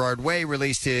 frontman Gerard Way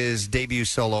released his debut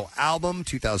solo album,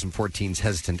 2014's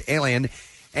Hesitant Alien,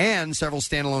 and several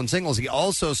standalone singles. He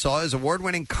also saw his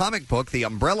award-winning comic book, The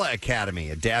Umbrella Academy,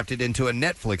 adapted into a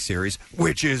Netflix series,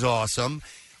 which is awesome.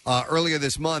 Earlier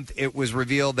this month, it was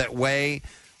revealed that Way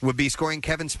would be scoring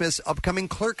Kevin Smith's upcoming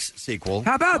Clerks sequel.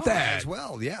 How about that? As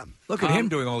well, yeah. Look at him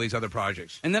doing all these other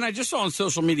projects. And then I just saw on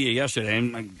social media yesterday,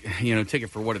 and take it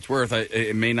for what it's worth.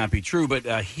 It may not be true, but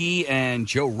he and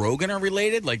Joe Rogan are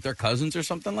related, like they're cousins or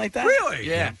something like that. Really?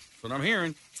 Yeah, that's what I'm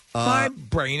hearing. My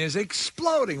brain is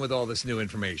exploding with all this new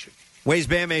information. Way's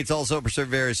bandmates also pursued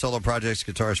various solo projects.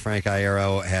 Guitarist Frank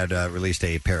Iero had released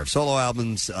a pair of solo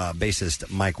albums.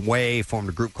 Bassist Mike Way formed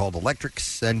a group called Electric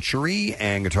Century,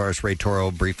 and guitarist Ray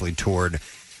Toro briefly toured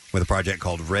with a project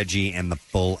called Reggie and the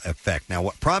Full Effect. Now,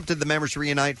 what prompted the members to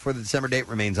reunite for the December date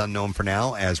remains unknown for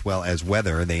now, as well as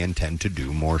whether they intend to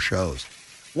do more shows.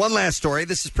 One last story.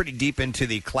 This is pretty deep into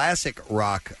the classic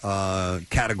rock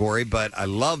category, but I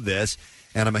love this.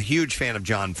 And I'm a huge fan of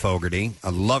John Fogerty. I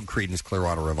love Creedence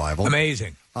Clearwater Revival.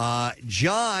 Amazing.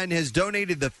 John has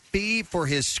donated the fee for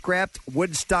his scrapped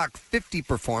Woodstock 50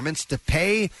 performance to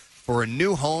pay for a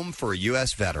new home for a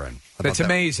U.S. veteran. That's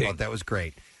amazing. I thought that was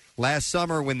great. Last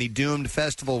summer, when the Doomed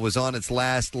Festival was on its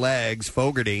last legs,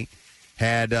 Fogerty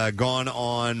had gone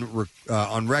on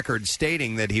record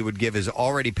stating that he would give his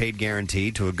already paid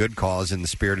guarantee to a good cause in the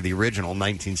spirit of the original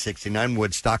 1969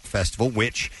 Woodstock Festival,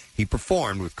 which he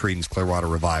performed with Creedence Clearwater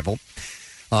Revival.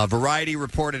 Variety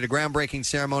reported a groundbreaking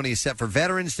ceremony is set for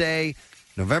Veterans Day,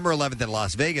 November 11th in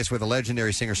Las Vegas, where the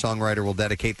legendary singer-songwriter will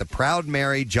dedicate the Proud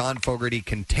Mary John Fogerty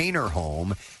Container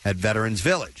Home at Veterans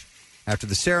Village. After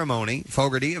the ceremony,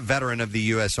 Fogerty, a veteran of the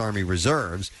U.S. Army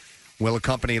Reserves, will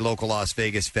accompany local Las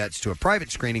Vegas vets to a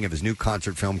private screening of his new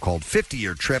concert film called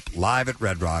 50-Year Trip, live at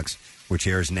Red Rocks, which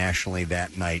airs nationally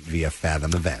that night via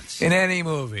Fathom Events. In any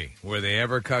movie where they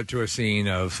ever cut to a scene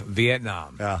of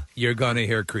Vietnam, you're going to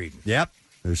hear Creedence. Yep.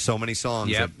 There's so many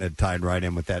songs that tied right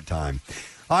in with that time.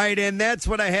 All right, and that's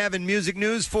what I have in music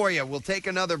news for you. We'll take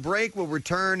another break. We'll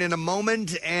return in a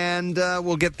moment, and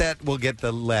we'll get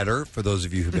the letter for those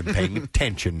of you who've been paying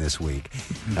attention this week.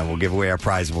 And we'll give away our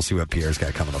prize, and we'll see what Pierre's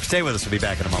got coming up. Stay with us. We'll be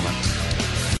back in a moment.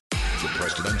 The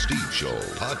Preston and Steve Show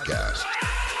podcast.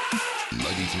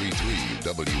 93.3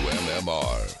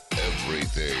 WMMR.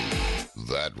 Everything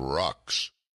that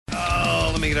rocks.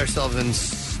 Oh, let me get ourselves in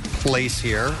place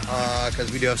here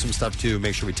because we do have some stuff to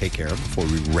make sure we take care of before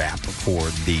we wrap for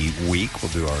the week.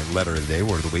 We'll do our letter of the day,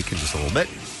 word of the week in just a little bit.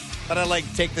 But I'd like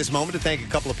to take this moment to thank a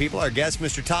couple of people. Our guest,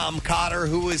 Mr. Tom Cotter,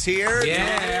 who is here.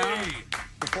 Yeah.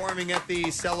 Performing at the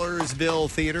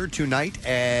Sellersville Theater tonight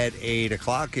at 8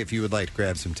 o'clock. If you would like to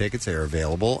grab some tickets, they are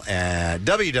available at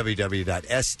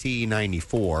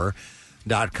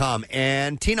www.st94.com.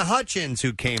 And Tina Hutchins,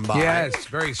 who came by. Yes,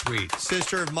 very sweet.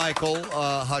 Sister of Michael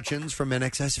Hutchins from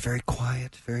NXS. Very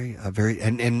quiet, very,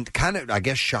 and kind of, I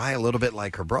guess, shy a little bit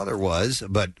like her brother was.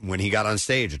 But when he got on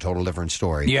stage, a total different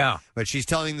story. Yeah. But she's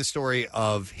telling the story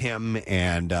of him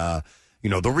and, the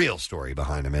real story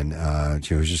behind him. And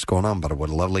she was just going on about what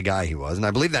a lovely guy he was. And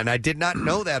I believe that. And I did not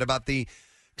know that about the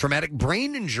traumatic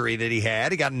brain injury that he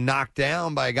had. He got knocked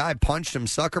down by a guy,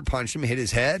 sucker punched him, hit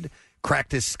his head,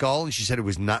 cracked his skull, and she said it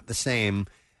was not the same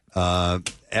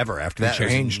ever after that. It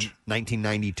changed. It was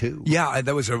 1992. Yeah,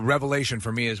 that was a revelation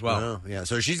for me as well. Oh, yeah.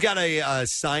 So she's got a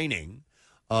signing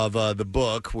of the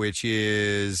book, which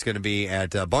is going to be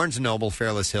at Barnes & Noble,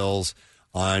 Fairless Hills,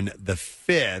 on the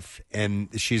 5th, and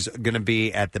she's going to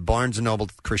be at the Barnes & Noble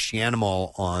Christiana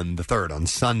Mall on the 3rd, on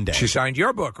Sunday. She signed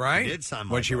your book, right? She did sign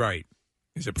my What'd she book. write?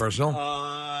 Is it personal? She wrote,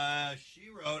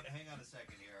 hang on a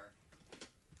second here.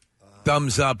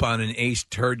 Thumbs up on an ace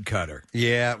turd cutter.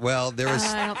 Yeah, well, there was.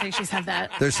 I don't think she's had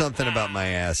that. There's something about my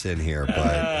ass in here,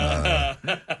 but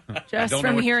Just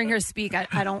from hearing her speak,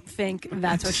 I don't think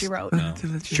that's what she wrote. no.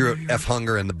 She wrote F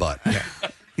hunger in the butt. Yeah.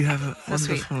 You have a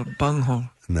wonderful bunghole.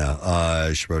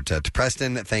 No, she wrote to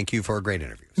Preston. Thank you for a great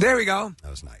interview. There we go. That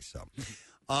was nice. So,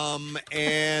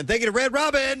 and thank you to Red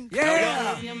Robin.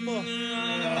 Yeah.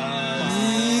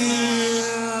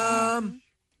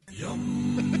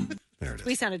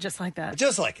 We sounded just like that.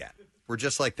 Just like that. We're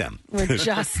just like them. We're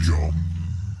just.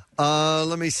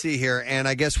 Let me see here, and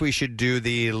I guess we should do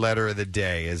the letter of the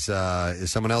day. Is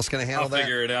someone else going to handle I'll that?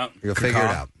 figure it out. You'll figure it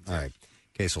out. All right.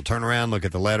 Okay, so we'll turn around, look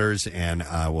at the letters, and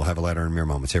we'll have a letter in mere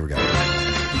moments. Here we go.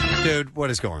 Dude, what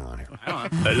is going on here?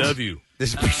 I love you.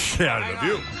 This I love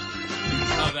you.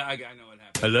 Oh, I know what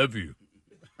happened. I love you.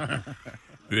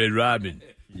 Red Robin.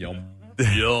 Yum.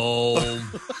 Yum.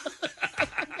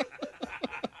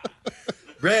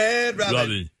 Red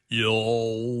Robin.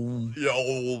 Yum.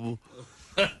 Yum.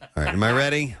 All right, am I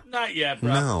ready? Not yet,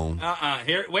 bro. No.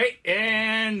 Here, wait,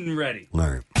 and ready. All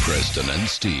right. Preston and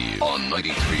Steve on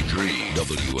 93.3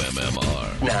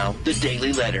 WMMR. Now, the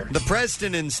Daily Letter. The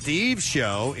Preston and Steve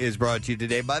Show is brought to you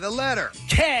today by the letter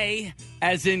K,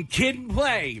 as in kid and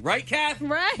play. Right, Kath?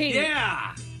 Right.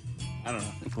 Yeah. I don't know.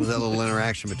 What was that little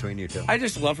interaction between you two? I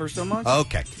just love her so much.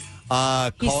 Okay.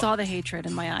 He saw the hatred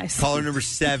in my eyes. Caller number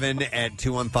 7 at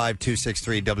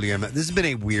 215-263-WM. This has been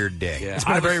a weird day. Yeah. It's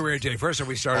been a very weird day. First,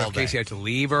 we started All off, day. Casey had to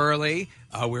leave early.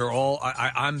 We were all.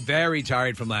 I'm very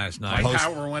tired from last night. My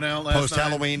power went out last night.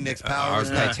 Post-Halloween, Nick's power.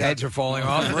 Our heads are falling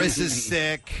off. Marissa's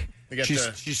sick. We got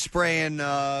She's spraying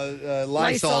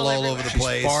Lysol all over the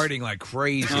place. She's farting like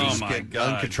crazy. She's getting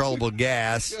uncontrollable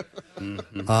gas.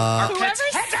 Mm-hmm. Heads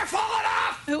are falling off!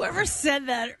 Whoever said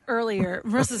that earlier,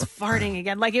 Marissa's farting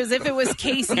again, like as if it was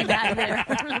Casey back there.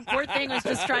 The poor thing was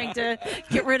just trying to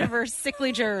get rid of her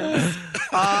sickly germs.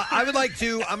 I would like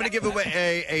to. I'm going to give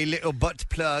away a little butt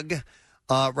plug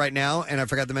right now, and I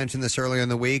forgot to mention this earlier in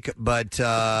the week, but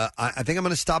I think I'm going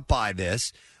to stop by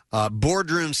this.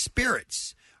 Boardroom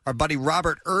Spirits. Our buddy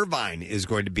Robert Irvine is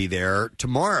going to be there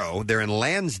tomorrow. They're in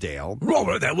Lansdale.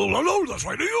 Robert, that's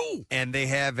right to you. And they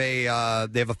have a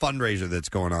fundraiser that's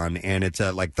going on, and it's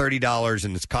like $30,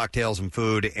 and it's cocktails and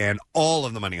food, and all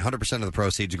of the money, 100% of the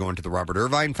proceeds, are going to the Robert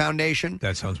Irvine Foundation.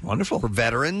 That sounds wonderful. For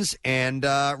veterans, and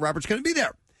Robert's going to be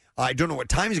there. I don't know what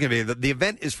time he's going to be. The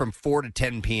event is from 4 to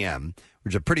 10 p.m.,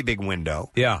 which is a pretty big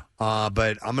window. Yeah.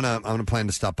 But I'm gonna plan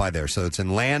to stop by there. So it's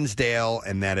in Lansdale,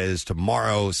 and that is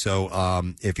tomorrow.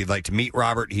 So if you'd like to meet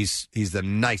Robert, he's the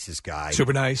nicest guy,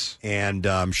 Super nice, and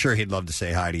I'm sure he'd love to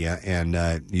say hi to you. And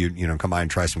you know, come by and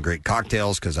try some great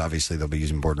cocktails, because obviously they'll be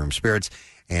using Boardroom Spirits,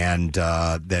 and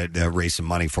they'll raise some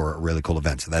money for a really cool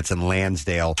event. So that's in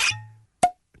Lansdale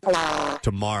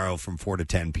tomorrow from 4 to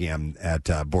 10 p.m. at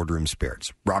Boardroom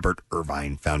Spirits, Robert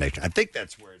Irvine Foundation. I think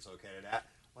that's where it's located at.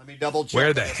 Let me double check.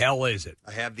 Where the hell is it?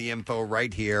 I have the info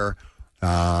right here.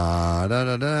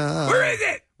 Where is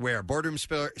it? Where? Boardroom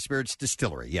Spirits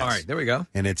Distillery, yes. All right, there we go.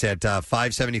 And it's at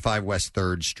 575 West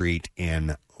 3rd Street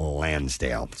in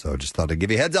Lansdale. So just thought I'd give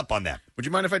you a heads up on that. Would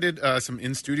you mind if I did some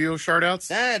in-studio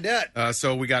shout-outs? Yeah, do it.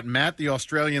 So we got Matt, the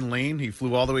Australian Lane. He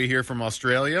flew all the way here from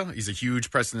Australia. He's a huge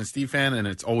Preston and Steve fan, and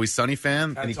It's Always Sunny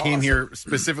fan. And he came here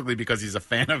specifically because he's a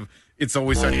fan of It's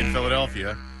Always Sunny in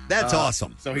Philadelphia. That's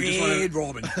awesome. So he just wanted...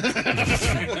 Robin.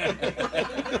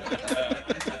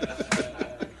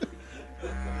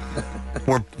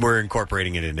 We're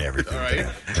incorporating it into everything. All right.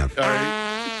 Yeah. All right.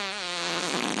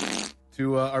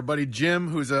 To our buddy Jim,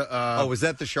 who's a... was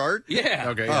that the shard? Yeah.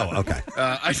 Okay. Oh, okay.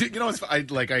 I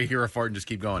hear a fart and just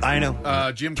keep going. I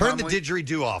know. Jim Turn Conley. the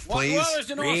didgeridoo off, please.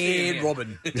 Read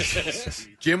Robin.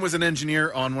 Jim was an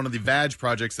engineer on one of the Vag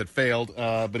projects that failed,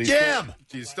 but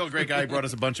he's still a great guy. He brought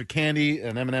us a bunch of candy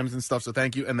and M&Ms and stuff, so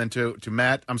thank you. And then to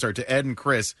Ed and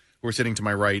Chris, who are sitting to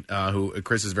my right,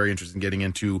 Chris is very interested in getting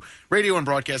into radio and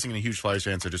broadcasting and a huge Flyers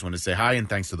fan, so I just wanted to say hi and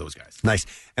thanks to those guys. Nice.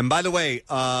 And by the way,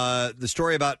 the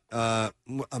story about,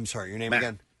 I'm sorry, your name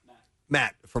again?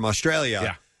 Matt from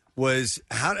Australia was,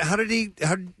 how did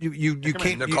you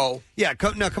came, Nicole.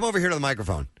 Come over here to the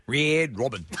microphone. Read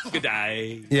Robin. Good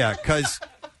day. Yeah, because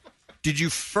did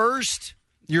you first,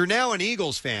 you're now an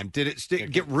Eagles fan, did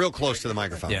it, get real close to the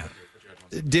microphone. Yeah.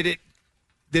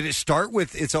 Did it start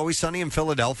with It's Always Sunny in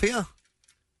Philadelphia?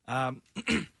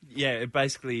 Yeah,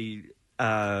 basically,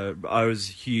 I was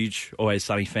a huge Always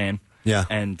Sunny fan. Yeah.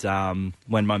 And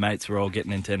when my mates were all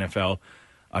getting into NFL,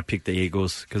 I picked the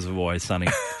Eagles because of Always Sunny.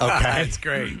 Okay. That's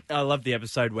great. I love the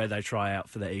episode where they try out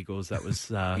for the Eagles. That was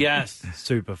Yes.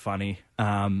 super funny.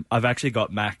 I've actually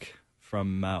got Mac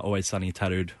from Always Sunny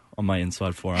tattooed on my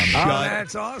inside forearm. Oh,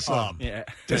 that's awesome. Yeah.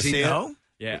 Does he know?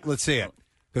 Yeah. Let's see it.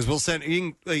 Because we'll send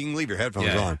you can leave your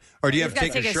headphones on, or do you have to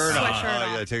take your shirt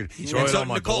off? And so,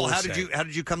 Nicole, how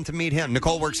did you come to meet him?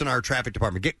 Nicole works in our traffic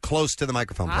department. Get close to the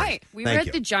microphone, please. Hi, we were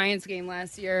at the Giants game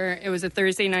last year. It was a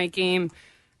Thursday night game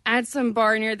at some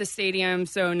bar near the stadium.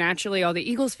 So naturally, all the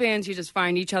Eagles fans, you just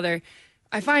find each other.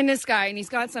 I find this guy, and he's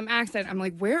got some accent. I'm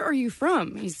like, "Where are you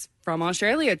from?" He's from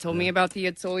Australia. Told me about the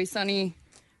It's Always Sunny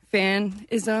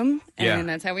fanism, and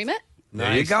that's how we met.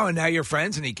 There you go. And now you're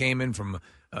friends. And he came in from.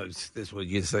 That's like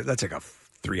a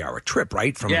 3-hour trip,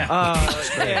 right? From yeah,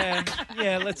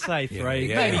 let's say 3,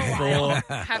 maybe 4.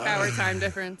 Half-hour time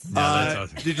difference.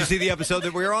 Did you see the episode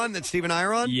that we were on, that Steve and I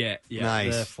are on? Yeah.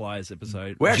 Nice. The Flyers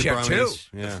episode. We actually have 2.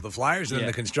 Yeah. The Flyers and then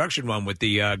the construction one with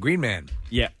the Green Man.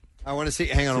 Yeah. I want to see.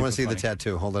 Hang on, I want to see the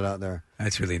tattoo. Hold it out there.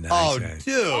 That's really nice. Oh, eh?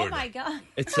 dude! Oh my god!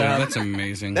 It's that's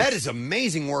amazing. That is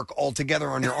amazing work altogether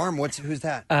on your arm. Who's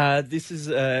that? This is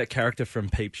a character from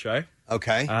Peep Show.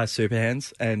 Okay. Super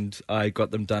Hands, and I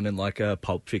got them done in like a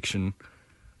Pulp Fiction.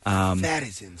 That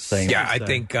is insane. Yeah, I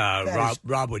think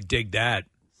Rob would dig that.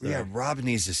 Yeah, Rob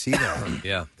needs to see that.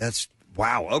 Yeah, that's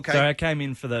wow. Okay. So I came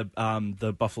in for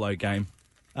the Buffalo game.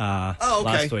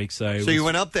 Last week, so you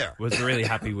went up there. Was really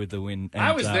happy with the win. And,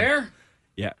 I was there.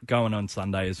 Yeah, going on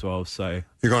Sunday as well. So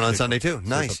you're going on Sunday too.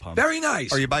 Nice, very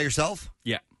nice. Are you by yourself?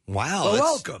 Yeah. Wow. Well,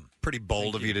 welcome. Pretty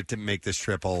bold of you to make this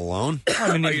trip all alone.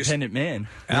 I'm an independent man.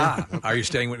 Are you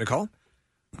staying with Nicole?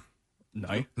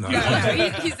 No. No,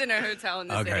 he's in a hotel in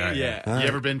the city. Yeah. You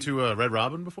ever been to Red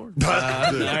Robin before?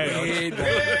 Red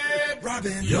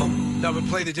Robin. Yum. No, but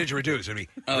play the didgeridoo. So it'll be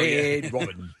Red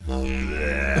Robin.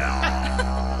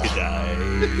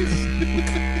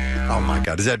 Oh my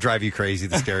God! Does that drive you crazy?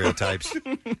 The stereotypes?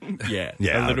 Yeah,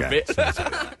 a little bit.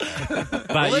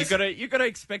 But you gotta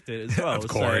expect it as well. Of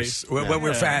course, so,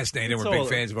 we're fascinated. We're big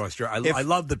fans of Australia. I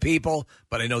love the people,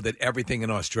 but I know that everything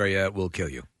in Australia will kill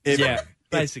you.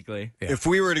 Basically. If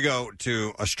we were to go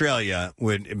to Australia,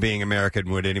 being American,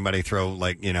 would anybody throw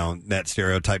that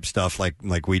stereotype stuff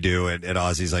like we do at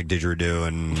Aussies, like didgeridoo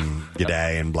and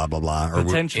g'day and blah blah blah, or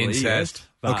potentially incest?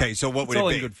 Yes, okay, so what would it's all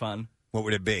it be? in good fun. What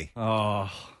would it be? Oh,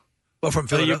 well, from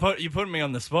Philadelphia. You put me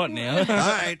on the spot now. all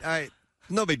right.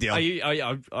 No big deal.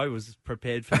 I was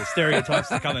prepared for the stereotypes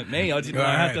to come at me. I didn't know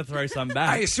I had to throw some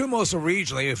back. I assume also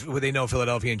regionally, would they know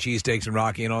Philadelphia and cheesesteaks and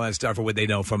Rocky and all that stuff, or would they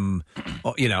know from,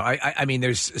 I mean,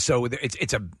 it's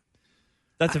a...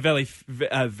 That's a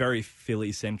very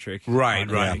Philly-centric.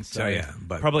 Right. So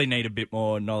but probably need a bit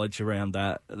more knowledge around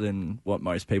that than what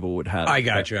most people would have. I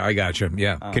got you.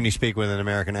 Yeah. Can you speak with an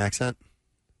American accent?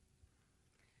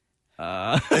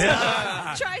 Try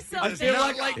something. I feel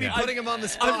like me putting him on the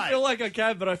spot. I feel like I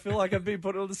can, but I feel like I've been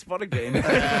put on the spot again.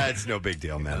 It's no big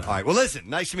deal, man. All right. Well, listen,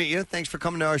 nice to meet you. Thanks for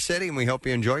coming to our city, and we hope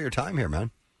you enjoy your time here, man.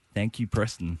 Thank you,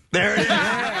 Preston. There it is.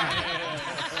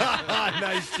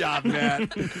 Nice job,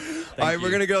 Matt. All right, we're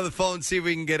going to go to the phone, see if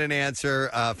we can get an answer,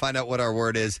 find out what our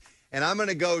word is. And I'm going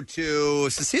to go to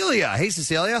Cecilia. Hey,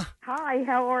 Cecilia. Hi,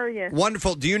 how are you?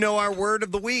 Wonderful. Do you know our word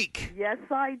of the week? Yes,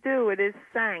 I do. It is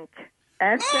sank.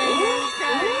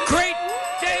 S-A-N-K. Great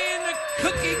day in the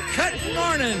cookie-cutting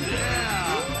morning.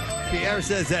 Pierre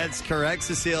says that's correct,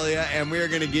 Cecilia, and we are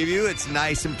going to give you, it's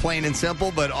nice and plain and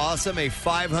simple, but awesome, a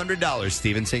 $500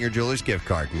 Steven Singer Jewelers gift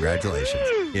card.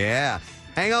 Congratulations. Yeah.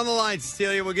 Hang on the line,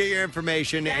 Cecilia. We'll get your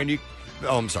information, and you...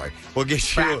 Oh, I'm sorry. We'll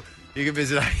get you... You can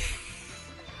visit...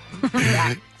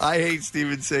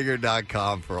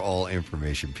 IHateStevenSinger.com for all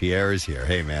information. Pierre is here.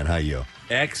 Hey, man, how you?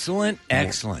 Excellent.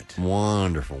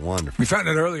 Wonderful. We found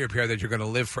out earlier, Pierre, that you're going to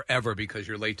live forever because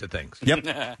you're late to things.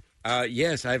 Yep.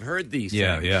 Yes, I've heard these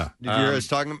things. Yeah. Did you hear us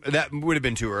talking? That would have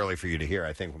been too early for you to hear,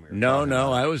 I think. When we were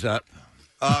No, I was up.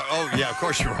 Yeah, of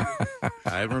course you were.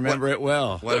 I remember it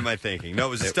well. What am I thinking? No,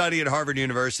 it was a study at Harvard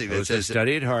University that says a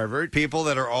study at Harvard. People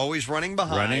that are always running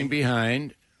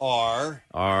behind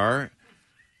are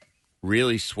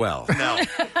really swell. No.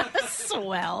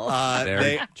 Swell.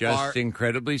 They're just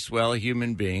incredibly swell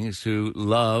human beings who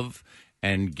love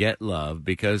and get love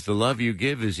because the love you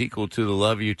give is equal to the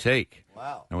love you take.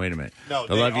 Wow. Now, wait a minute. No,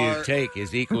 the love you take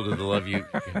is equal to the love you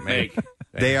make.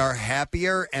 They are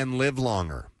happier and live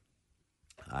longer.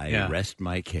 I rest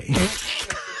my case.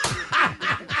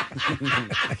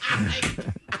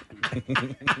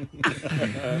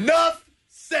 Enough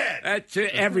said.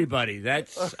 To everybody.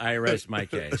 That's I rest my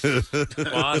case.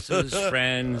 Bosses,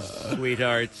 friends,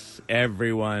 sweethearts,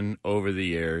 everyone over the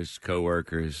years,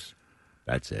 coworkers.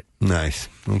 That's it. Nice.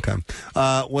 Okay.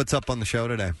 What's up on the show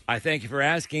today? I thank you for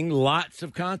asking. Lots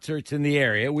of concerts in the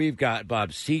area. We've got Bob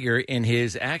Seger in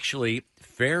his actually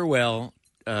farewell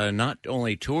not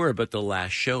only tour, but the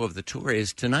last show of the tour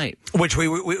is tonight. Which we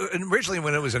originally,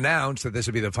 when it was announced that this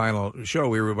would be the final show,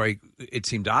 we were like, it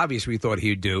seemed obvious. We thought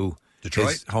he'd do Detroit,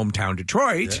 his hometown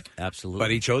Detroit. Yeah, absolutely.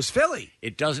 But he chose Philly.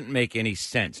 It doesn't make any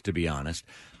sense, to be honest.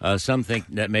 Some think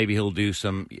that maybe he'll do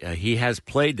some. He has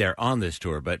played there on this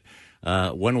tour, but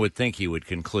one would think he would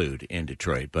conclude in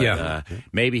Detroit. But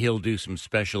maybe he'll do some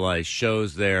specialized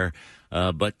shows there.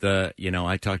 But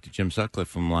I talked to Jim Sutcliffe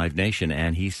from Live Nation,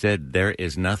 and he said there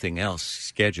is nothing else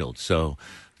scheduled. So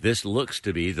this looks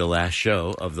to be the last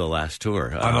show of the last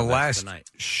tour. On the last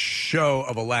show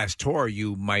of a last tour,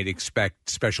 you might expect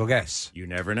special guests. You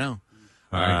never know.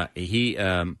 Right.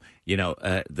 The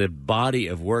body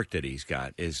of work that he's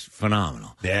got is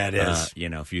phenomenal. Yeah, it is.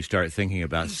 If you start thinking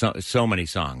about so many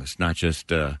songs, not just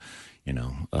Night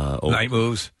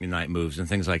Moves and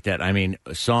things like that. I mean,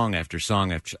 song after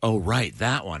song after. Oh, right,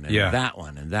 that one and that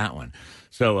one and that one.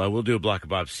 So we'll do a block of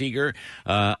Bob Seger.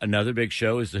 Another big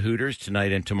show is the Hooters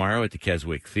tonight and tomorrow at the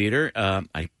Keswick Theater. I'm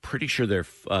pretty sure they're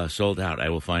sold out. I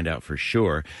will find out for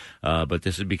sure. But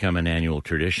this has become an annual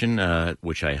tradition,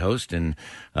 which I host, and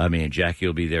me and Jackie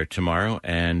will be there tomorrow.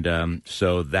 And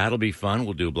so that'll be fun.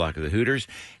 We'll do a block of the Hooters.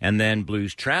 And then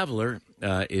Blues Traveler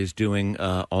is doing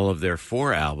all of their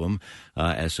 4 album,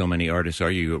 as so many artists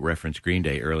are. You referenced Green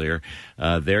Day earlier.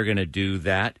 They're going to do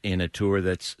that in a tour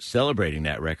that's celebrating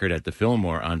that record at the Fillmore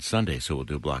on Sunday. So we'll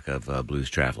do a block of Blues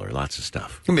Traveler. Lots of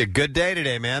stuff. It's going to be a good day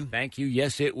today, man. Thank you.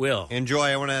 Yes, it will. Enjoy.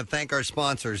 I want to thank our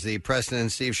sponsors. The Preston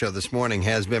and Steve Show this morning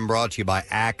has been brought to you by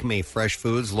Acme Fresh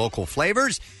Foods, local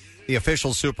flavors, the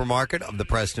official supermarket of the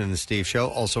Preston and Steve Show.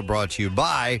 Also brought to you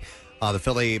by the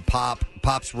Philly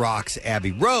Pops Rocks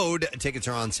Abbey Road. Tickets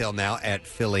are on sale now at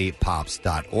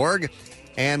phillypops.org.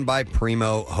 And by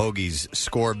Primo Hoagies.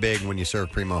 Score big when you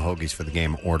serve Primo Hoagies for the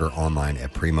game. Order online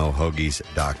at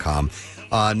primohoagies.com.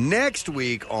 Next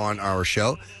week on our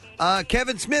show,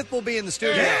 Kevin Smith will be in the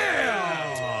studio.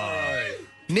 Yeah!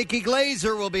 Nikki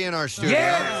Glazer will be in our studio.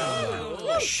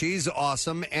 Yeah! She's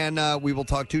awesome. And we will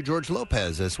talk to George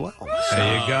Lopez as well.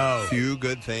 There you go. A few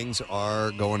good things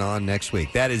are going on next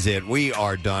week. That is it. We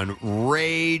are done.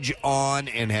 Rage on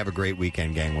and have a great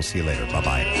weekend, gang. We'll see you later.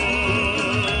 Bye-bye.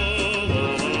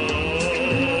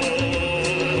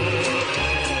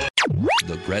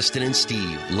 The Preston and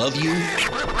Steve Love You,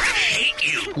 Hate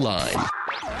You line.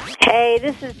 Hey,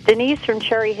 this is Denise from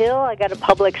Cherry Hill. I got a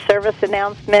public service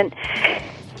announcement.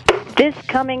 This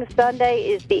coming Sunday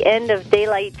is the end of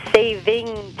daylight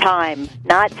saving time,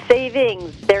 not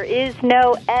savings. There is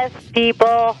no S,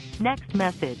 people. Next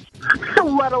message.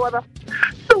 Sweater weather.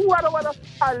 Sweater weather.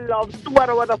 I love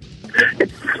sweater weather.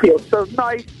 It feels so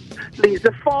nice. Leaves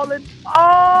are falling.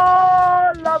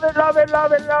 Oh, love it, love it,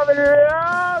 love it, love it.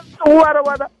 Love sweater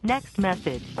weather. Next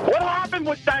message. What happened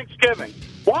with Thanksgiving?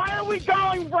 Why are we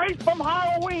going right from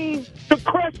Halloween to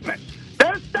Christmas?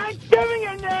 There's Thanksgiving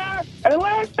in there, and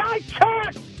last I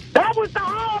checked, that was the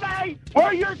holiday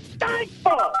where you're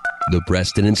thankful. The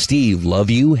Preston and Steve Love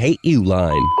You, Hate You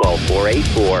line. Call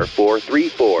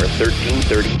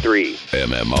 484-434-1333.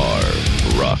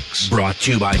 MMR rocks. Brought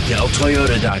to you by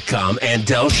DellToyota.com and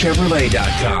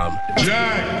DellChevrolet.com.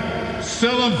 Jack,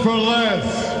 sell them for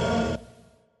less.